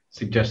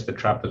suggests the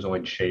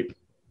trapezoid shape.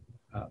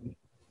 I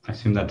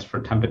assume that's for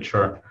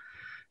temperature.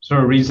 Is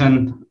there a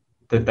reason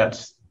that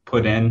that's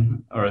put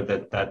in, or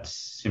that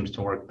seems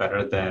to work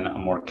better than a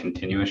more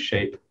continuous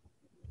shape,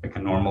 like a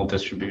normal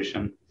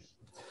distribution?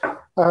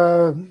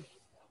 I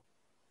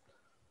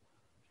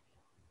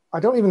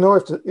don't even know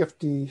if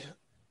the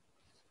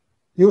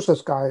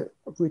user's guide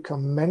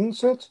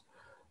recommends it,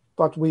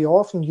 but we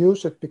often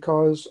use it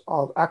because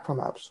of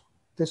Aquamaps.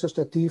 This is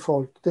the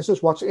default. This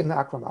is what's in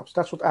Aquamaps.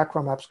 That's what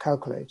Aquamaps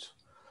calculates.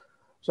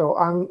 So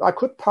I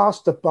could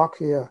pass the buck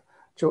here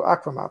to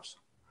Aquamaps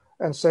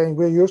and saying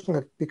we're using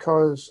it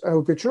because, and it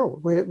would be true,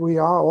 we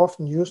are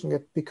often using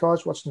it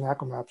because what's in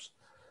Aquamaps.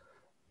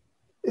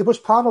 It was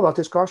part of our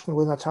discussion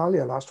with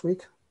Natalia last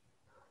week,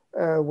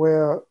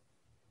 where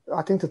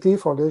I think the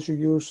default is you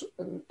use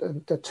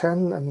the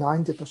 10 and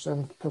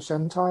 90%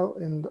 percentile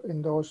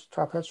in those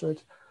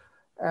trapezoids.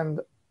 And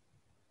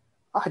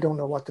I don't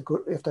know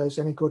if there's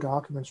any good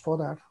arguments for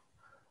that.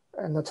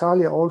 And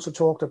Natalia also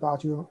talked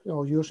about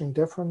using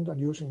different and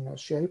using a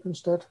shape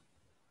instead,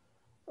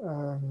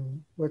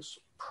 which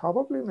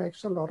probably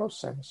makes a lot of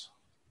sense.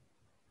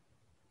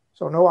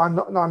 So no, I'm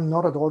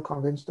not at all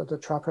convinced that the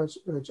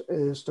trapezoid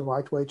is the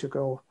right way to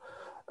go.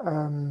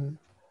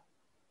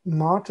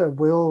 Marta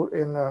will,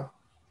 in a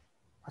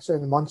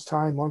month's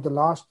time, one of the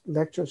last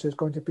lectures is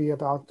going to be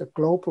about the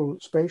global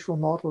spatial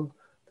model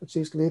that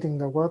she's leading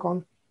the work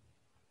on.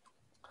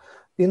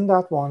 In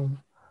that one,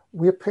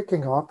 we're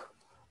picking up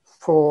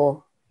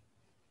for.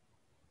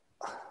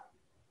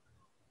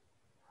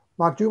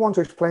 Mark, do you want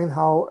to explain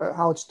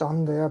how it's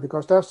done there?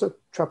 Because there's a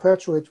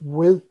trapezoid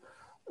with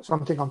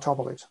something on top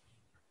of it.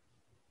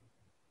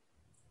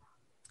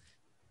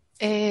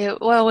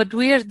 Well, what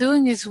we are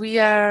doing is we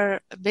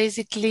are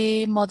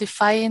basically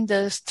modifying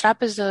the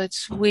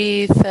trapezoids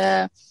with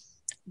the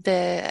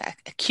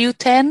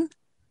Q10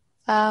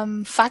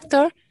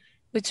 factor,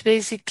 which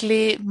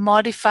basically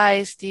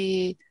modifies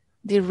the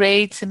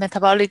rates, the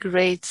metabolic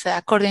rates,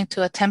 according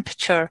to a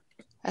temperature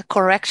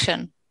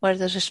correction where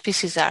the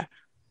species are.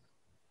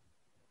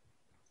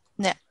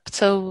 Yeah.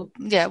 So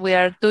yeah, we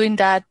are doing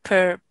that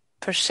per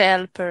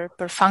cell,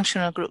 per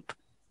functional group.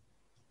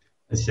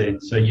 I see.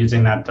 So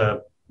using that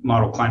to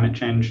model climate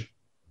change.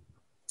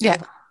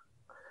 Yeah.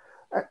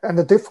 And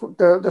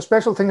the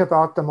special thing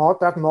about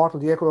that model,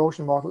 the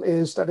eco-ocean model,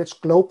 is that it's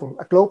global,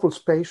 a global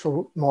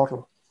spatial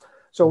model.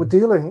 So we're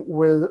dealing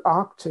with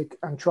Arctic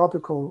and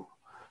tropical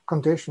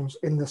conditions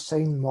in the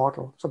same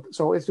model.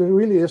 So it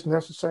really is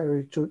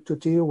necessary to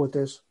deal with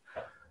this.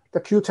 The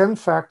Q10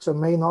 factor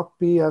may not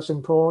be as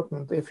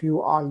important if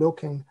you are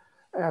looking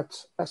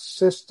at a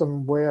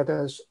system where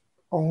there's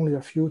only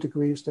a few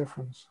degrees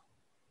difference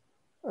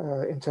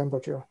in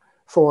temperature.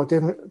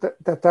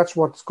 That's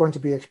what's going to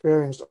be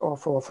experienced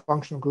for a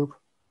functional group,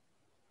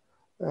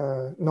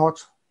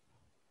 not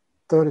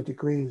 30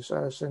 degrees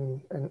as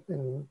in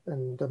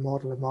the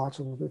model that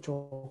Marta will be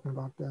talking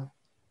about there.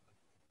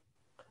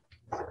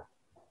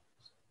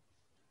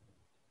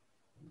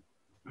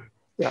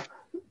 Yeah,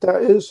 there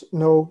is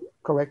no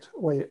correct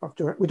way of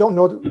doing it. We don't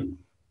know.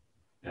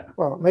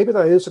 Well, maybe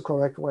there is a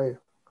correct way,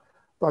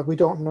 but we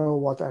don't know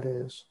what that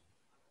is.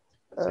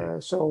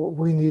 So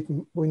we need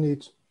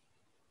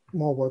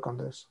more work on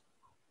this.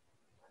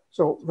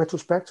 So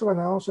retrospective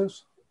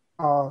analysis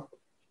are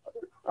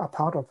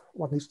part of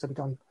what needs to be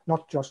done,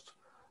 not just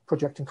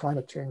projecting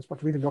climate change,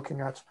 but really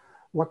looking at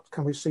what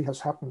can we see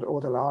has happened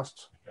over the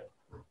last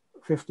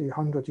 50,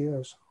 100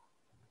 years.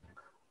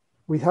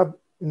 We have,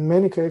 in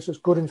many cases,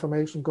 good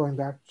information going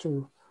back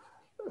to,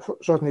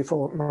 certainly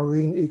for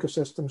marine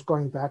ecosystems,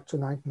 going back to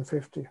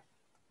 1950.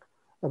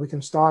 We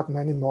can start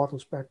many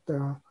models back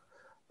there.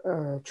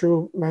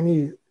 In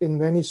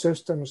many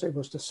systems, it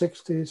was the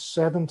 60s,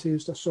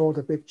 70s that saw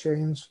the big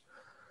change,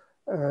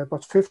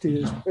 but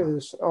 50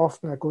 is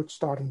often a good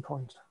starting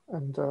point.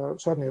 And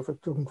certainly if we're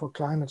looking for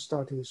climate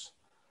studies,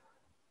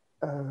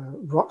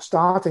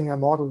 starting a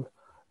model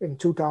in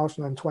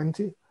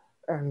 2020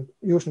 and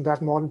using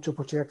that model to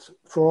project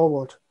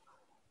forward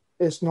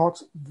is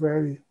not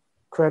very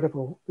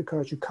credible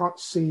because you can't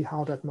see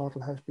how that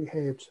model has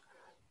behaved.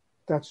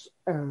 That's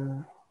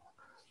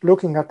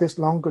looking at this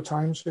longer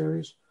time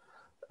series.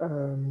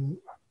 Can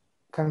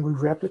we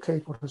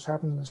replicate what has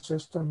happened in the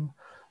system?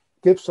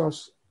 Gives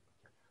us,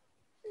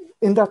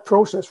 in that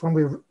process, when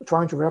we're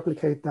trying to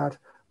replicate that,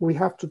 we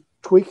have to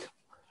tweak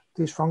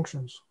these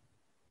functions.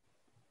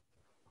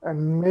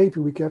 And maybe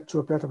we get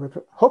to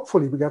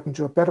hopefully we get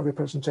into a better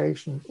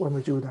representation when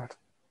we do that.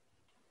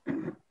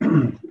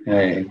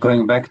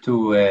 Going back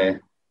to the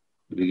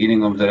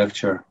beginning of the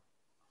lecture,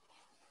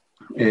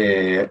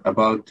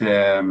 about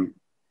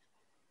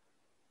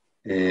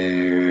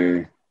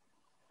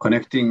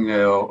connecting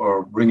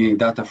or bringing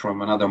data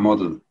from another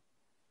model.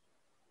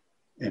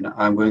 And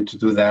I'm going to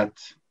do that.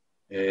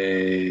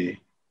 And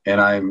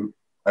I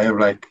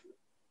have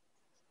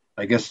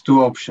I guess,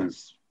 two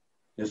options.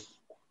 Just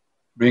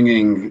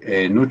bringing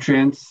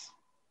nutrients,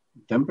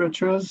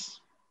 temperatures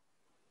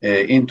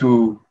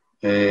into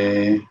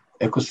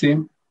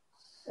Ecosim,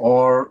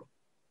 or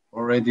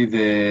already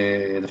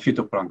the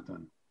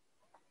phytoplankton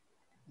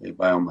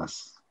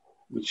biomass,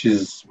 which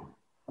is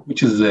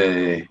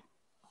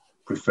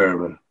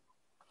preferable.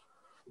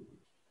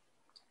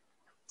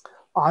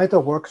 Either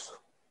works.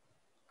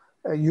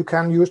 You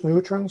can use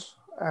nutrients,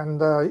 and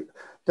the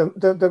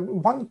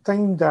one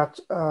thing that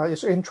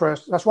is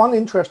interesting. That's one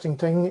interesting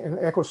thing in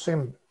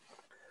Ecosim.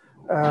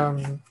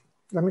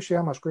 Let me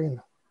share my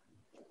screen.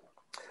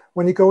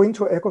 When you go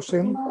into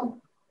Ecosim,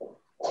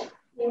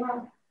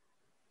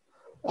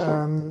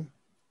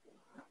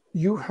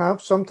 you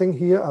have something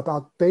here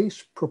about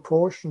base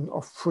proportion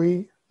of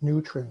free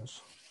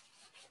nutrients.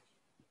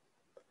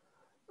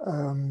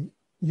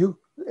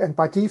 And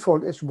by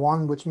default it's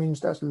 1, which means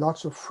there's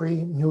lots of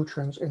free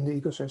nutrients in the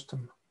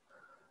ecosystem.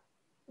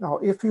 Now,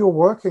 if you're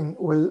working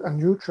with a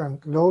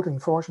nutrient loading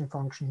forcing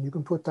function, you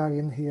can put that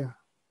in here.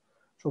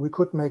 So we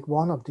could make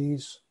one of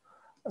these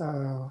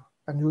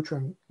a a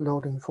nutrient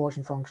loading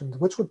forcing function,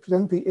 which would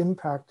then be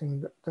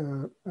impacting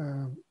the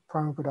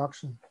primary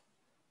production.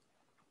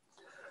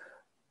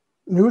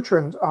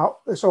 Nutrients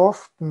is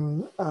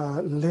often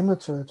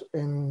limited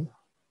in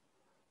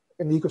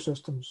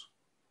ecosystems,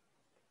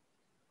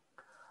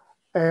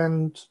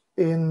 and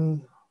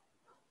in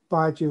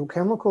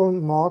biogeochemical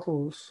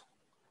models,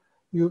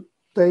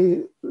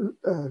 they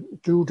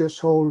do this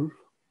whole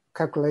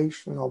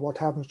calculation of what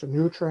happens to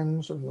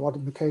nutrients and what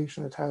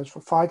implication it has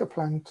for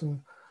phytoplankton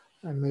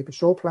and maybe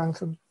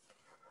zooplankton.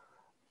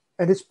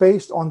 And it's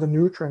based on the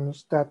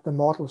nutrients that the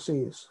model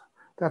sees.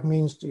 That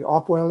means the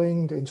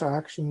upwelling, the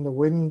interaction, the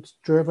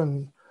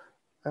wind-driven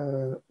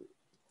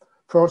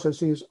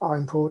processes are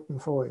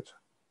important for it.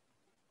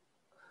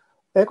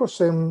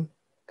 Ecosim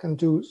can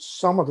do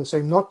some of the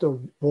same, not the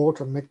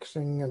water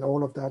mixing and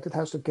all of that. It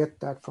has to get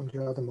that from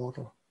the other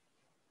model.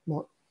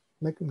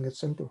 Making it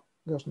simple,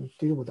 it doesn't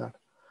deal with that.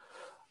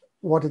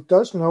 What it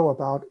does know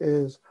about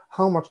is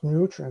how much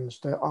nutrients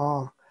there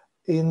are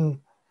in,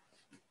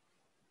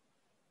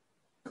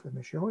 let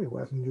me show you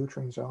where the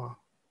nutrients are.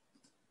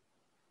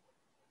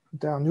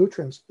 There are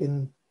nutrients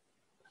in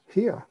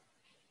here,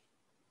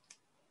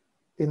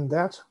 in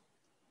the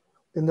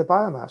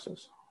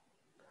biomasses.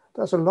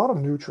 There's a lot of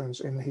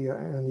nutrients in here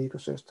in an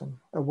ecosystem.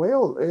 A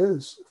whale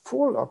is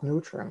full of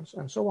nutrients,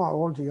 and so are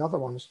all the other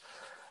ones.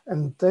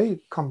 And they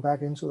come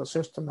back into the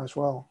system as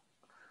well.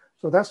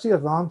 So that's the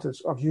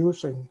advantage of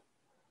using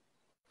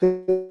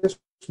this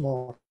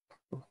model.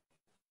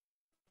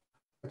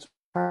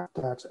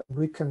 That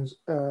we can,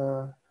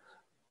 the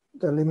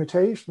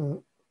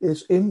limitation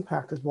is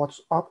impacted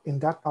what's up in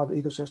that part of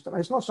the ecosystem.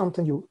 It's not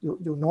something you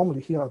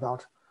normally hear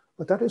about,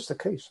 but that is the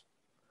case.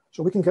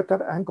 So we can get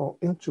that angle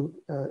into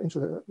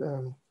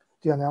the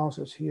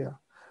analysis here.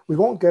 We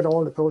won't get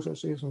all the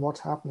processes and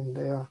what's happening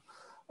there.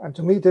 And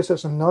to me, this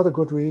is another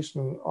good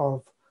reason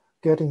of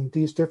getting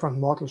these different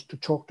models to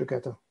talk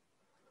together,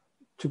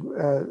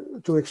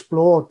 to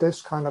explore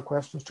this kind of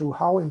questions too.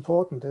 How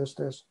important is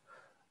this?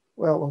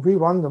 Well, when we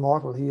run the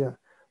model here,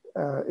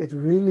 it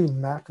really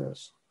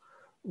matters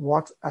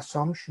what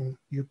assumption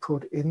you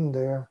put in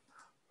there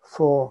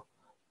for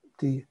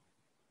the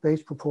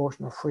base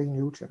proportion of free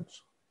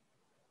nutrients.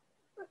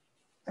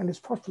 And it's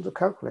possible to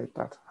calculate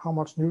that, how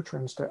much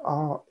nutrients there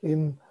are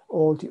in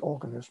all the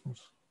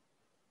organisms.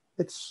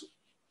 It's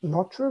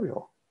not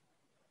trivial.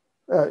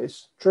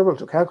 It's trivial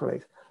to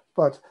calculate,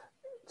 but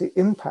the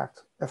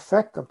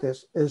effect of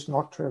this is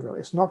not trivial.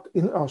 It's not,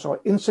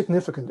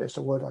 insignificant is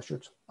the word I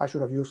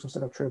should have used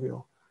instead of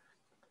trivial.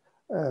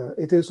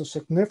 It is a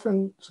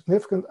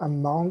significant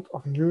amount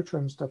of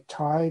nutrients that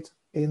tied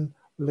in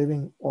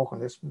living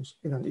organisms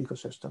in an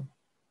ecosystem.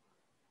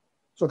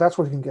 So that's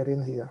what you can get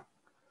in here.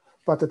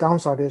 But the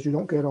downside is you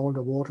don't get all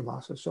the water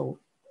masses. So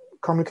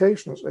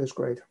communication is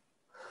great.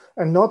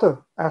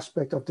 Another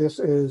aspect of this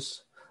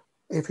is,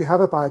 if you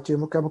have a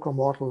biogeochemical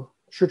model,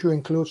 should you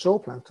include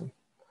zooplankton?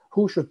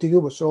 Who should deal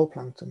with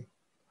zooplankton?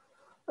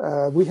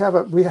 I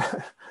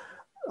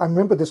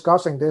remember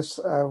discussing this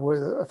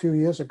with a few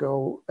years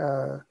ago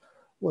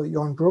with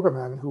Jon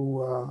Bruggemann,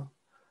 who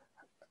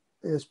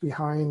is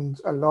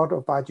behind a lot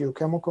of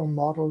biogeochemical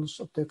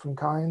models of different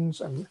kinds,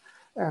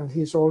 and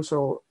he's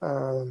also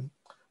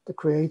the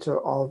creator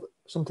of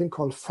something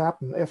called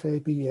FABM,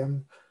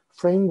 F-A-B-M,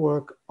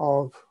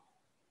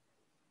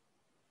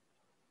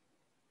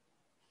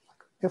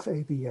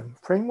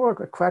 framework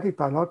aquatic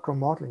biological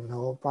modeling,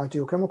 no,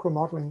 biogeochemical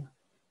modeling.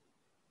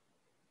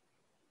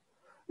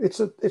 It's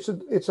a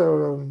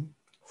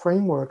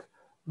framework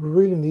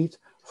really neat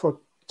for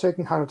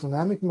taking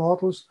hydrodynamic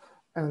models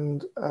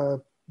and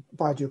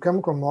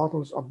biogeochemical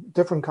models of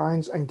different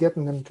kinds and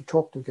getting them to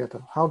talk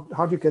together. How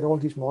do you get all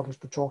these models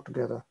to talk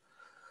together?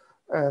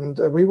 And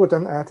we were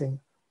then adding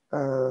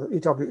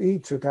EWE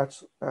to that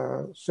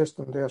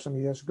system there some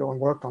years ago and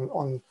worked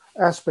on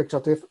aspects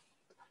of it,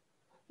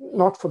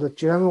 not for the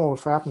general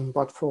FABM,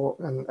 but for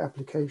an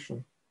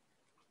application.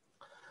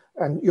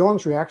 And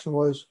Jon's reaction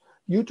was,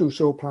 you do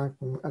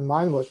zooplankton, and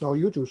mine was, no,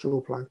 you do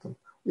zooplankton.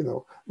 You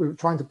know, we were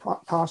trying to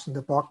pass in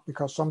the buck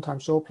because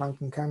sometimes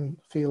zooplankton can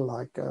feel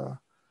like,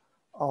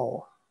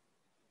 oh,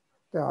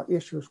 there are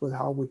issues with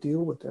how we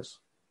deal with this.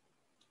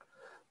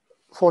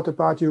 For the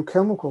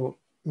biogeochemical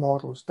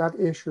models, that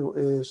issue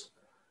is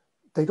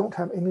they don't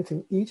have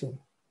anything eating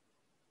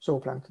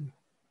zooplankton.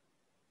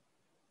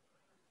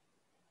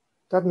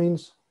 That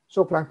means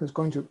zooplankton is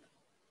going to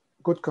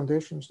good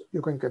conditions,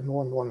 you're going to get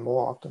more and more and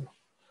more of them.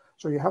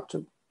 So you have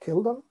to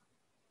kill them.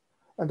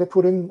 And they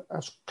put in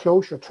a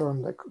closure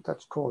term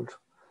that's called,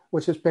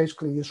 which is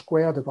basically you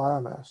square the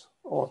biomass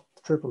or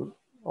triple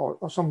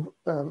or some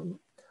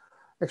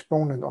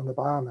exponent on the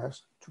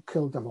biomass to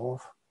kill them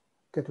off,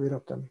 get rid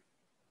of them.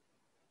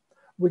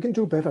 We can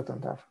do better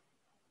than that.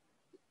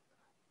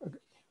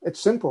 It's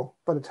simple,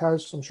 but it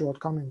has some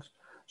shortcomings.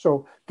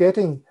 So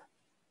getting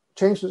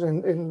changes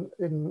in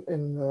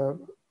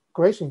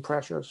grazing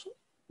pressures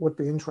would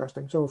be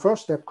interesting. So the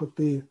first step could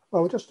be,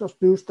 well, just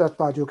use that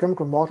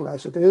biogeochemical model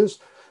as it is,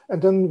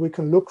 and then we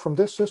can look from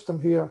this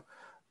system here.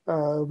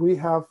 We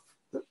have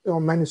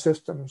many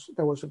systems.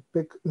 There was a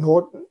big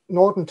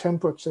northern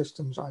temperate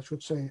systems, I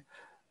should say.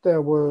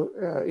 There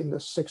were in the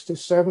 60s,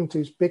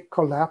 70s, big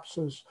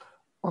collapses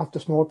of the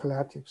small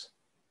pelagics.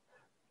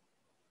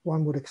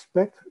 One would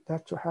expect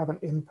that to have an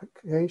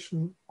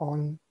implication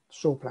on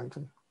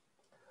zooplankton.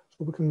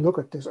 So we can look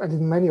at this, and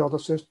in many other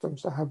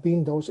systems, there have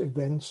been those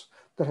events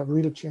that have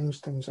really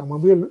changed things. And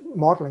when we're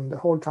modeling the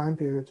whole time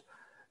period,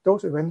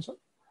 those events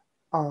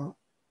are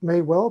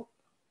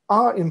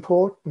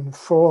important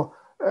for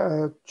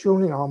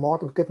tuning our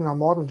model, getting our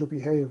model to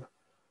behave.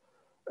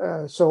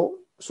 So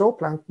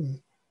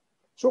zooplankton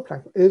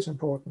is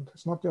important.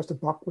 It's not just a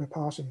buck we're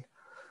passing.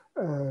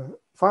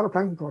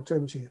 Phytoplankton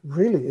productivity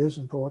really is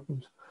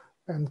important,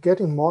 and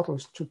getting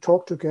models to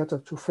talk together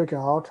to figure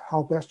out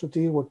how best to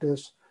deal with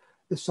this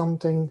is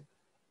something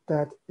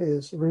that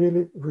is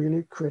really,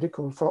 really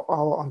critical for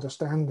our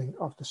understanding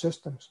of the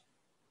systems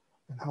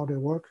and how they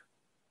work.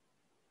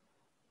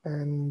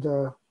 And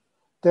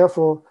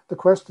therefore, the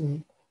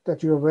question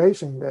that you're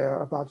raising there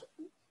about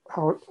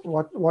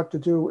what to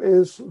do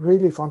is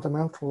really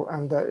fundamental,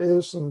 and there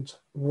isn't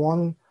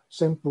one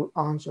simple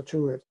answer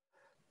to it.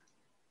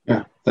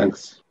 Yeah,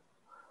 thanks.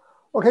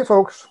 Okay,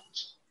 folks,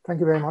 thank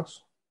you very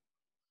much.